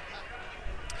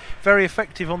very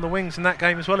effective on the wings in that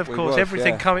game as well, of course.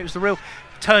 Everything come. It was the real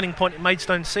turning point in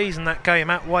Maidstone's season, that game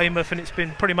at Weymouth, and it's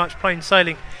been pretty much plain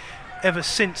sailing ever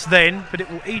since then. But it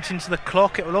will eat into the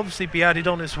clock. It will obviously be added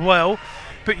on as well.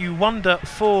 But you wonder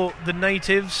for the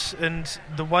natives, and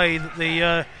the way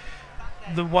that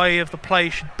the way of the play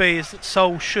should be is that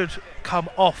Sol should come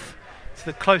off to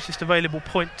the closest available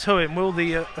point to him. Will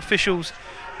the officials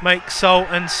make Sol?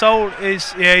 And Sol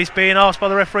is he's being asked by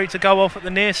the referee to go off at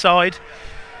the near side,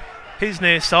 his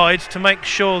near side, to make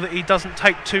sure that he doesn't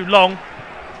take too long.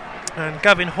 And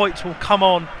Gavin Hoyt will come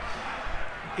on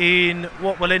in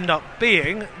what will end up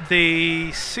being the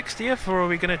 60th, or are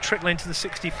we going to trickle into the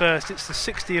 61st? It's the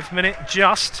 60th minute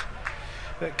just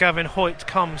that Gavin Hoyt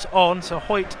comes on. So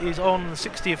Hoyt is on the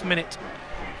 60th minute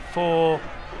for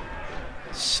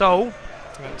Sol,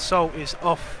 and Sol is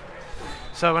off.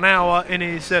 So an hour in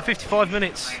his 55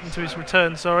 minutes into his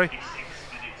return, sorry.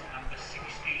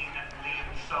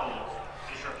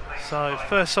 So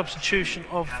first substitution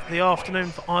of the afternoon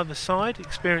for either side.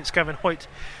 Experienced Gavin Hoyt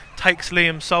takes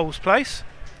Liam Sol's place.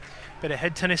 Bit of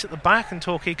head tennis at the back, and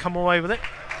Torquay come away with it.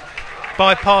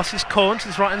 Bypasses Corn to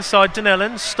his right hand side.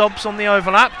 Donnellan Stobbs on the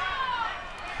overlap.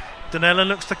 Donnellan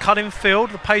looks to cut in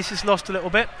field. The pace is lost a little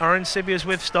bit. Aaron Sibia's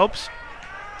with Stobbs.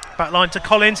 Back line to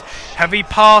Collins. Heavy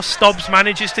pass. Stobbs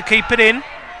manages to keep it in.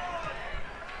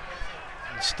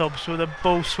 And Stobbs with a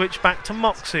ball switch back to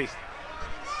Moxie.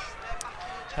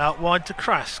 Out wide to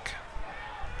Krask.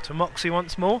 To Moxie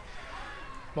once more.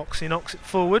 Moxie knocks it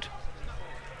forward.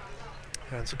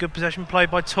 And it's a good possession play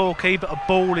by Torquay, but a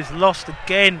ball is lost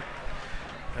again.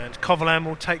 And Coverland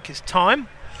will take his time.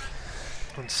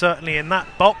 And certainly in that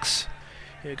box,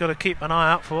 you've got to keep an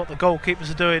eye out for what the goalkeepers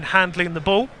are doing, handling the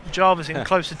ball. Jarvis in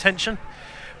close attention.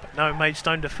 But no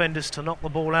Maidstone defenders to knock the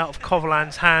ball out of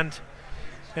Coverland's hand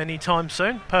anytime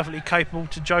soon. Perfectly capable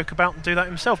to joke about and do that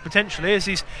himself potentially, as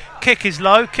his kick is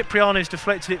low. Cipriano's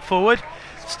deflected it forward.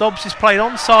 Stobbs is played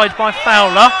onside by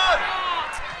Fowler.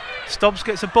 Stobbs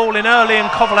gets a ball in early, and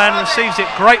Coverland receives it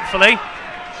gratefully,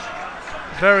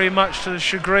 very much to the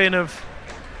chagrin of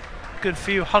a good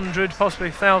few hundred, possibly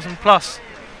 1,000 plus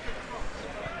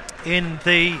in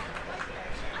the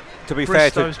to be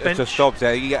Bristow's fair to Stobbs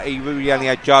there, he really only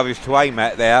had Jarvis to aim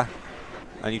at there,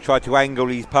 and he tried to angle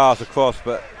his pass across,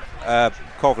 but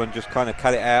Coverland just kind of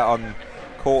cut it out and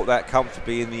caught that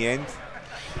comfortably in the end.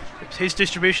 It's his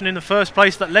distribution in the first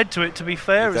place that led to it, to be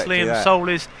fair, exactly, as Liam Sol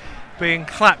is being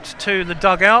clapped to the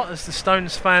dugout, as the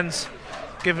Stones fans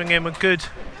giving him a good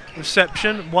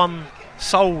reception. One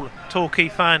Sol Torquay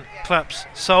fan claps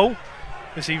Sol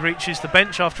as he reaches the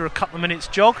bench after a couple of minutes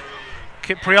jog.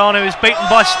 Cipriano is beaten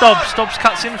by Stobbs. Stobbs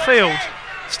cuts in field.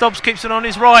 Stobbs keeps it on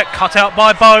his right, cut out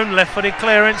by Bone, left-footed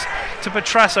clearance to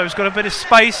Petrasso, who's got a bit of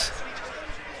space.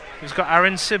 He's got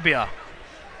Aaron Sibia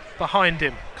behind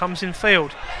him, comes in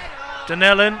field.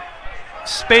 Donnellan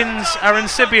spins Aaron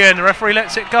Sibia, and the referee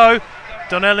lets it go.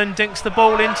 Donnellan dinks the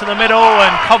ball into the middle,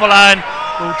 and Coverland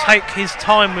will take his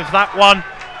time with that one.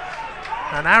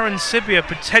 And Aaron Sibia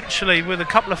potentially with a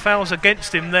couple of fouls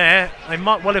against him there. They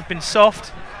might well have been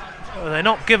soft, but they're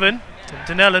not given. And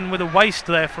Donnellan with a waste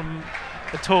there from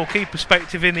a Torquay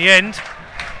perspective in the end.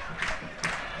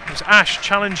 was Ash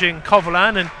challenging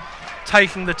Coverland and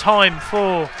taking the time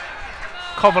for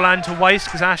Coverland to waste,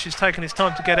 because Ash has taken his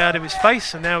time to get out of his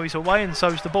face, and now he's away, and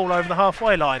so's the ball over the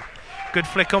halfway line. Good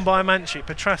flick on by Amanci.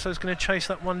 Petrasso's going to chase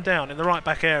that one down in the right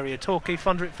back area. Torquay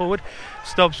thunder it forward.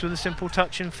 Stobbs with a simple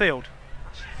touch in field.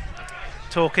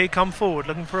 Torquay come forward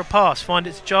looking for a pass. Find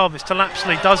it to Jarvis, to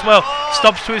Lapsley. Does well.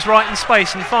 Stobbs to his right in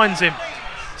space and finds him.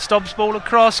 Stobbs ball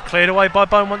across. Cleared away by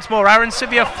Bone once more. Aaron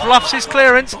Sibia fluffs his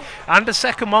clearance. And a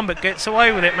second one, but gets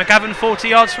away with it. McGavin 40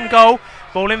 yards from goal.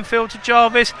 Ball in field to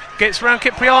Jarvis. Gets around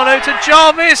Cipriano to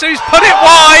Jarvis, who's put it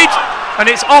wide. And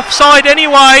it's offside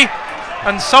anyway.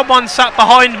 And someone sat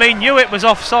behind me, knew it was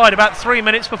offside about 3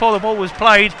 minutes before the ball was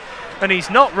played, and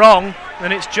he's not wrong.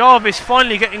 And it's Jarvis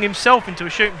finally getting himself into a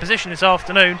shooting position this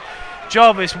afternoon.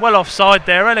 Jarvis well offside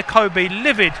there. Elikobi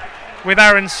livid with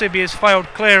Aaron Sibia's failed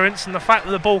clearance, and the fact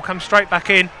that the ball comes straight back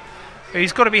in.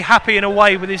 He's got to be happy in a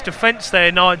way with his defence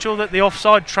there, Nigel, that the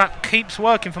offside trap keeps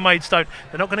working for Maidstone.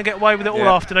 They're not going to get away with it all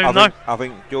afternoon, though. I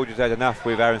think George has had enough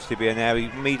with Aaron Sibia now. He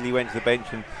immediately went to the bench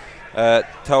and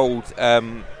told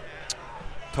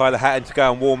Tyler Hatton to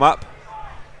go and warm up,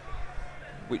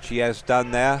 which he has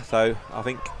done there. So I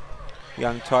think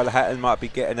young Tyler Hatton might be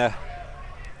getting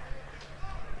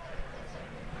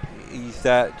he's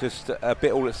just a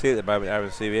bit all at sea at the moment, Aaron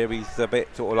Sibia. He's a bit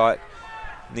sort of like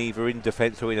neither in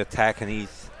defence or in attack, and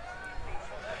he's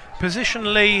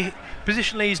positionally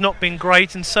he's not been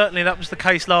great, and certainly that was the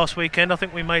case last weekend. I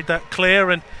think we made that clear.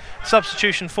 And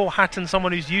substitution for Hatton,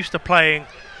 someone who's used to playing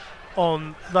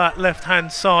on that left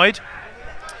hand side.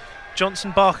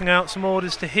 Johnson barking out some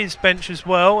orders to his bench as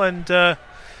well, and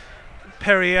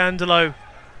Perry Andelo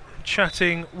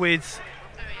chatting with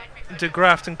De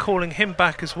Graft and calling him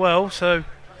back as well. So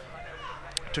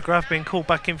De Graft being called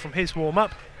back in from his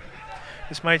warm-up.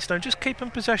 This Maidstone just keeping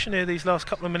possession here these last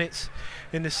couple of minutes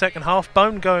in the second half.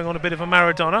 Bone going on a bit of a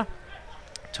Maradona.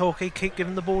 Torquay keep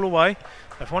giving the ball away.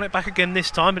 They've won it back again this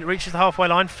time, but it reaches the halfway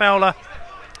line. Fowler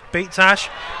beats Ash,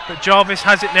 but Jarvis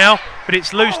has it now, but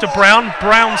it's loose to Brown.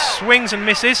 Brown swings and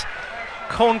misses.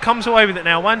 Corn comes away with it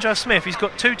now. Wanja Smith, he's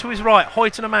got two to his right.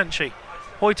 Hoyt and Amanci.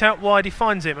 Hoyt out wide, he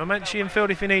finds him. Amanci in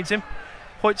field if he needs him.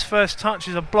 Hoyt's first touch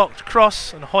is a blocked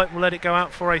cross, and Hoyt will let it go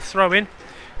out for a throw in.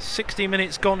 60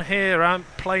 minutes gone here,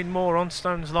 playing more on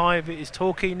Stones Live. It is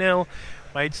Torquay 0,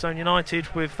 Maidstone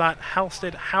United, with that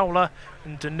Halstead howler,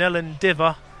 and Dunellen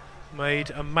Diver made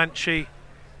Amanci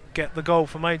get the goal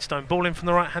for Maidstone. Ball in from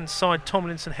the right hand side.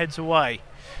 Tomlinson heads away.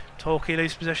 Torquay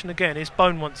lose possession again. Here's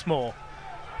Bone once more.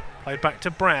 Played back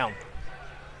to Brown.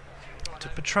 To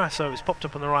Petrasso, who's popped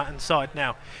up on the right hand side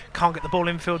now. Can't get the ball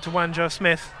infield to Wanja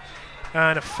Smith.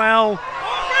 And a foul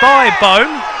by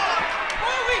Bone.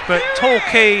 But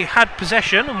Torquay had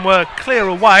possession and were clear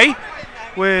away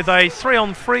with a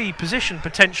 3-on-3 position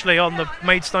potentially on the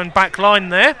Maidstone back line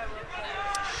there.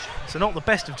 So not the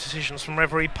best of decisions from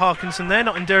referee Parkinson there,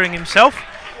 not enduring himself.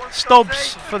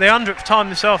 Stobbs for the 100th time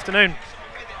this afternoon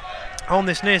on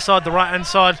this near side, the right hand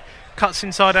side, cuts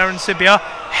inside Aaron Sibia.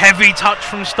 Heavy touch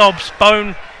from Stobbs.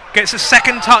 Bone gets a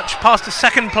second touch past a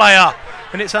second player,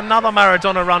 and it's another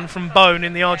Maradona run from Bone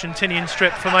in the Argentinian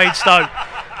strip for Maidstone.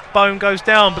 Bone goes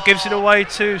down but gives it away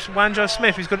to Wanja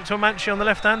Smith, who's got it to Amanci on the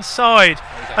left hand side,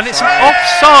 and it's an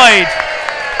offside.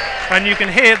 And you can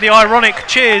hear the ironic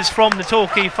cheers from the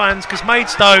Torquay fans, because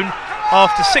Maidstone,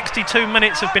 after 62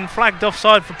 minutes, have been flagged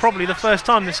offside for probably the first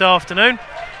time this afternoon.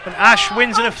 And Ash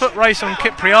wins in a foot race on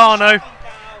Cipriano,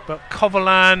 but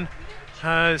Coverland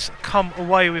has come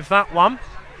away with that one.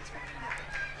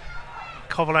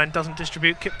 Coverland doesn't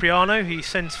distribute Cipriano, he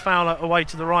sends Fowler away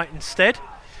to the right instead.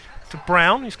 To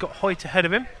Brown, he's got Hoyt ahead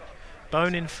of him.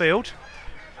 Bone in field.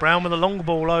 Brown with a long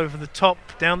ball over the top,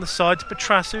 down the side to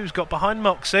Petrasso, who's got behind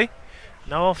Moxie.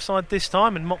 No offside this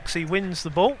time, and Moxie wins the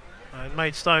ball. And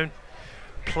Maidstone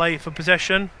play for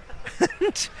possession.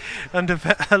 And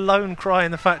a lone cry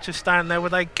in the Thatcher stand there where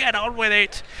they get on with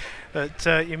it.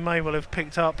 That you may well have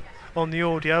picked up on the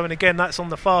audio. And again, that's on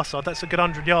the far side. That's a good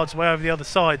 100 yards away over the other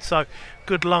side. So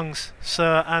good lungs,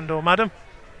 sir and or madam.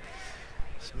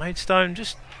 So Maidstone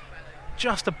just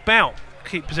about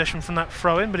keep possession from that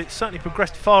throw-in, but it's certainly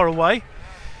progressed far away.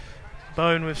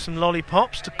 Bone with some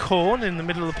lollipops to Corn in the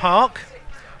middle of the park.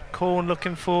 Corn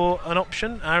looking for an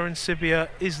option. Aaron Sibia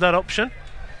is that option.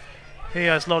 He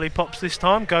has lollipops this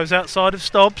time, goes outside of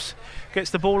Stobbs, gets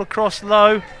the ball across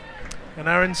low, and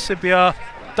Aaron Sibia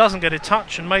doesn't get a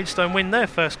touch, and Maidstone win their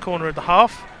first corner of the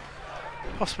half.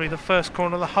 Possibly the first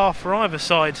corner of the half for either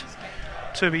side,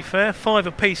 to be fair. 5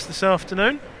 apiece this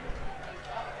afternoon.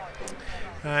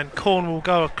 And Corn will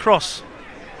go across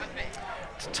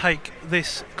to take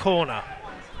this corner.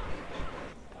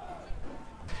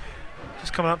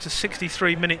 Just coming up to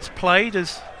 63 minutes played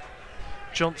as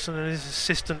Johnson and his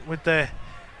assistant with their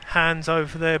hands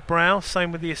over their brow.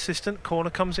 Same with the assistant. Corner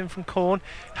comes in from Corn.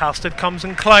 Halstead comes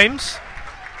and claims.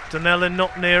 Donnellan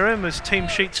not near him as team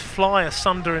sheets fly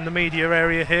asunder in the media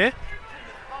area here.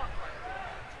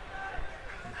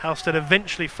 Halstead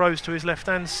eventually throws to his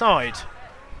left-hand side.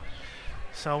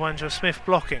 Salwanjo Smith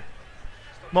blocking.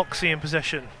 Moxie in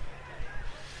possession.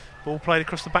 Ball played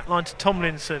across the back line to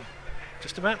Tomlinson.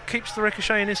 Just about keeps the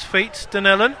ricochet in his feet.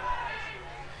 Donnellan.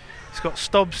 He's got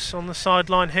Stobbs on the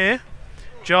sideline here.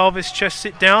 Jarvis chests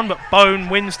it down, but Bone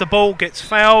wins the ball, gets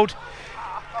fouled.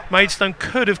 Maidstone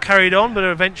could have carried on, but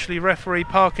eventually referee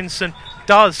Parkinson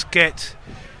does get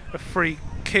a free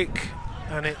kick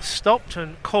and it's stopped,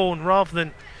 and Corn, rather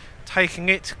than taking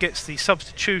it, gets the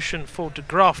substitution for De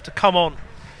Graaf to come on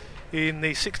in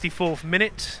the 64th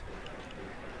minute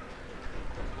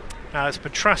as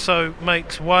Petrasso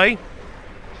makes way.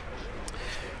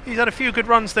 He's had a few good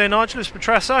runs there, Nigel, as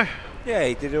Petrasso. Yeah,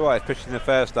 he did all right, especially in the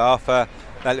first half. That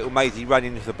little mazy run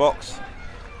into the box,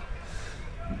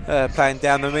 playing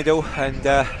down the middle and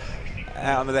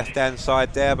out on the left-hand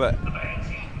side there. But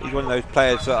he's one of those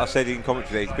players that I said in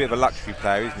commentary. He's a bit of a luxury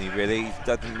player, isn't he? Really, he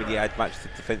doesn't really add much to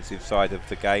the defensive side of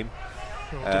the game.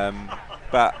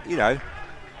 But you know,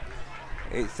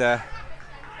 it's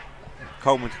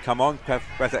Coleman to come on.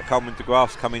 Perhaps that Coleman De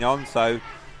Graaf's coming on, so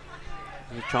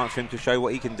there's a chance for him to show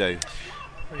what he can do.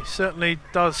 He certainly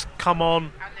does come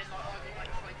on.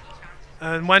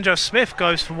 And Wanjo Smith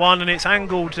goes for one, and it's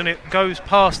angled and it goes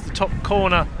past the top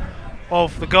corner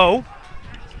of the goal.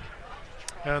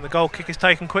 And the goal kick is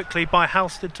taken quickly by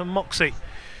Halstead to Moxie.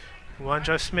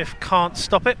 Wanjo Smith can't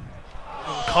stop it.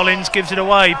 And Collins gives it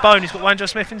away. Bone, he's got Wanjo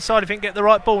Smith inside if he can get the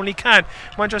right ball, and he can.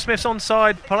 Wanjo Smith's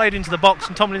onside, played into the box,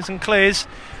 and Tomlinson clears.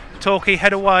 Torquay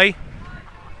head away.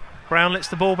 Brown lets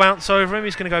the ball bounce over him.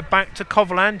 He's going to go back to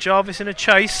Coverland. Jarvis in a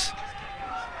chase.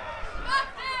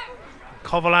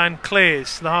 Coverland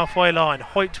clears to the halfway line.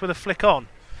 Hoyt with a flick on.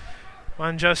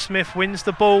 Wanjo Smith wins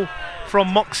the ball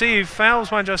from Moxie, who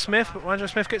fouls Wanjo Smith, but Wanjo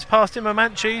Smith gets past him.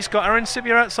 Amanchi's got Aaron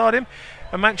Sibia outside him.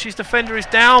 Amanchi's defender is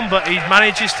down, but he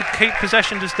manages to keep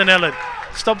possession to Donnellan.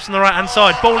 Stops on the right hand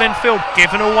side. Ball in field,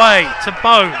 given away to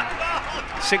Bone.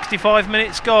 65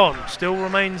 minutes gone. Still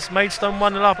remains Maidstone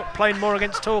 1-0 up at Plainmoor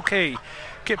against Torquay.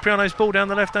 Cipriano's ball down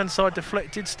the left hand side,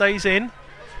 deflected, stays in.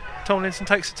 Tomlinson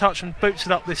takes a touch and boots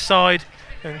it up this side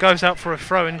and goes out for a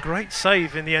throw in. Great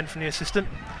save in the end from the assistant.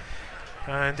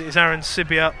 And it is Aaron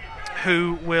Sibia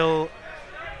who will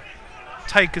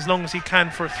take as long as he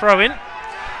can for a throw in.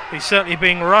 He's certainly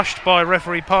being rushed by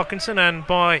referee Parkinson and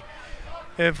by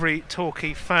every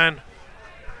Torquay fan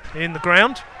in the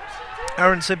ground.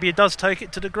 Aaron Sibia does take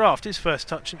it to De Graaf, his first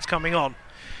touch since coming on.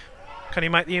 Can he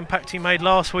make the impact he made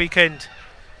last weekend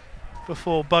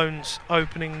before Bones'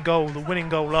 opening goal, the winning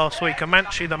goal last week?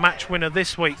 Amanchi, the match winner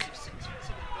this week.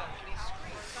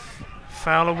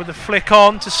 Fowler with a flick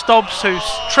on to Stobbs, who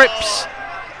trips.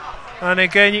 And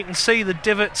again, you can see the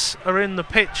divots are in the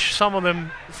pitch, some of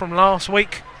them from last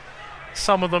week,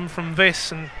 some of them from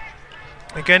this. And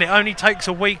again, it only takes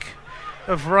a week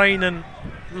of rain and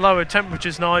lower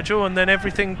temperatures, Nigel, and then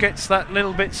everything gets that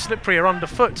little bit slipperier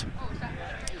underfoot.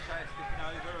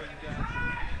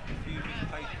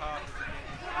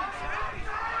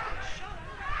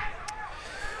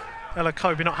 Ella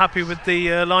Kobe not happy with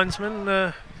the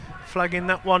linesman flagging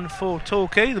that one for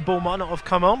Torquay. The ball might not have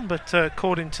come on, but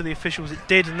according to the officials it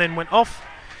did and then went off.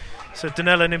 So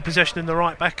Donnellan in possession in the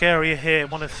right back area here,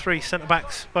 one of three centre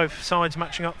backs, both sides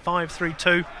matching up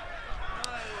 5-3-2 or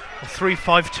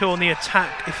 3-5-2 on the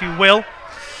attack, if you will.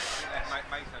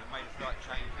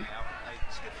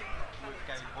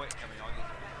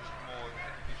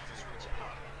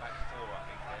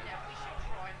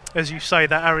 As you say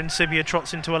that, Aaron Sibia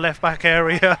trots into a left back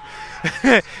area.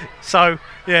 So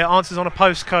yeah, answers on a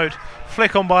postcode.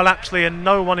 Flick on by Lapsley and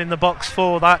no one in the box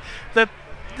for that.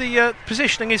 The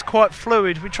positioning is quite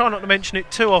fluid. We try not to mention it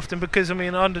too often because, I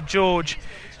mean, under George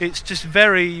it's just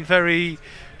very, very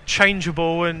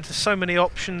changeable and so many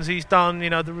options he's done. You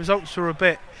know, the results were a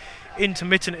bit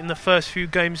intermittent in the first few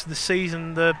games of the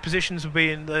season. The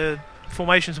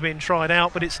formations were being tried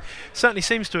out, but it certainly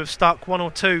seems to have stuck. One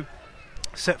or two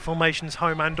set formations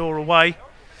home and or away,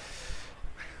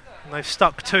 and they've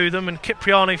stuck to them, and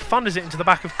Cipriano thunders it into the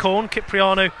back of Corn.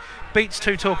 Cipriano beats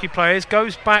two Torquay players,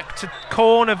 goes back to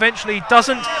Corn, eventually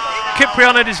doesn't.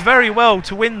 Cipriano does very well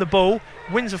to win the ball,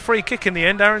 wins a free kick in the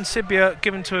end. Aaron Sibia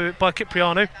given to it by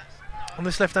Cipriano on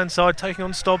this left hand side, taking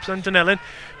on Stobbs and Donnellan.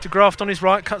 De Graaf on his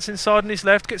right, cuts inside on his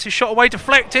left, gets his shot away,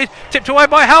 deflected, tipped away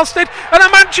by Halstead, and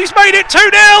Amanchi's made it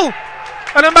 2-0.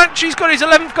 And Amanchi's got his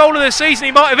 11th goal of the season.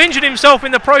 He might have injured himself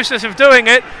in the process of doing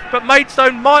it, but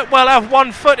Maidstone might well have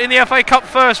 1 foot in the FA Cup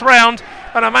first round,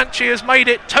 and Amanchi has made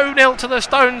it 2-0 to the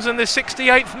Stones in the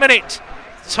 68th minute.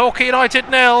 Torquay United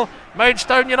 0,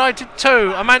 Maidstone United 2.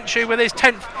 Amanchi with his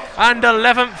 10th and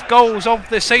 11th goals of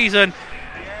the season.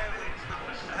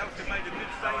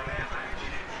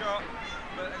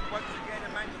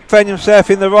 Found himself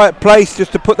in the right place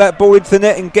just to put that ball into the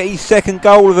net and get his second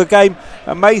goal of the game,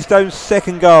 and Maidstone's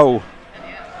second goal.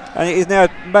 And it is now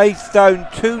Maidstone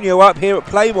 2-0 up here at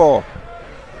Playmore.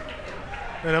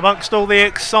 And amongst all the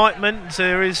excitement,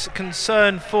 there is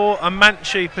concern for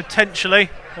Amanchi potentially.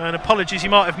 And apologies, you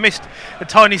might have missed a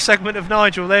tiny segment of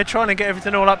Nigel there, trying to get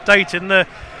everything all updated. And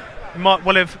you might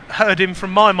well have heard him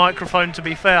from my microphone, to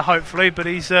be fair, hopefully. But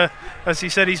he's, as he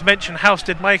said, he's mentioned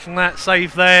Housted making that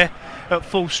save there at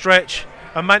full stretch.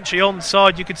 Amanchi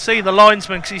onside. You could see the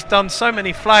linesman because he's done so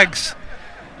many flags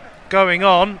going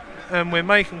on, and we're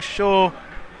making sure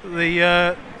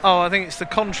the I think it's the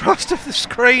contrast of the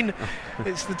screen.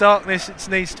 It's the darkness. It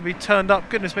needs to be turned up.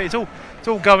 Goodness me, it's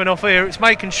all going off here. It's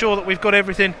making sure that we've got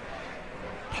everything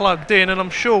plugged in, and I'm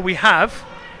sure we have.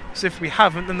 So if we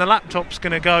haven't, then the laptop's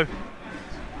going to go.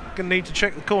 Going to need to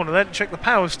check the corner then, check the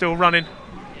power's still running.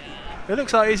 It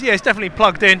looks like it's definitely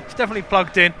plugged in. It's definitely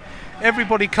plugged in.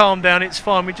 Everybody calm down, it's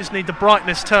fine. We just need the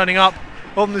brightness turning up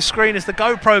on the screen as the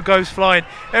GoPro goes flying.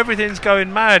 Everything's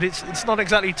going mad. It's not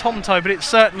exactly Tonto, but it's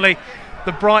certainly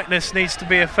the brightness needs to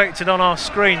be affected on our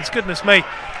screens. Goodness me,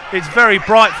 it's very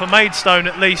bright for Maidstone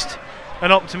at least,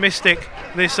 and optimistic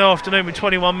this afternoon with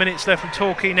 21 minutes left from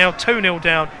Torquay now 2-0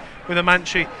 down with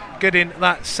Amanchi getting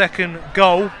that second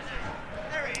goal.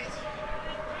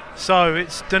 So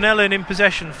it's Donnellan in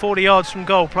possession, 40 yards from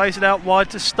goal, plays it out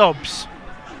wide to Stobbs,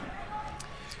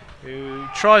 who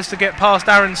tries to get past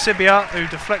Aaron Sibia, who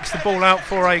deflects the ball out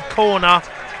for a corner.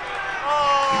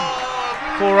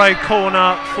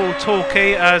 For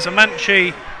Torquay, as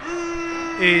Amanchi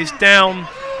is down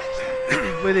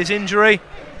with his injury.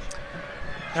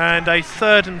 And a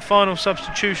third and final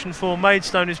substitution for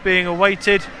Maidstone is being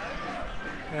awaited.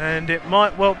 And it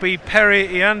might well be Perry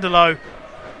Iandolo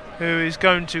who is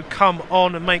going to come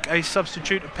on and make a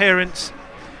substitute appearance,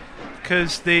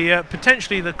 because the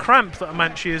potentially the cramp that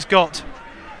Amanchi has got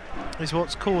is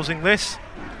what's causing this.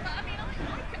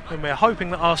 And we're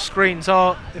hoping that our screens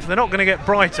are, if they're not going to get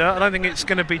brighter, I don't think it's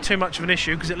going to be too much of an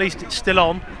issue, because at least it's still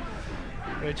on.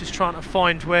 We're just trying to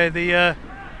find where the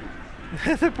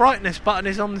the brightness button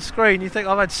is on the screen. You think,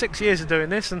 I've had 6 years of doing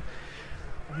this and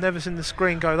I've never seen the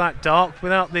screen go that dark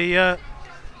without the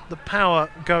power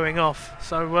going off.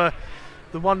 So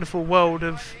the wonderful world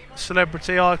of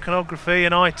celebrity iconography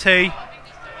and IT.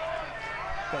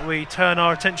 But we turn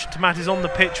our attention to matters on the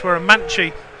pitch, where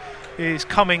Amanchi is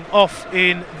coming off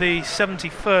in the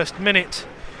 71st minute,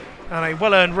 and a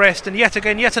well-earned rest, and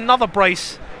yet another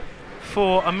brace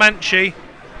for Amanchi,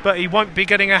 but he won't be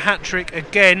getting a hat-trick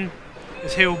again,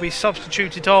 as he will be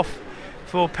substituted off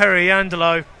for Perry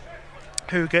Iandolo,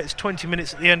 who gets 20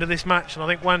 minutes at the end of this match. And I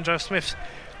think Wanjo Smith's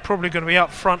probably going to be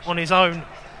up front on his own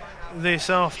this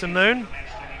afternoon.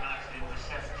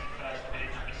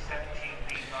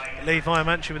 Levi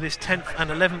Amanchi with his 10th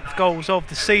and 11th goals of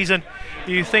the season.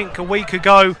 You think a week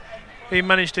ago he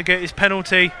managed to get his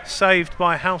penalty saved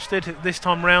by Housted. This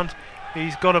time round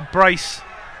he's got a brace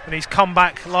and he's come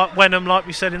back like Wenham, like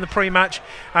we said in the pre-match.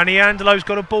 And Iandolo's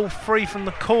got a ball free from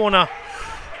the corner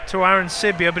to Aaron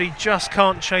Sibia, but he just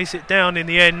can't chase it down in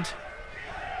the end.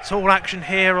 It's all action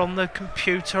here on the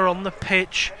computer, on the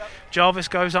pitch. Jarvis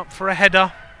goes up for a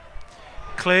header,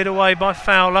 cleared away by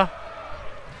Fowler.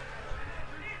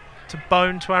 To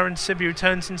Bone, to Aaron Sibia, who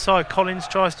turns inside. Collins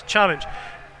tries to challenge.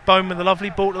 Bone with a lovely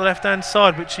ball to the left hand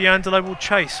side, which Iandolo will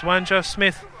chase. Wanjo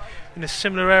Smith in a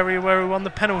similar area where he won the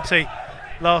penalty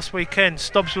last weekend.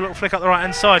 Stobbs with a little flick up the right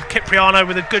hand side. Cipriano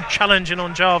with a good challenge in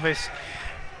on Jarvis.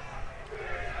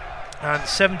 And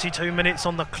 72 minutes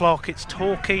on the clock. It's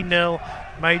Torquay 0,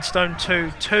 Maidstone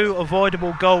 2. Two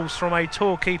avoidable goals from a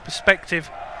Torquay perspective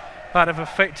that have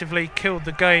effectively killed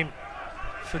the game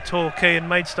for Torquay, and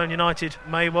Maidstone United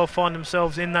may well find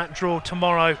themselves in that draw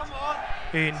tomorrow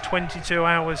in 22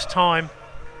 hours time.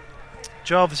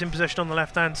 Jarvis in possession on the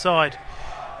left hand side,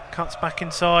 cuts back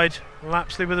inside,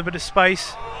 Lapsley with a bit of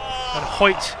space, and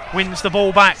Hoyt wins the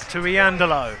ball back to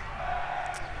Iandolo.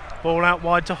 Ball out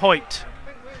wide to Hoyt,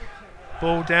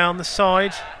 ball down the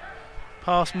side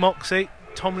past Moxie.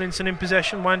 Tomlinson in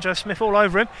possession, Wanjo Smith all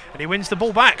over him, and he wins the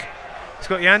ball back. He's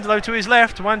got Iandolo to his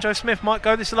left. Wanjo Smith might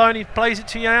go this alone. He plays it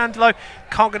to Iandolo.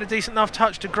 Can't get a decent enough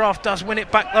touch. De Graaf does win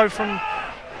it back though from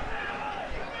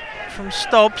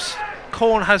Stobbs.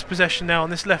 Corn has possession now on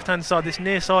this left-hand side, this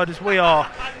near side, as we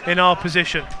are in our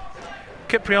position.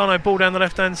 Cipriano, ball down the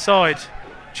left-hand side,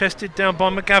 chested down by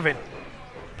McGavin.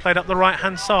 Played up the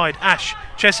right-hand side. Ash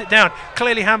chests it down.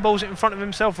 Clearly handballs it in front of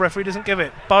himself. Referee doesn't give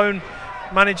it. Bone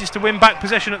manages to win back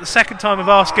possession at the second time of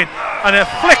asking. And a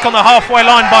flick on the halfway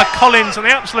line by Collins. And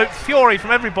the absolute fury from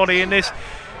everybody in this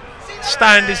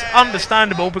stand is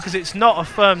understandable because it's not a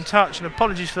firm touch. And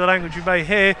apologies for the language you may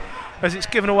hear as it's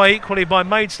given away equally by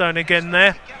Maidstone again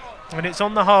there. And it's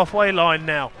on the halfway line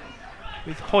now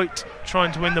with Hoyt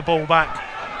trying to win the ball back.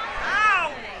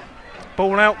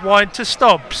 Ball out wide to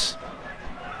Stobbs.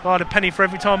 I had a penny for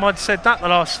every time I'd said that the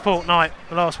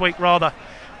last week rather.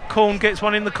 Corn gets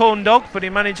one in the corn dog, but he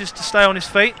manages to stay on his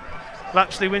feet.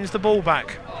 Lapsley wins the ball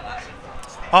back.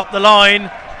 Up the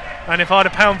line, and if I had a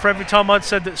pound for every time I'd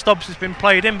said that Stobbs has been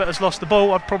played in but has lost the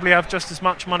ball, I'd probably have just as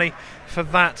much money for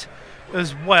that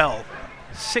as well.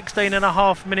 16 and a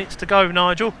half minutes to go,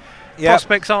 Nigel. Yep.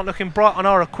 Prospects aren't looking bright on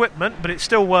our equipment, but it's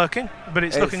still working. But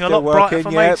it's looking a lot brighter for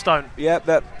Maidstone. Yep,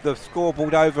 the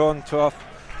scoreboard over onto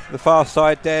the far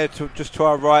side there, just to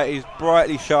our right, is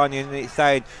brightly shining, and it's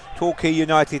saying Torquay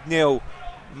United 0,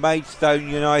 Maidstone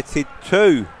United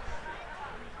 2.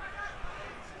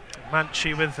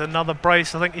 Manchi with another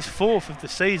brace. I think he's fourth of the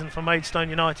season for Maidstone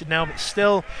United now, but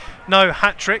still no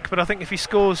hat-trick. But I think if he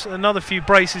scores another few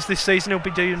braces this season, he'll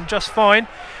be doing just fine.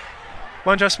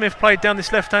 Wanjo Smith played down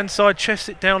this left-hand side, chests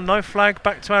it down, no flag,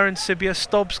 back to Aaron Sibia.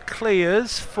 Stobbs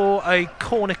clears for a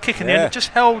corner kick in. It just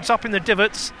holds up in the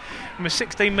divots, and with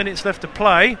 16 minutes left to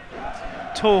play,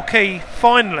 Torquay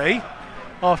finally,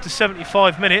 after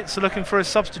 75 minutes, are looking for a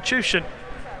substitution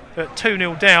at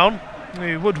 2-0 down.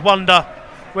 You would wonder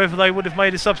whether they would have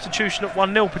made a substitution at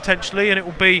 1-0 potentially, and it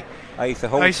will be Asa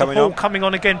Hall coming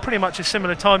on again, pretty much a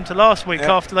similar time to last week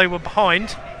after they were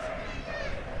behind.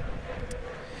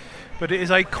 But it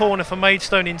is a corner for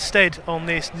Maidstone instead on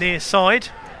this near side.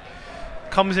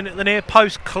 Comes in at the near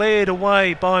post, cleared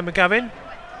away by McGavin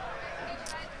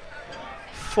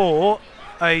for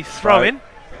a throw-in.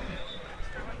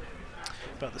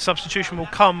 But the substitution will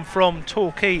come from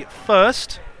Torquay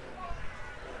first.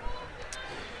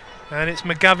 And it's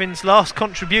McGavin's last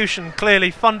contribution, clearly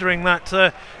thundering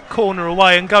that corner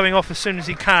away and going off as soon as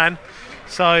he can.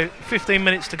 So 15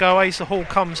 minutes to go, Asa Hall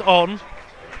comes on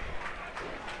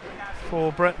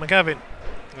for Brett McGavin,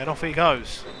 and off he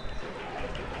goes.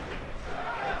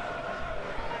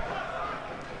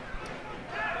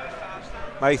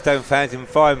 Maidstone fans in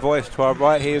fine voice to our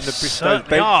right here in the Bristow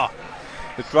bench.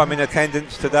 The drum in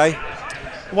attendance today.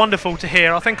 Wonderful to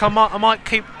hear. I think I might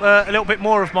keep a little bit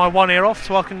more of my one ear off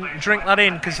so I can drink that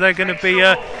in, because they're going to be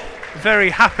very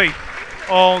happy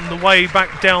on the way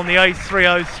back down the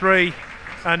A303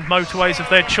 and motorways of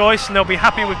their choice, and they'll be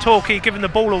happy with Torquay giving the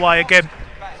ball away again.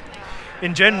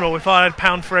 In general, if I had a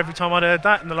pound for every time I'd heard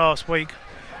that in the last week.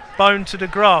 Bone to De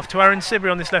Graaf, to Aaron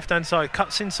Sibri on this left-hand side.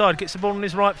 Cuts inside, gets the ball on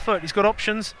his right foot. He's got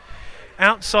options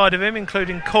outside of him,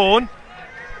 including Corn.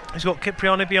 He's got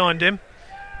Cipriano behind him.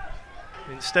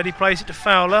 Instead, he plays it to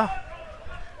Fowler.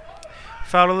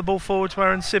 Fowler the ball forward to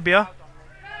Aaron Sibia.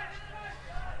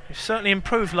 He's certainly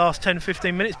improved last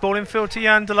 10-15 minutes. Ball infield to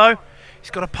Yandelo. He's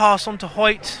got a pass on to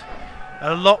Hoyt.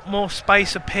 A lot more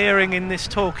space appearing in this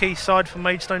Torquay side for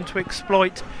Maidstone to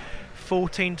exploit.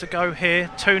 14 to go here.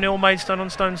 2-0 Maidstone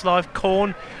on Stones Live.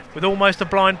 Corn with almost a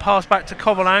blind pass back to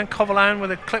Coverland. Coverland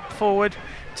with a clip forward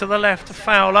to the left to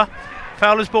Fowler.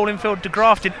 Fowler's ball infield, De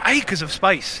Graaf in acres of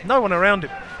space. No one around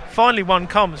him. Finally one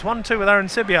comes. 1-2 with Aaron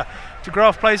Sibia. De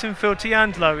Graaf plays infield to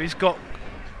Yandelo. He's got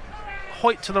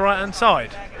Hoyt to the right hand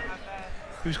side,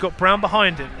 who's got Brown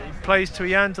behind him. He plays to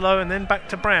Yandelo and then back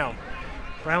to Brown.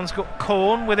 Brown's got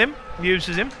Corn with him,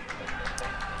 uses him.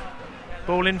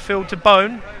 Ball infield to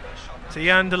Bone, to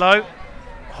Yandelo.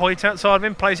 Hoyt outside of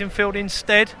him, plays infield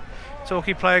instead.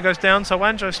 Torquay player goes down, so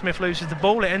Wanjo Smith loses the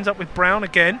ball. It ends up with Brown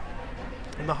again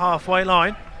on the halfway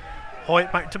line.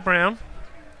 Hoyt back to Brown.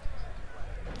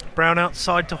 Brown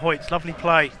outside to Hoyt, lovely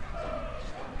play.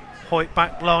 Hoyt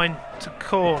back line to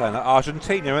Corn. Playing like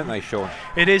Argentina, aren't they, Sean?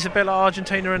 It is a bit like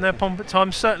Argentina in their pomp at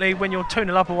times. Certainly when you're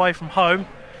 2-0 up away from home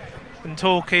and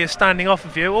Torquay is standing off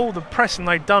of you, all the pressing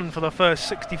they've done for the first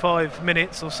 65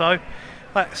 minutes or so,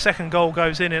 that second goal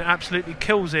goes in and absolutely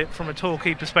kills it from a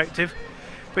Torquay perspective.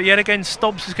 But yet again,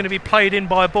 Stobbs is going to be played in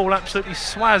by a ball absolutely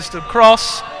swazzed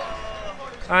across,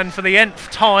 and for the nth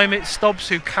time it's Stobbs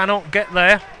who cannot get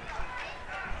there.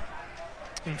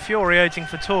 Infuriating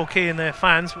for Torquay and their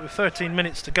fans, but with 13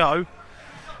 minutes to go,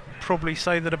 probably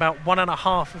say that about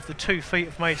 1.5 of the 2 feet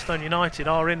of Maidstone United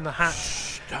are in the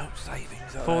hat. Don't say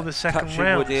things like for that. The second Touching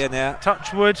round. Wood here now.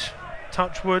 Touch wood.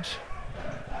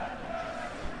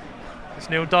 As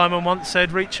Neil Diamond once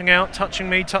said, reaching out, touching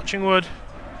me, touching wood.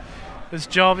 As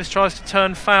Jarvis tries to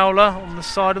turn Fowler on the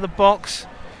side of the box.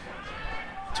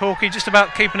 Torquay just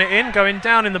about keeping it in, going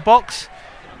down in the box.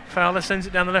 Fowler sends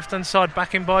it down the left-hand side,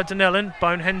 back in by Donnellan.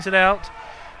 Bone hens it out.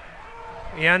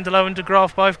 Iandolo and De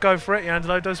Graaf both go for it.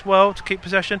 Iandolo does well to keep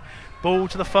possession. Ball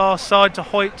to the far side to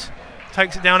Hoyt.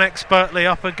 Takes it down expertly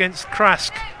up against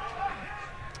Krask.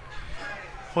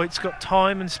 Hoyt's got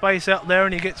time and space out there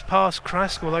and he gets past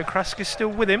Krask, although Krask is still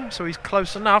with him, so he's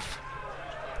close enough.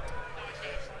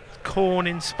 Corn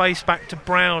in space back to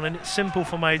Brown, and it's simple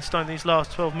for Maidstone these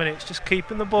last 12 minutes, just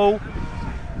keeping the ball.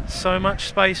 So much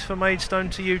space for Maidstone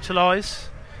to utilise.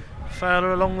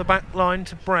 Fowler along the back line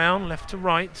to Brown, left to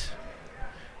right.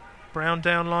 Brown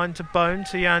down line to Bone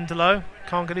to Iandolo.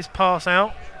 Can't get his pass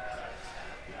out.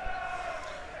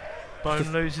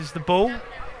 Bone loses the ball.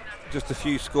 Just a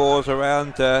few scores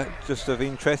around, just of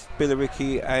interest.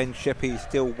 Billericay and Sheppey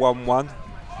still 1-1.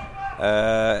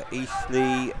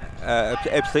 Eastleigh,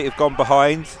 Ebbsfleet have gone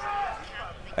behind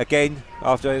again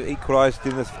after equalised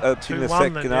in the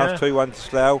second half. 2-1 to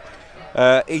Slough.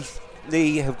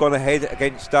 Eastleigh have gone ahead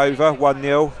against Dover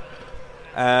 1-0.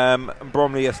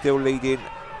 Bromley are still leading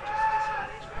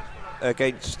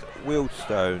against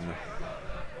Wealdstone.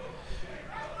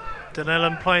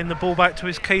 Donnellan playing the ball back to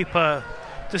his keeper.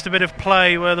 Just a bit of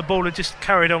play where the ball had just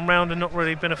carried on round and not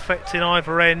really been affecting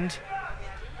either end.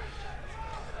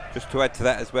 Just to add to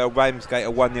that as well, Ramsgate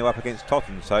are 1-0 up against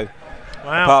Totton, so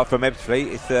wow. Apart from Ebbsfleet,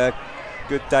 it's a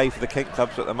good day for the Kent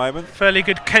clubs at the moment. Fairly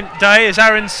good Kent day as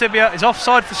Aaron Sibia is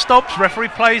offside for Stobbs. Referee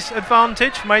plays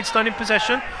advantage, Maidstone in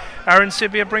possession. Aaron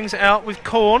Sibia brings it out with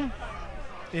Corn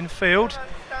in field.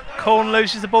 Corn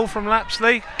loses the ball from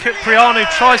Lapsley. Cipriano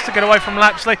tries to get away from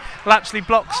Lapsley. Lapsley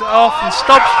blocks it off and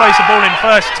Stobbs plays the ball in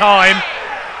first time.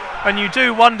 And you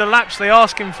do wonder, Lapsley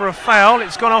asking for a foul.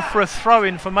 It's gone off for a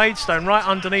throw-in for Maidstone right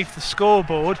underneath the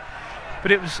scoreboard.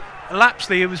 But it was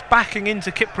Lapsley who was backing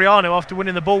into Cipriano after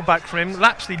winning the ball back from him.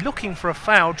 Lapsley looking for a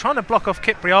foul, trying to block off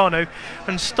Cipriano.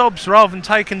 And Stobbs, rather than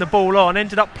taking the ball on,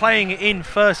 ended up playing it in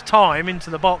first time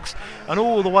into the box and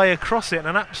all the way across it.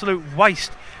 An absolute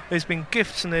waste. There's been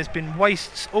gifts and there's been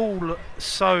wastes, all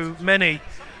so many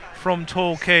from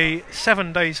Torquay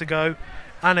 7 days ago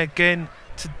and again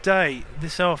today,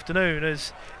 this afternoon,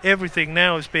 as everything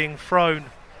now is being thrown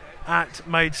at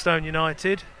Maidstone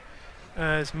United.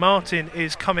 As Martin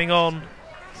is coming on,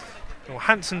 or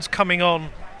Hanson's coming on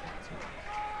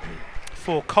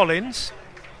for Collins.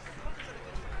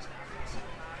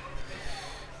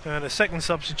 And a second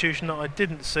substitution that I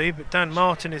didn't see, but Dan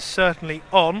Martin is certainly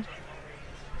on.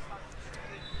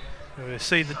 We'll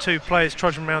see the two players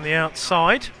trudging around the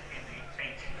outside.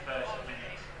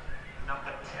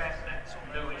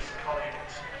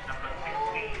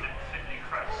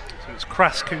 So it's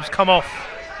Krask who's come off.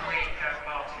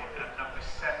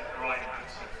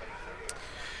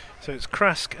 So it's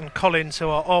Krask and Collins who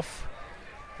are off,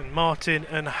 and Martin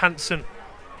and Hanson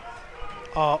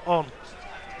are on.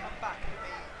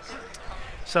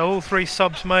 So all three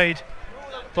subs made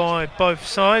by both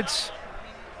sides.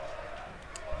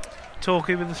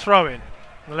 Torquay with the throw-in.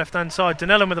 On the left-hand side,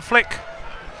 Donnellan with a flick.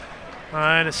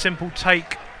 And a simple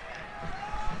take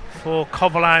for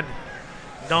Coverland.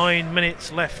 9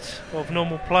 minutes left of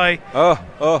normal play.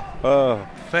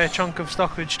 Fair chunk of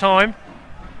stoppage time.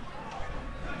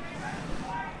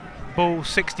 Ball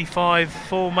 65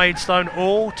 for Maidstone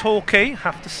or Torquay,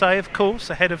 have to say, of course,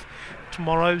 ahead of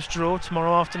tomorrow's draw,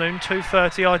 tomorrow afternoon,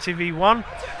 2:30 ITV1.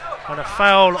 And a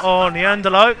foul on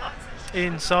Iandolo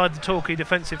inside the Torquay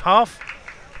defensive half.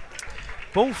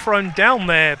 Ball thrown down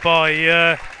there by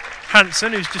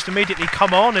Hanson, who's just immediately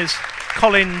come on as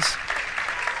Collins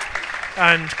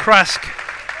and Krask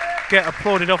get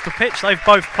applauded off the pitch. They've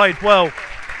both played well.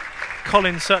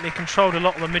 Collins certainly controlled a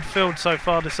lot of the midfield so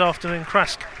far this afternoon.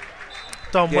 Krask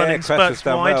done well in spurts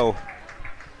wide. Well.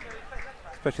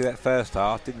 Especially that first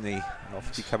half, didn't he?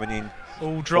 Obviously coming in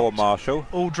all dropped, for Marshall.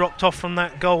 All dropped off from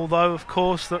that goal, though, of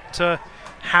course, that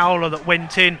howler that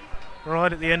went in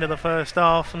right at the end of the first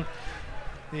half, and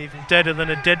even deader than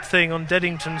a dead thing on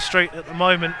Deddington Street at the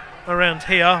moment around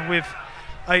here with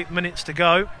 8 minutes to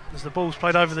go as the ball's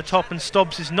played over the top, and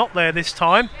Stobbs is not there this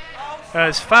time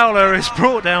as Fowler is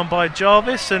brought down by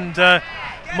Jarvis, and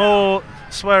more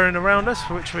swearing around us,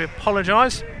 for which we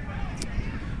apologise.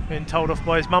 Being told off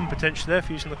by his mum potentially there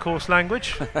for using the coarse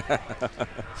language.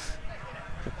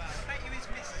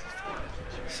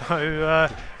 So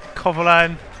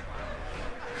Coverland,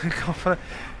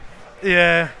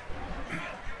 yeah.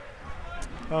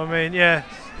 I mean, yeah.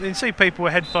 You can see people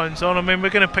with headphones on. I mean, we're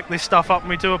going to pick this stuff up, and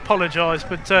we do apologise,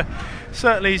 but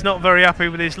certainly he's not very happy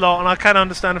with his lot, and I can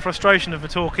understand the frustration of the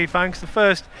Torquay fans. The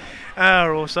first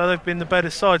hour or so they've been the better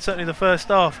side, certainly the first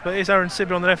half. But here's Aaron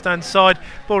Sibia on the left hand side,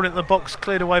 ball into the box,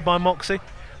 cleared away by Moxie,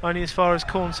 only as far as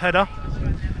Corn's header,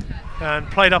 and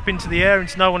played up into the air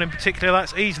into no one in particular.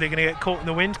 That's easily going to get caught in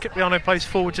the wind. Cipriano plays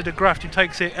forward to De Graft, who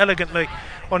takes it elegantly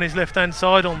on his left hand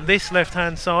side, on this left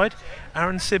hand side.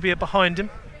 Aaron Sibia behind him,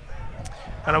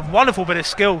 and a wonderful bit of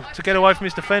skill to get away from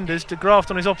his defenders. De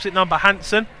Graft on his opposite number,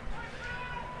 Hansen,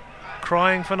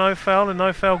 crying for no foul, and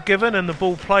no foul given, and the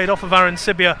ball played off of Aaron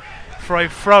Sibia for a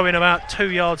throw in about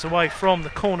 2 yards away from the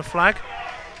corner flag.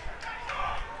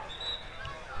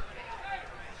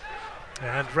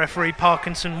 And referee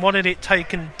Parkinson wanted it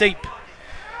taken deep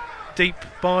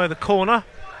by the corner,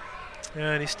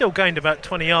 and he's still gained about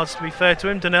 20 yards, to be fair to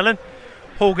him. Dunellen.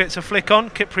 Hall gets a flick on,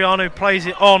 Cipriano plays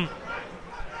it on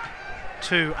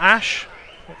to Ash.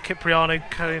 Cipriano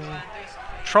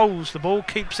controls the ball,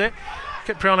 keeps it.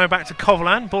 Cipriano back to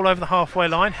Coverland, ball over the halfway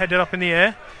line, headed up in the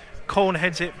air. Corn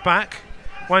heads it back.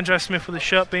 Wanjo Smith with the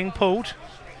shirt being pulled.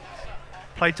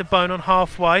 Played to Bone on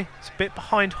halfway. It's a bit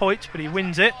behind Hoyt, but he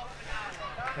wins it.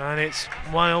 And it's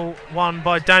well won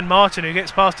by Dan Martin, who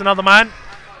gets past another man.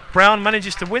 Brown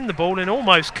manages to win the ball and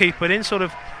almost keep it in, sort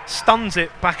of stuns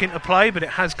it back into play, but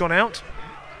it has gone out.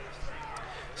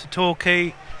 So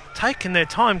Torquay taking their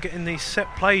time getting these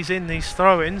set plays in, these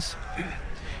throw-ins.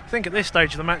 I think at this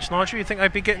stage of the match, Nigel, you think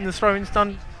they'd be getting the throw-ins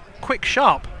done quick,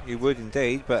 sharp? You would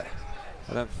indeed, but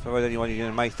I don't suppose anyone in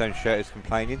a Maidstone shirt is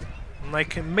complaining. And they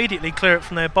can immediately clear it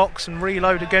from their box and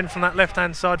reload again from that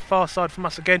left-hand side, far side from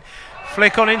us again.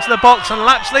 Flick on into the box, and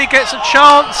Lapsley gets a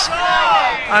chance,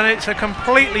 and it's a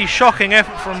completely shocking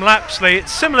effort from Lapsley.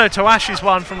 It's similar to Ash's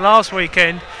one from last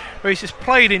weekend, where he's just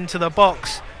played into the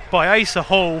box by Asa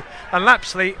Hall, and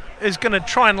Lapsley is going to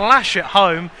try and lash it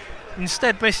home,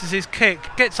 instead misses his kick,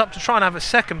 gets up to try and have a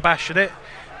second bash at it,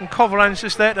 and Coverland's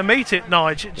just there to meet it,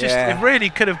 Nige. It really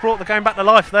could have brought the game back to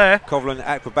life there. Coverland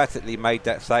acrobatically made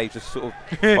that save, just sort of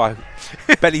by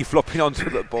belly flopping onto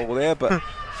the ball there, but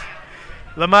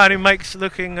the man who makes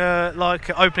looking like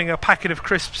opening a packet of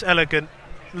crisps elegant,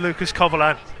 Lucas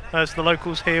Coverland, as the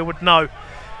locals here would know.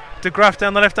 De Graaf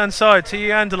down the left-hand side to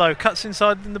Yandelo, cuts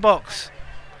inside in the box,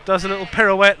 does a little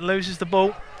pirouette, loses the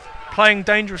ball. Playing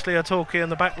dangerously at Torquay on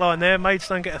the back line there.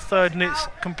 Maidstone get a third and it's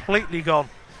completely gone.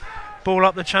 Ball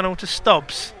up the channel to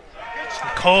Stubbs.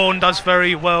 Corn does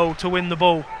very well to win the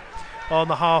ball on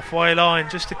the halfway line,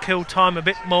 just to kill time a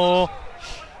bit more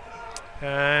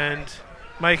and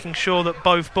making sure that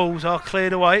both balls are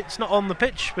cleared away. It's not on the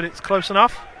pitch, but it's close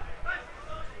enough.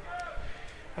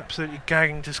 Absolutely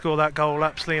gagging to score that goal,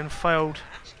 Lapsley, and failed.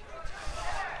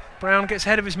 Brown gets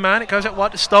ahead of his man, it goes out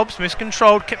wide to Stubbs,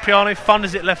 miscontrolled. Cipriano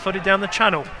thunders it left-footed down the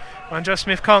channel. Wanjo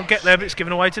Smith can't get there, but it's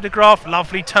given away to De Graaf.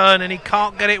 Lovely turn, and he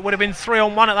can't get it. Would have been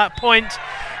 3-on-1 at that point.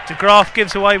 De Graaf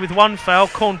gives away with one foul.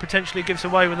 Corn potentially gives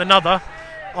away with another.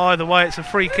 Either way, it's a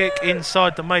free kick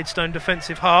inside the Maidstone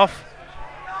defensive half.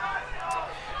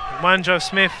 Wanjo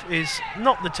Smith is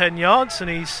not the 10 yards, and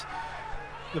he's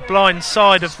the blind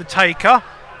side of the taker.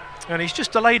 And he's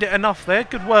just delayed it enough there.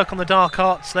 Good work on the dark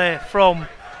arts there from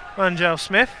Wanjo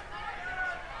Smith.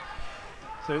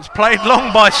 So it's played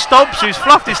long by Stubbs, who's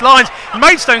fluffed his lines.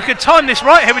 Maidstone could time this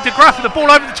right here with De Graaf with the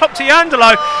ball over the top to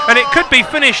Yandelo, and it could be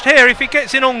finished here if he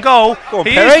gets in on goal. On,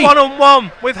 he Perry. is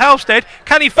 1-on-1 with Halstead.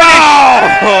 Can he finish?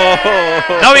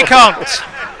 Oh! No, he can't.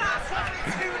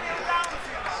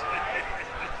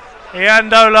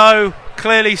 Yandelo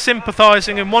clearly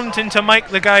sympathising and wanting to make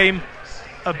the game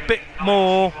a bit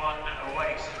more.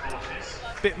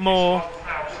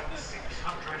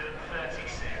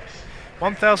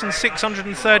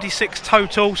 1,636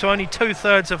 total, so only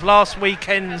 2/3 of last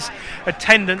weekend's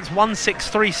attendance,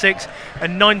 1,636,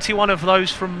 and 91 of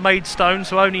those from Maidstone,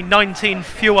 so only 19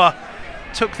 fewer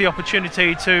took the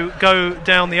opportunity to go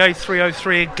down the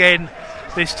A303 again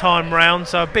this time round.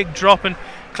 So a big drop, and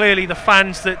clearly the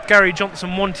fans that Gary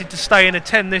Johnson wanted to stay and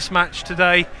attend this match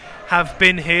today have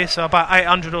been here, so about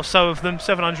 800 or so of them,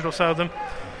 700 or so of them,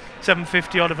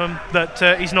 750 odd of them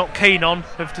that he's not keen on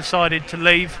have decided to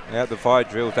leave. Yeah, the fire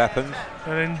drills happened.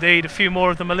 And indeed, a few more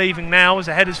of them are leaving now as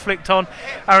the header's flicked on.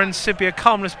 Aaron Sibia,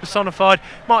 calmness personified.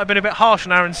 Might have been a bit harsh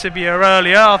on Aaron Sibia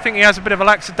earlier. I think he has a bit of a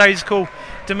lackadaisical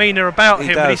demeanour about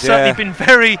him, but he's certainly been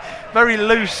very, very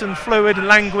loose and fluid and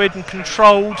languid and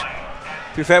controlled. To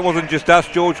be fair, it wasn't just us.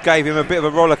 George gave him a bit of a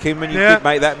rollicking when you did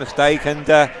make that mistake,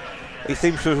 and he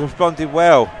seems to have responded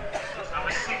well.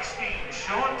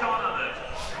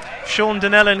 Sean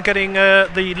Dunellen getting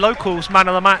the locals man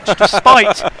of the match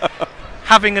despite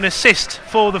having an assist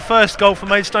for the first goal for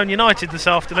Maidstone United this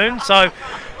afternoon. So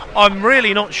I'm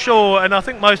really not sure, and I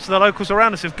think most of the locals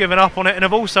around us have given up on it and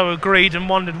have also agreed and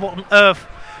wondered what on earth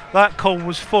that call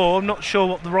was for. I'm not sure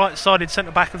what the right-sided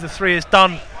centre-back of the three has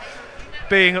done,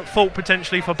 being at fault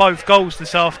potentially for both goals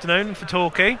this afternoon for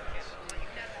Torquay.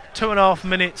 2.5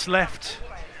 minutes left.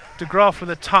 De Graaf with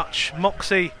a touch.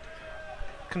 Moxie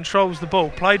controls the ball,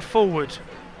 played forward.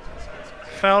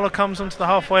 Fowler comes onto the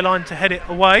halfway line to head it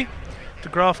away. De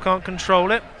Graaf can't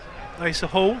control it. Asa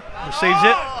Hall receives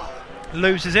it,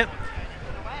 loses it.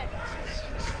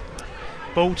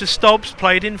 Ball to Stobbs,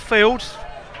 played in field,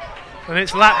 and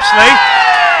it's Lapsley,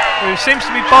 who seems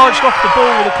to be barged off the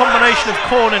ball with a combination of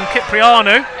Corn and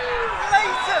Cipriano.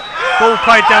 Ball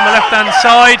played down the left hand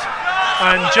side,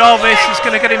 and Jarvis is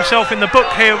going to get himself in the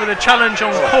book here with a challenge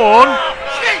on Corn.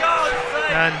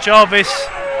 And Jarvis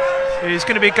is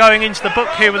going to be going into the book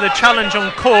here with a challenge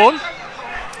on Corn.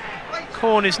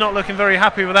 Corn is not looking very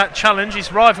happy with that challenge.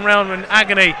 He's writhing around in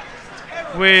agony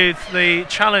with the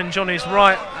challenge on his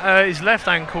his left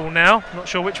ankle now. Not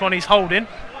sure which one he's holding.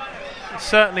 It's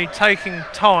certainly taking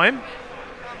time.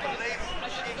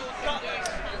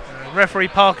 Referee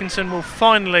Parkinson will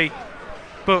finally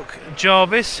book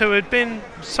Jarvis, who had been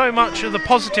so much of the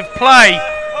positive play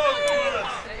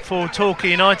for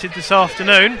Torquay United this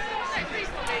afternoon.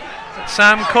 But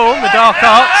Sam Corn, the Dark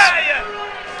Arts.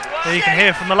 There you can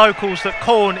hear from the locals that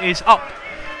Corn is up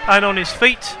and on his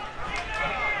feet.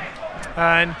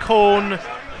 And Corn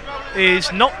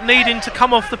is not needing to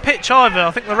come off the pitch either.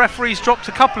 I think the referee's dropped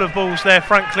a couple of balls there,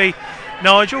 frankly,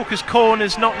 Nigel, because Corn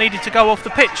has not needed to go off the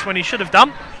pitch when he should have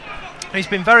done. He's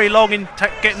been very long in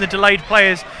getting the delayed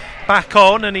players back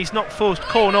on, and he's not forced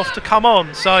Corn off to come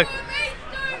on. So,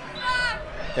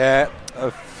 yeah, a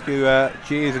few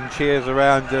jeers and cheers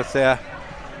around us there.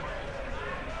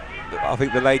 I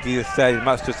think the lady has said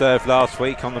much deserved last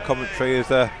week on the commentary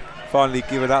has finally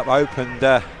given up hope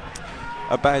and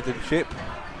abandoned ship.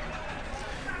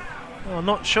 Well, I'm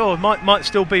not sure. Might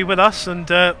still be with us and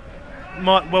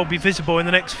might well be visible in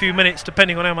the next few minutes,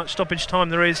 depending on how much stoppage time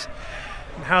there is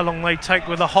and how long they take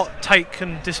with a hot take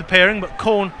and disappearing. But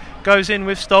Corn goes in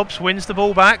with Stobbs, wins the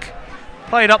ball back,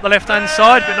 played up the left-hand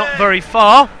side, but not very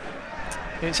far.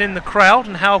 It's in the crowd,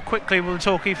 and how quickly will the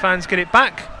Torquay fans get it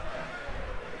back?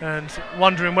 And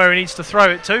wondering where he needs to throw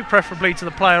it to, preferably to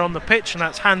the player on the pitch, and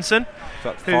that's Hansen,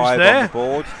 who's there. On the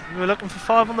board. We're looking for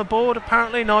 5 on the board,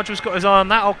 apparently. Nigel's got his eye on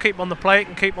that. I'll keep on the plate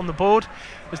and keep on the board.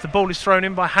 As the ball is thrown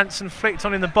in by Hansen, flicked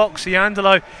on in the box.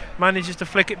 Iandolo manages to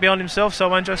flick it beyond himself,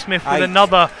 so Andrew Smith with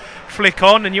another flick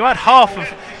on. And you had half of,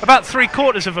 about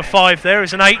 3/4 of a 5 there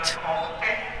is an 8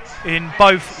 in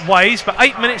both ways. But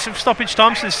 8 minutes of stoppage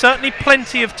time, so there's certainly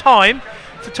plenty of time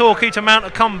for Torquay to mount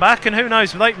a comeback, and who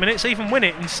knows, with 8 minutes even win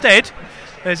it. Instead,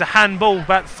 there's a handball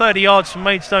about 30 yards from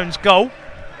Maidstone's goal,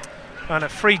 and a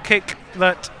free kick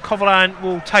that Coverland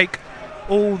will take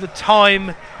all the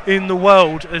time in the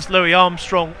world, as Louis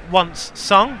Armstrong once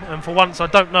sung. And for once, I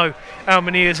don't know how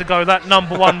many years ago that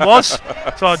number one was,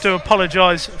 so I do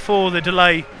apologise for the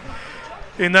delay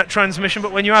in that transmission.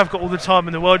 But when you have got all the time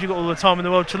in the world, you've got all the time in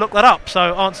the world to look that up.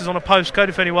 So answers on a postcode,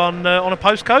 if anyone on a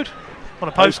postcode. On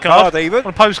a postcard, even.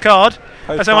 On a postcard.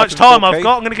 That's how much time I've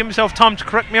got. I'm going to give myself time to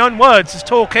correct my own words, as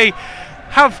Torquay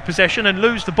have possession and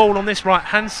lose the ball on this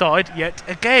right-hand side yet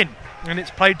again. And it's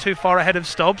played too far ahead of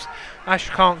Stobbs. Ash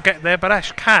can't get there, but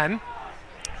Ash can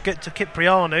get to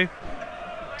Cipriano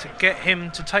to get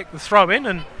him to take the throw-in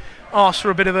and ask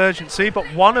for a bit of urgency. But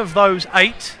one of those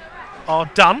 8 are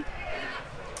done.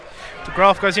 De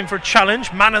Graaf goes in for a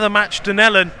challenge. Man of the match,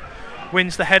 Donnellan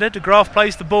wins the header. De Graaf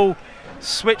plays the ball.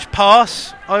 Switch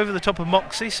pass over the top of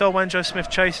Moxie. Solwanjo Smith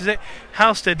chases it.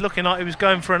 Halstead looking like he was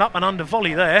going for an up and under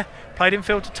volley there. Played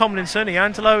infield to Tomlinson.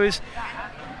 Iandolo is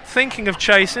thinking of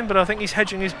chasing, but I think he's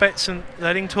hedging his bets and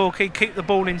letting Torquay keep the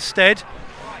ball instead.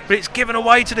 But it's given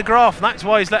away to De Graaf, and that's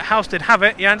why he's let Halstead have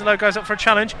it. Iandolo goes up for a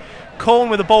challenge. Corn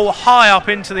with the ball high up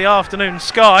into the afternoon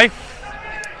sky.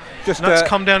 That's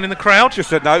come down in the crowd.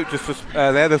 Just a note,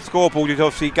 there, the scoreboard is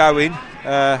obviously going,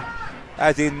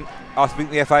 as in, I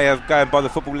think the FA are going by the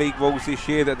Football League rules this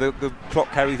year, that the clock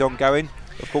carries on going.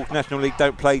 Of course, National League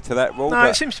don't play to that rule. No,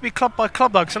 it seems to be club by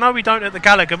club, though, because I know we don't at the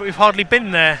Gallagher, but we've hardly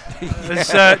been there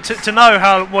to know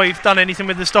how we've done anything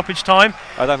with the stoppage time.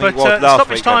 I don't think it was last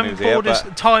week.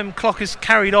 The time clock is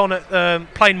carried on at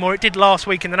Plainmoor. It did last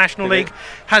week in the National League,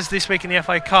 has this week in the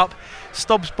FA Cup.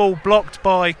 Stobbs' ball blocked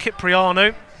by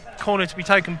Cipriano. Corner to be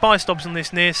taken by Stobbs on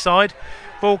this near side.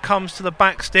 Ball comes to the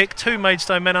back stick. 2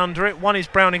 Maidstone men under it. One is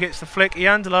Brown who gets the flick.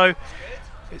 Iandolo,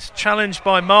 it's challenged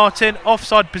by Martin.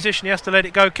 Offside position, he has to let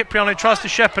it go. Cipriano tries to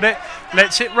shepherd it,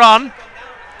 lets it run,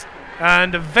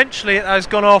 and eventually it has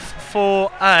gone off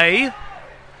for a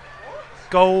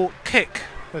goal kick.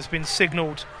 has been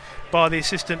signalled by the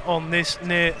assistant on this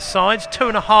near side.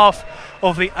 2.5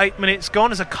 of the 8 minutes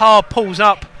gone as a car pulls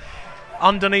up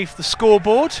underneath the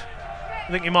scoreboard.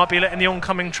 I think you might be letting the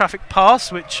oncoming traffic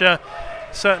pass, which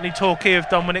certainly Torquay have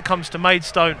done when it comes to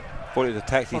Maidstone. Thought it was a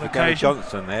taxi for Gary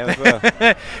Johnson there as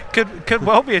well. could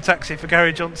well be a taxi for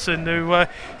Gary Johnson, who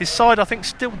his side I think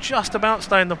still just about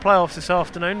stay in the playoffs this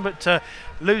afternoon, but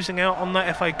losing out on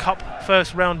that FA Cup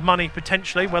first round money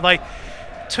potentially, where they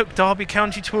took Derby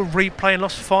County to a replay and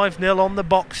lost 5-0 on the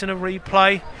box in a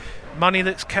replay. Money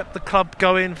that's kept the club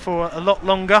going for a lot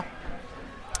longer,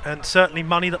 and certainly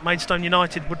money that Maidstone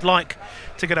United would like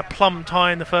to get a plum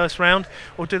tie in the first round.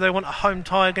 Or do they want a home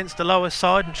tie against the lower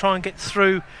side and try and get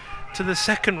through to the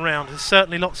second round? There's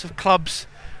certainly lots of clubs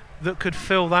that could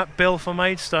fill that bill for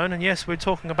Maidstone. And yes, we're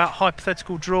talking about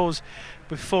hypothetical draws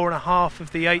with 4.5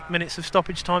 of the 8 minutes of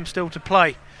stoppage time still to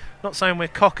play. Not saying we're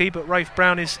cocky, but Rafe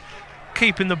Brown is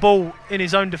keeping the ball in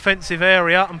his own defensive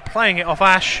area and playing it off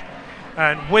Ash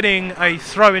and winning a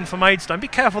throw-in for Maidstone. Be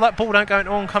careful that ball don't go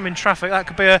into oncoming traffic. That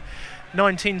could be a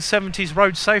 1970s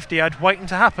road safety ad waiting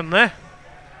to happen there.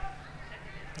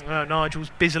 Nigel's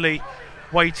busily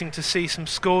waiting to see some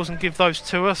scores and give those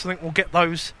to us. I think we'll get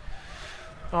those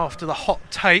after the hot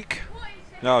take.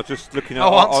 No, I was just looking at...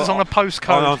 answers on a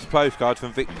postcode. On a postcard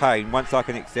from Vic Payne. Once I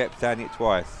can accept saying it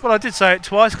twice. Well, I did say it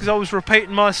twice because I was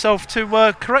repeating myself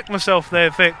to correct myself there,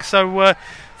 Vic. So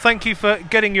thank you for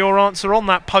getting your answer on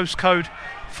that postcode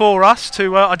for us.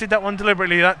 I did that one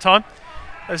deliberately that time.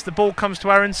 As the ball comes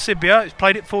to Aaron Sibia, it's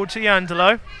played it forward to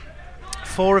Yandelo.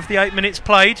 4 of the 8 minutes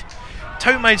played.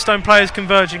 2 Maidstone players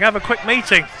converging. Have a quick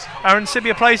meeting. Aaron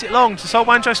Sibia plays it long to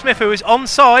Solwanjo Smith, who is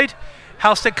onside.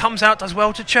 Halstead comes out, does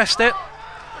well to chest it.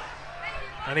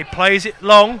 And he plays it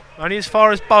long, only as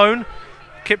far as Bone.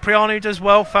 Cipriano does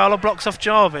well. Fowler blocks off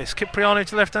Jarvis. Cipriano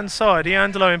to the left-hand side.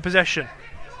 Iandolo in possession.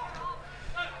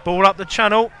 Ball up the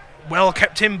channel. Well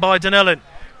kept in by Dunellen.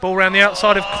 Ball round the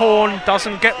outside of Corn.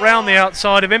 Doesn't get round the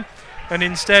outside of him. And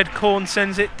instead, Corn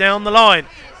sends it down the line.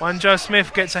 Wanjo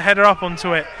Smith gets a header up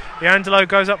onto it. Iandolo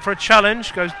goes up for a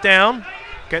challenge. Goes down.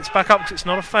 Gets back up because it's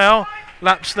not a foul.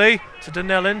 Lapsley to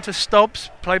Dunellen to Stobbs.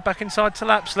 Played back inside to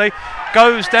Lapsley.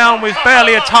 Goes down with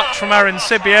barely a touch from Aaron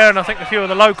Sibier, and I think a few of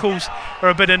the locals are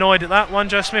a bit annoyed at that.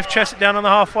 Wanjo Smith chests it down on the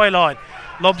halfway line.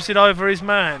 Lobs it over his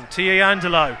man, to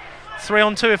Iandolo.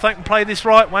 3-on-2 if they can play this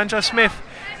right. Wanjo Smith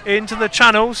into the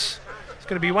channels. It's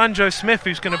going to be Wanjo Smith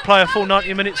who's going to play a full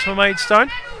 90 minutes for Maidstone.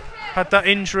 Had that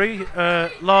injury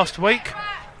last week,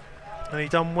 and he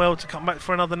done well to come back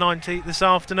for another 90 this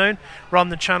afternoon. Run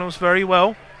the channels very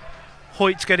well.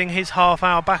 Hoyt's getting his half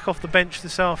hour back off the bench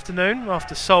this afternoon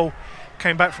after Sol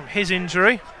came back from his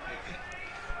injury.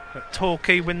 But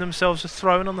Torquay win themselves a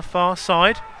throw-in on the far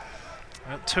side.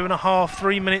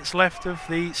 3 minutes left of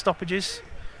the stoppages.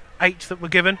 8 that were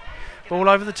given. Ball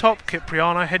over the top.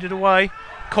 Cipriano headed away.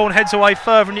 Corn heads away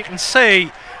further, and you can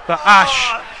see that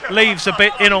Ash leaves a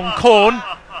bit in on Corn.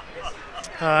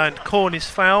 And Corn is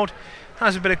fouled.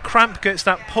 Has a bit of cramp, gets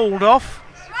that pulled off.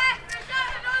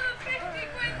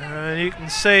 And you can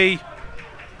see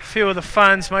a few of the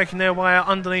fans making their way out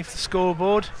underneath the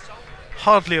scoreboard.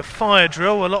 Hardly a fire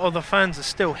drill. A lot of the fans are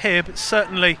still here, but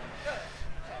certainly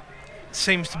it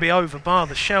seems to be over bar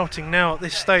the shouting now at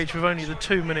this stage with only the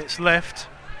 2 minutes left.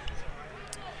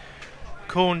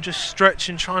 Corn just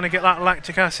stretching, trying to get that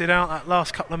lactic acid out that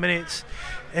last couple of minutes.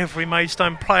 Every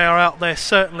Maidstone player out there,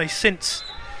 certainly since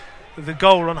the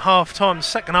goal on half-time.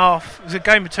 Second half, it was a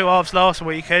game of 2 halves last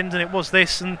weekend, and it was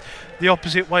this and the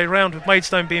opposite way round, with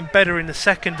Maidstone being better in the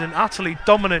second and utterly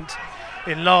dominant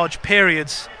in large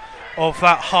periods of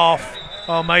that half.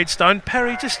 Maidstone.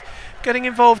 Perry just getting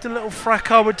involved in a little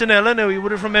fracas with Dunellen, who he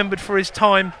would have remembered for his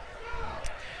time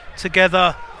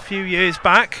together a few years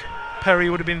back. Perry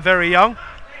would have been very young.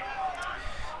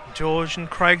 George and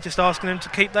Craig just asking them to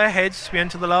keep their heads as we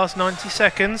enter the last 90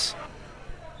 seconds.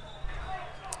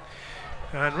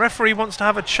 And referee wants to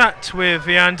have a chat with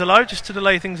Iandolo just to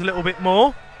delay things a little bit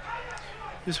more.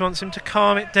 Just wants him to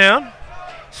calm it down.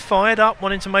 He's fired up,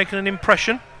 wanting to make an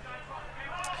impression.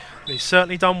 He's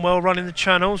certainly done well running the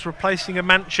channels, replacing a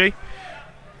Manchi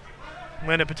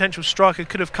when a potential striker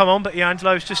could have come on, but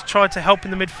Iandolo's just tried to help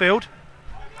in the midfield.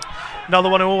 Another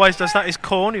one who always does that is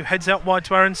Corn, who heads out wide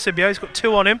to Aaron Sibio. He's got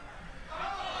 2 on him.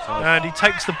 And he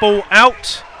takes the ball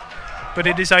out. But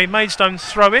it is a Maidstone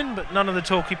throw-in, but none of the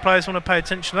Torquay players want to pay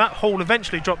attention to that. Hall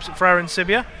eventually drops it for Aaron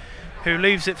Sibia, who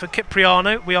leaves it for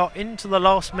Cipriano. We are into the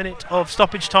last minute of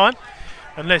stoppage time,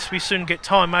 unless we soon get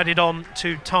time added on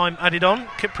to time added on.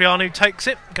 Cipriano takes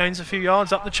it, gains a few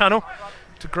yards up the channel.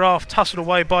 To Graf, tussled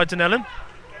away by Dunellen.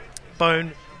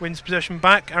 Bone wins possession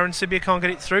back. Aaron Sibia can't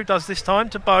get it through, does this time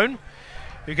to Bone.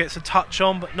 who gets a touch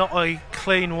on, but not a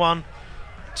clean one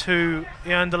to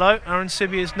Iandolo. Aaron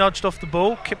Sibby is nudged off the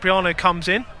ball. Cipriano comes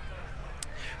in.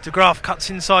 De Graaf cuts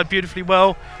inside beautifully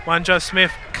well. Wanjo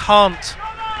Smith can't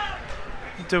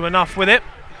do enough with it.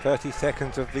 30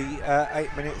 seconds of the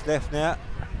 8 minutes left now.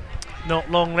 Not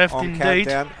long left indeed.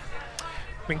 Countdown.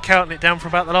 Been counting it down for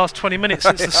about the last 20 minutes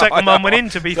since the second one went in,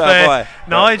 to be So fair. have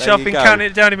Nige, I've been go. counting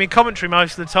it down in my commentary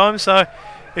most of the time, so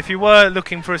if you were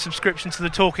looking for a subscription to the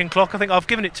Talking Clock, I think I've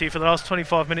given it to you for the last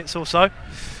 25 minutes or so.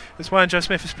 As Wanjo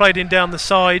Smith has played in down the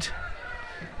side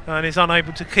and is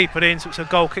unable to keep it in, so it's a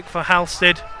goal kick for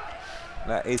Halstead.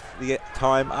 That is the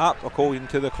time up according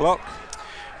to the clock.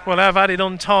 Well, they've added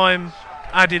on time.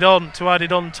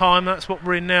 That's what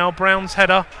we're in now. Brown's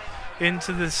header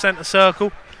into the centre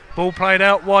circle. Ball played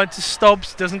out wide to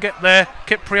Stobbs. Doesn't get there.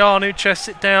 Cipriano chests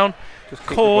it down.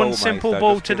 Corn, simple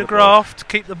ball to De Graaf. To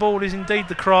keep the ball is indeed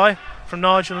the cry from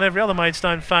Nigel and every other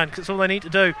Maidstone fan, because that's all they need to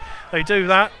do. They do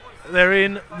that. They're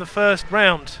in the first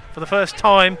round for the first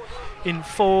time in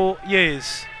 4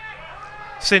 years.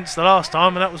 Since the last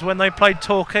time, and that was when they played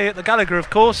Torquay at the Gallagher, of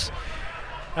course.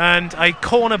 And a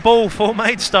corner ball for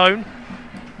Maidstone,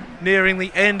 nearing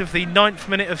the end of the 9th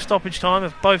minute of stoppage time,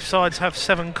 as both sides have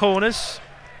 7 corners.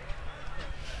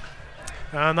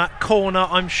 And that corner,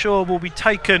 I'm sure, will be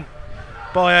taken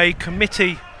by a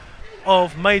committee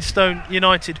of Maidstone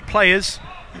United players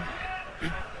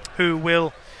who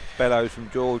will... Bellows from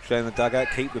George down the dugout.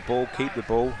 Keep the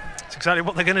ball. That's exactly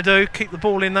what they're going to do. Keep the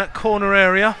ball in that corner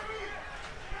area.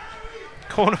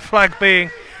 Corner flag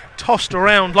being tossed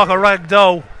around like a rag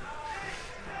doll.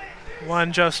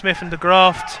 Wanjo Smith and De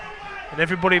Graaf, and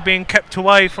everybody being kept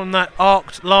away from that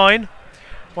arced line.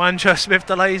 Wanjo Smith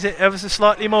delays it ever so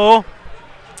slightly more.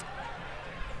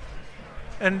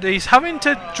 And he's having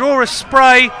to draw a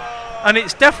spray, and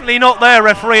it's definitely not there,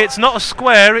 referee. It's not a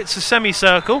square, it's a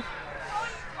semicircle.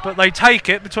 But they take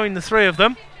it between the three of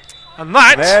them. And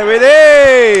that there it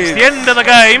is! It's the end of the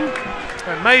game.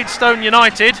 And Maidstone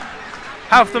United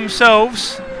have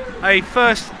themselves a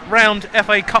first round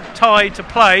FA Cup tie to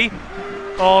play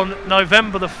on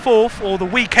November the 4th, or the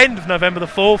weekend of November the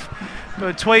 4th,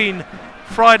 between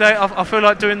Friday, I feel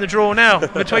like doing the draw now,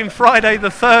 between Friday the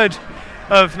 3rd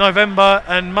of November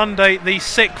and Monday the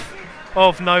 6th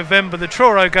of November. The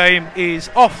Truro game is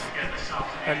off,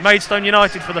 and Maidstone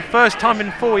United, for the first time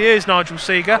in 4 years, Nigel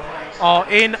Seeger,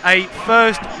 are in a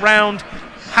first round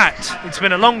hat. It's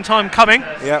been a long time coming,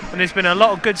 and there's been a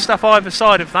lot of good stuff either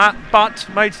side of that, but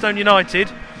Maidstone United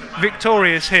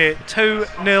victorious here,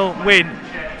 2-0 win.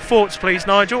 Thoughts please,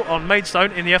 Nigel, on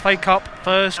Maidstone in the FA Cup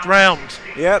first round?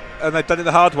 Yep, and they've done it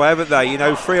the hard way, haven't they? You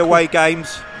know, 3 away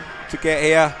games to get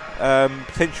here.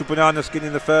 Potential banana skin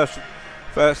in the first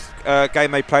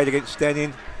game they played against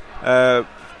Stenning.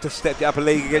 Just stepped it up a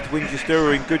league against Winchester, who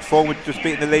were in good form, with just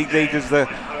beating the league leaders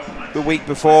the week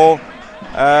before.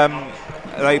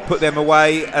 They put them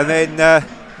away, and then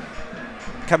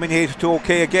coming here to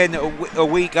Torquay again a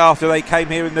week after they came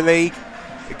here in the league.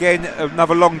 Again,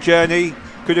 another long journey.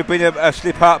 Could have been a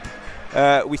slip up.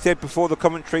 We said before the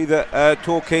commentary that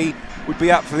Torquay would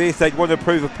be up for this. They'd want to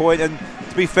prove a point, and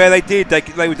to be fair, they did.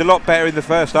 They were a lot better in the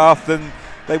first half than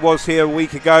they was here a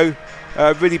week ago.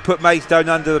 Really put Maidstone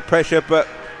under the pressure, but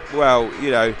well,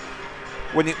 you know,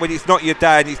 when it's not your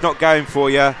day and it's not going for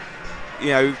you, you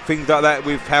know, things like that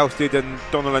with Halstead and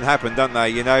Donnellan happen, don't they?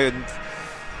 You know, and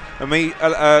I mean,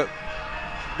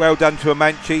 well done to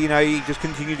Amanchi. You know, he just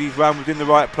continued his run, was in the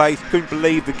right place. Couldn't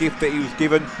believe the gift that he was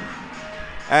given.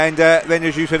 And then,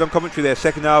 as you said on commentary, there,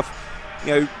 second half,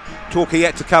 you know, Torquay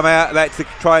had to come out. They had to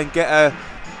try and get a,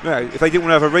 you know, if they didn't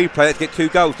want to have a replay, they had to get 2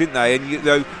 goals, didn't they? And you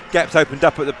know, gaps opened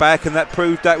up at the back, and that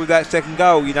proved that with that second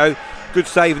goal. You know, good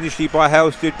save initially by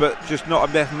Halstead, but just not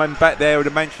enough man back there. And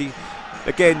Amanchi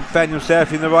again found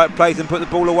himself in the right place and put the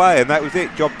ball away, and that was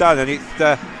it. Job done. And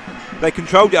it's they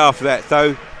controlled it after that.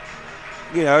 So,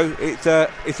 you know, it's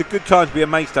a good time to be a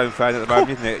Maidstone fan at the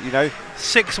moment, isn't it? You know,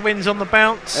 6 wins on the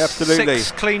bounce. Absolutely.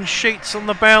 6 clean sheets on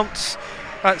the bounce.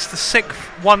 That's the 6th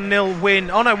 1-0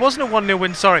 win. Oh no, it wasn't a 1-0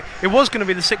 win, sorry. It was going to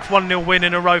be the 6th 1-0 win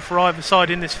in a row for either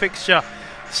side in this fixture.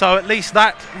 So at least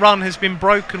that run has been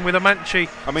broken with Amanchi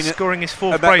scoring his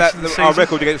 4th brace in the season. Our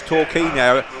record against Torquay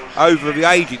now, over the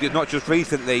ages, it's not just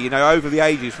recently, you know, over the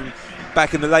ages, from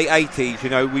back in the late 80s, you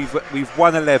know, we've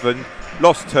won 11,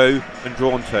 lost 2 and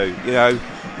drawn 2. You know,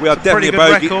 we are definitely a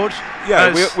bogey record.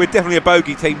 Yeah, we're definitely a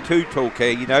bogey team too,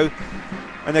 Torquay, you know.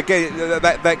 And again,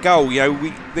 that goal, you know,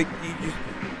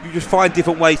 you just find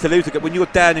different ways to lose it. When you're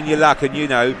down in your luck and, you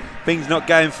know, things not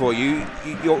going for you,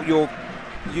 you're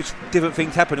just, different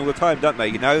things happen all the time, don't they?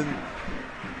 You know, and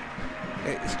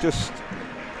it's just,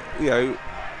 you know,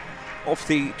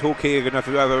 obviously Torquay are going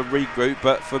to have a regroup,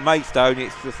 but for Maidstone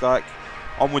it's just like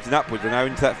onwards and upwards,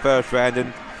 into that first round.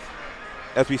 And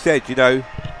as we said,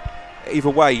 either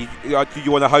way, do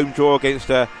you want a home draw against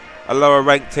a lower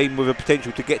ranked team with a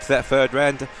potential to get to that third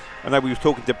round? I know we was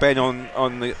talking to Ben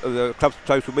on the club's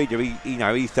social media.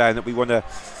 He's saying that we want to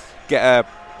get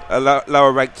a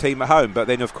lower ranked team at home, but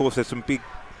then of course there's some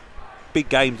big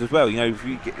games as well. If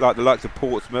you get like the likes of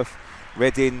Portsmouth,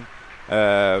 Reading,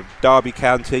 Derby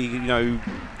County.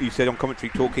 You said on commentary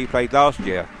Torquay played last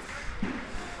year.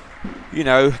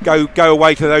 Go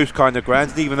away to those kind of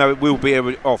grounds, even though it will be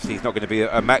obviously it's not going to be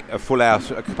a full house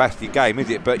capacity game, is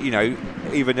it? But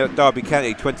even at Derby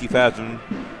County, 20,000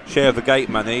 share of the gate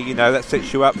money, that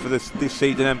sets you up for this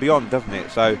season and beyond, doesn't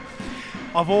it? So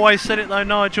I've always said it though,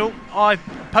 Nigel. I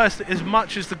personally, as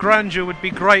much as the grandeur would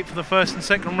be great for the first and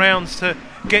second rounds to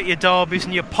get your derbies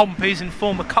and your Pompeys and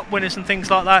former cup winners and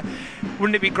things like that,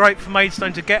 wouldn't it be great for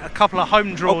Maidstone to get a couple of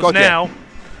home draws now? Yeah.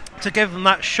 To give them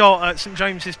that shot at St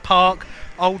James's Park,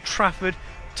 Old Trafford,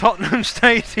 Tottenham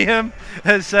Stadium.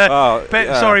 As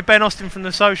Ben Austin from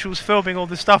the socials filming all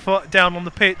the stuff down on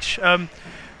the pitch.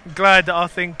 Glad that I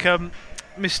think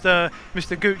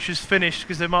Mr. Gooch has finished,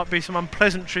 because there might be some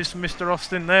unpleasantries from Mr.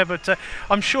 Austin there, but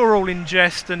I'm sure all in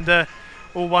jest and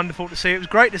all wonderful to see. It was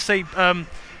great to see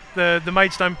the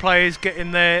Maidstone players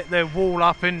getting their wall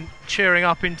up and cheering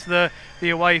up into the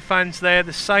away fans there.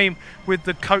 The same with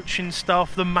the coaching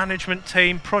staff, the management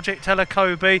team, Project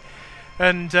Elacobe,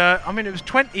 and it was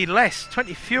 20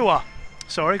 fewer.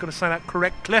 Sorry, got to say that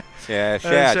correctly. Yeah,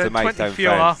 shout out to Maidstone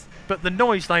fans. But the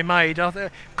noise they made, I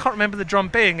can't remember the drum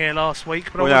being here last week,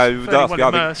 but I was fairly well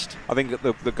immersed. I think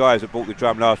that the guys that bought the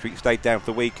drum last week stayed down for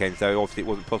the weekend, so obviously it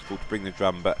wasn't possible to bring the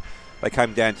drum, but they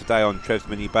came down today on Trev's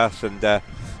minibus and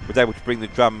was able to bring the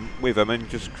drum with them and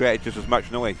just created just as much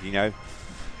noise,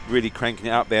 really cranking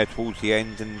it up there towards the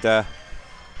end, and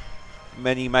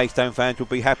many Maidstone fans will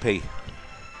be happy.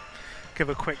 Give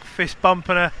a quick fist bump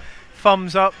and a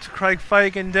thumbs up to Craig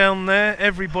Fagan down there.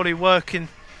 Everybody working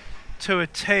to a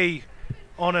T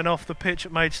on and off the pitch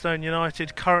at Maidstone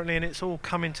United currently, and it's all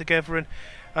coming together. And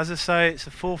as I say, it's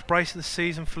the fourth brace of the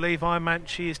season for Levi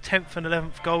Manchie, his 10th and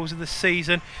 11th goals of the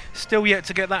season. Still yet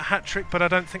to get that hat-trick, but I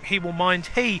don't think he will mind.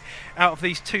 Out of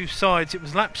these two sides, it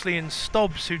was Lapsley and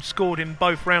Stobbs who'd scored in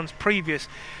both rounds previous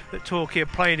that Torquay had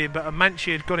played in, but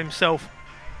Manchie had got himself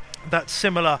that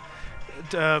similar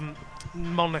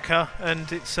moniker,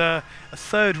 and it's a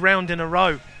third round in a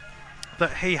row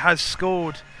that he has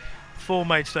scored for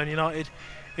Maidstone United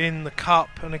in the Cup.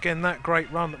 And again, that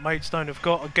great run that Maidstone have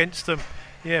got against them.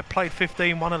 Yeah, played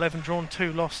 15, won 11, drawn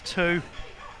 2, lost 2.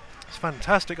 It's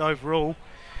fantastic overall.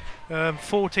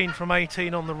 14 from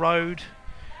 18 on the road,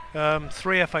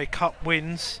 3 FA Cup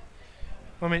wins.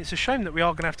 It's a shame that we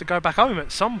are going to have to go back home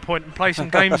at some point and play some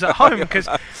games at home, because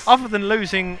other than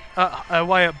losing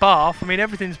away at Bath,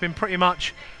 everything's been pretty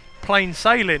much plain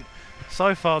sailing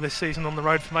so far this season on the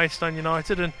road for Maidstone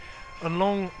United, and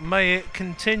long may it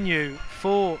continue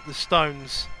for the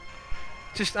Stones.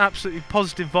 Just absolutely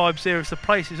positive vibes here, as the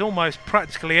place is almost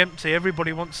practically empty.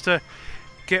 Everybody wants to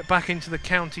get back into the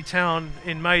county town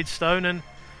in Maidstone and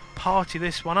party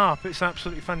this one up. It's an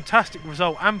absolutely fantastic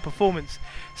result and performance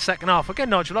second half. Again,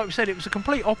 Nigel, like we said, it was a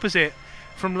complete opposite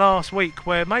from last week,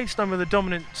 where Maidstone were the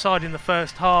dominant side in the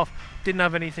first half, didn't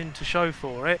have anything to show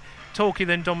for it. Torquay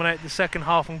then dominated the second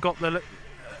half and got the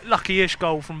lucky-ish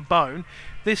goal from Bone.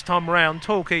 This time around,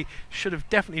 Torquay should have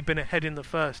definitely been ahead in the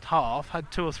first half,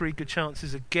 had 2 or 3 good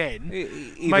chances again.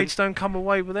 Maidstone come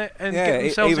away with it and get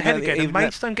themselves ahead again. And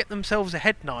Maidstone get themselves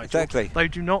ahead, Nigel. Exactly. They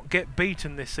do not get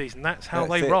beaten this season. That's how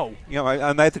they roll.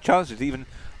 And they had the chances even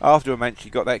after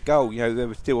Manchie got that goal. There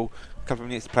was still a couple of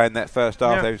minutes to play in that first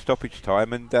half. There was stoppage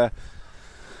time, and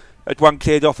had one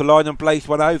cleared off the line and blazed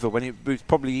one over when it was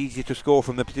probably easier to score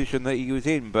from the position that he was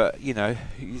in. But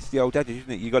it's the old adage,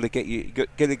 isn't it? You got to get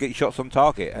your shots on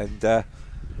target, and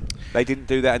they didn't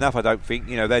do that enough. I don't think.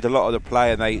 They had a lot of the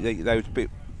play, and they was a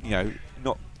bit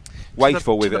not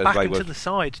wasteful with it as they were. To the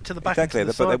side, to the back, exactly. To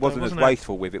the but side, they wasn't as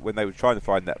wasteful with it when they were trying to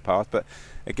find that path. But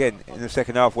again, in the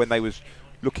second half, when they was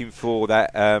looking for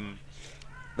that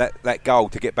that goal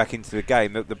to get back into the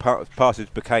game, the passes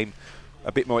became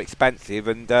a bit more expansive,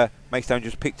 and Maidstone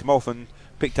just picked them off and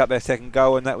picked up their second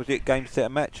goal, and that was it, game, set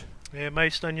and match. Yeah,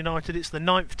 Maidstone United, it's the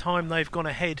 9th time they've gone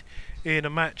ahead in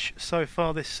a match so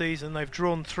far this season. They've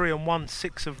drawn 3 and won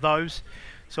 6 of those,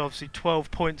 so obviously 12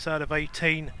 points out of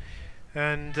 18,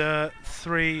 and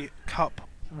 3 cup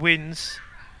wins.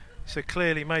 So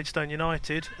clearly Maidstone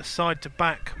United, aside to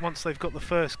back once they've got the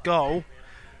first goal,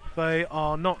 they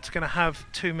are not going to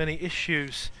have too many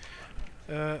issues.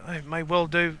 They may well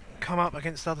do come up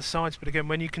against other sides, but again,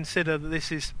 when you consider that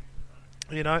this is,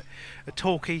 a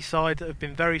Torquay side that have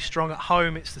been very strong at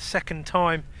home, it's the second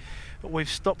time that we've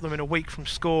stopped them in a week from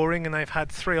scoring, and they've had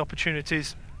 3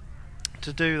 opportunities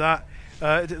to do that.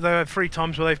 There are 3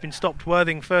 times where they've been stopped.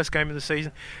 Worthing, first game of the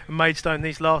season, and Maidstone,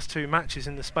 these last 2 matches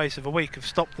in the space of a week, have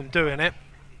stopped them doing it.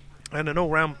 And an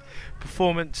all-round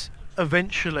performance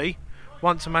eventually,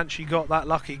 once Amanci got that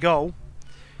lucky goal.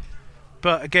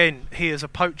 But again, he is a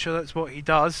poacher, that's what he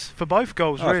does for both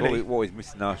goals, really. That's what he was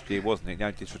missing last year, wasn't it?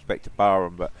 No disrespect to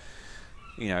Barham, but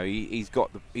he's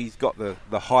got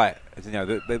the height.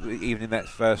 Even in that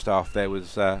first half, there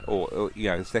was,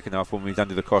 the second half when we was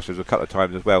under the cross, there was a couple of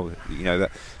times as well. The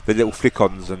little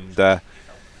flick-ons and.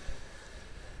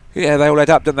 They all add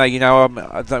up, don't they? We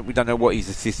don't know what his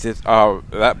assists are,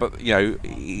 but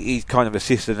he's kind of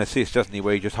assist, doesn't he?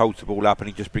 Where he just holds the ball up and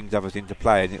he just brings others into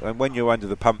play. And when you're under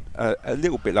the pump, a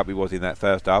little bit like we was in that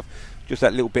first half, just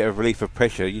that little bit of relief of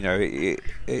pressure,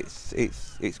 it's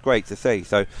great to see.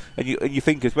 So, and you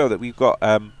think as well that we've got,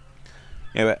 Enzon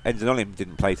Olim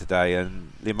didn't play today,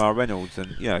 and Limar Reynolds,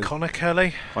 and Connor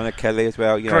Kelly as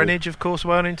well. Greenwich, of course,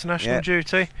 were on international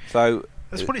duty. So.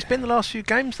 That's what it's been the last few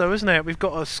games, though, isn't it? We've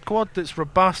got a squad that's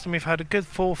robust, and we've had a good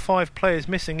 4 or 5 players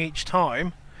missing each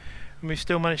time, and we've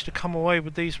still managed to come away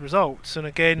with these results. And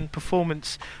again,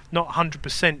 performance not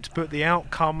 100%, but the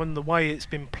outcome and the way it's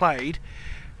been played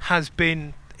has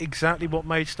been exactly what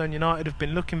Maidstone United have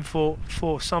been looking for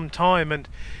some time. And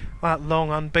that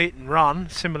long unbeaten run,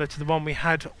 similar to the one we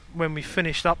had when we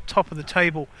finished up top of the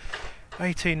table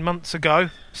 18 months ago,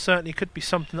 certainly could be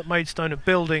something that Maidstone are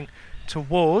building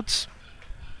towards.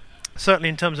 Certainly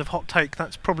in terms of hot take,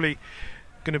 that's probably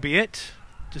going to be it.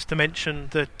 Just to mention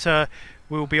that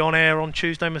we'll be on air on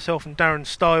Tuesday, myself and Darren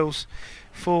Stiles,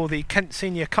 for the Kent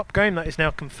Senior Cup game. That is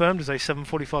now confirmed as a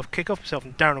 7:45 kickoff. Myself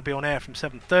and Darren will be on air from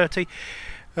 7:30.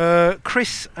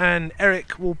 Chris and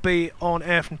Eric will be on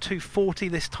air from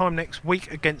 2:40 this time next week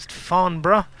against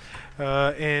Farnborough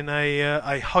in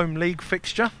a home league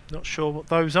fixture. Not sure what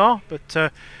those are,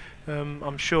 but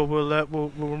I'm sure we'll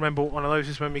remember what one of those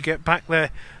is when we get back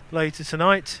there later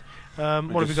tonight.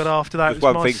 What have we got after that? Just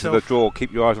one thing to the draw.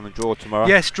 Keep your eyes on the draw tomorrow.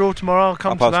 Yes, draw tomorrow. I'll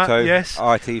come to that. 2:30, yes.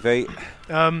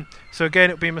 ITV. So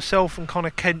again, it'll be myself and Connor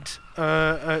Kent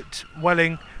at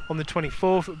Welling on the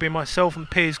 24th. It'll be myself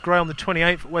and Piers Gray on the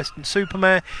 28th at Western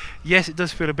Supermare. Yes, it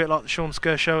does feel a bit like the Sean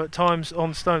Skur show at times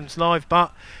on Stones Live,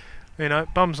 but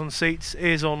bums on seats,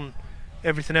 ears on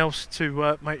everything else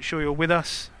to make sure you're with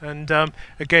us. And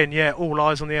again, all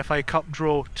eyes on the FA Cup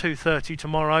draw, 2:30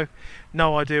 tomorrow.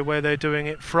 No idea where they're doing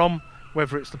it from,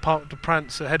 whether it's the Parc de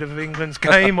France ahead of England's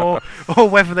game or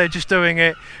whether they're just doing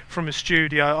it from a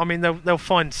studio. I mean, they'll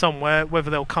find somewhere.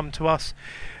 Whether they'll come to us,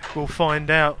 we'll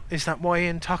find out. Is that why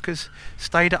Ian Tucker's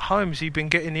stayed at home? Has he been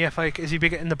getting the FA? Has he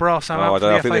been getting the brass out for the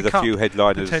FA Cup? I think there's a few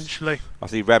headliners. Potentially. I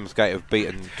see Ramsgate have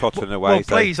beaten Tottenham away. Well,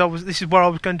 please, this is where I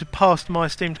was going to pass to my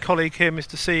esteemed colleague here,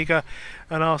 Mr. Seeger,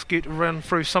 and ask you to run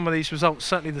through some of these results,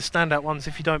 certainly the standout ones,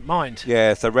 if you don't mind.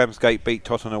 Yeah, so Ramsgate beat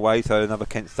Tottenham away, so another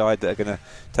Kent side that are going to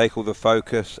take all the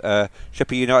focus.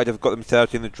 Sheffield United have got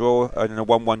themselves in the draw, and a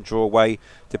 1-1 draw away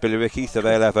to Billericay, so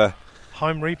they'll have a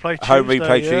home replay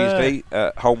Tuesday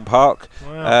at Holme Park.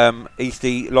 Wow.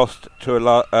 Eastleigh lost to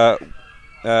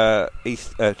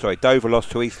Dover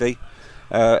lost to Eastleigh.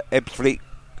 Ebbsfleet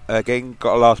again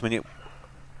got a last minute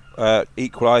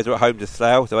equaliser at home to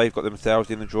Slough, so they've got themselves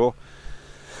in the draw.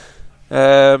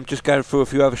 Just going through a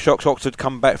few other shocks. Oxford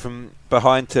come back from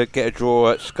behind to get a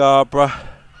draw at Scarborough.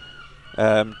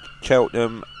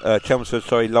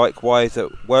 Chelmsford, likewise at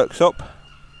Worksop.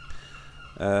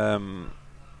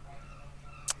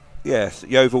 Yes,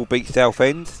 Yeovil beat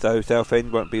Southend, so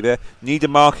Southend won't be there.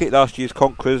 Needham Market, last year's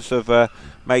conquerors of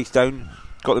Maidstone,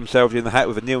 got themselves in the hat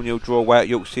with a 0-0 draw away at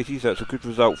York City, so it's a good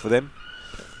result for them.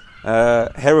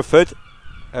 Hereford,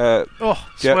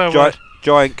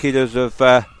 giant killers of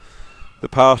the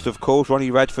past, of course,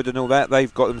 Ronnie Radford and all that,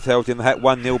 they've got themselves in the hat,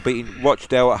 1-0 beating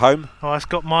Rochdale at home. Oh, it's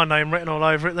got my name written all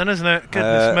over it then, isn't it?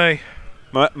 Goodness me.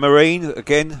 Marine,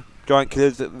 again, giant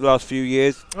killers the last few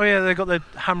years. Oh yeah, they got the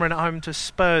hammering at home to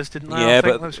Spurs, didn't they? Yeah, I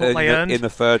think that's what they earned in the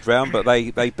third round, but they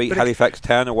beat Halifax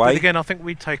Town away. But again, I think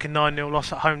we'd take a 9-0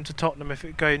 loss at home to Tottenham if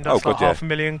it gained us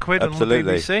 £500,000 Absolutely. on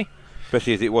the BBC.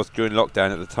 Especially as it was during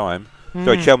lockdown at the time.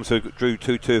 So Chelmsford drew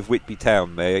 2-2 of Whitby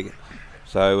Town there.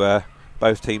 So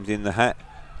both teams in the hat.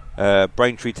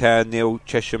 Braintree Town 0,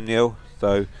 Chesham 0.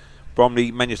 So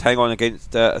Bromley managed to hang on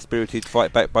against a spirited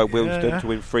fight back by Wilsden to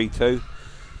win 3-2.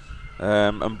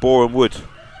 And Boreham Wood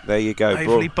There you go.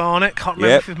 Averley Barnet, can't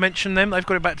remember if we've mentioned them. They've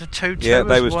got it back to 2-2. Yeah,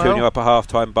 they was well. 2-0 up at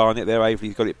half-time. Barnet there.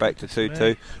 Averley's got it back to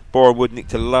 2-2. Borehamwood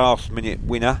nicked a last-minute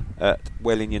winner at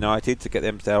Welling United to get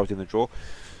themselves in the draw.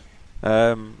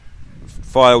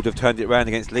 Fylde have turned it around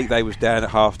against Leek. They was down at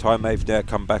half-time. They've now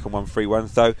come back and won 3-1.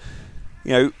 So,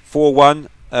 4-1.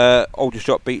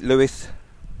 Aldershot beat Lewis.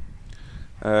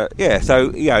 So,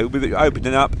 with it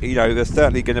opening up, there's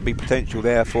certainly going to be potential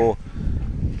there for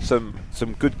some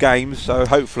good games. So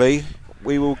hopefully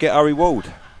we will get our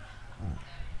reward.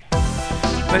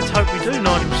 Let's hope we do.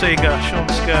 Nigel Seeger, Sean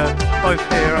Sker, both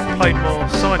here at Plainmoor,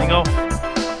 signing off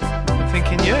and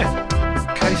thinking,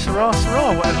 que sera,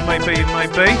 sera, whatever may be, it may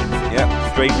be. Yep,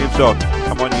 the dream lives on.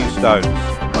 Come on, you Stones.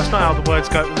 Well, it's not how the words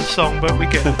go with the song, but we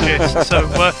get the gist. So,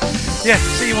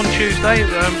 see you on Tuesday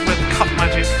where the cup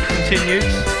magic continues.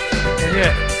 And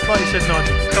like you said,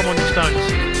 Nigel, come on, you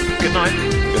Stones. Good night.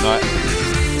 Good night.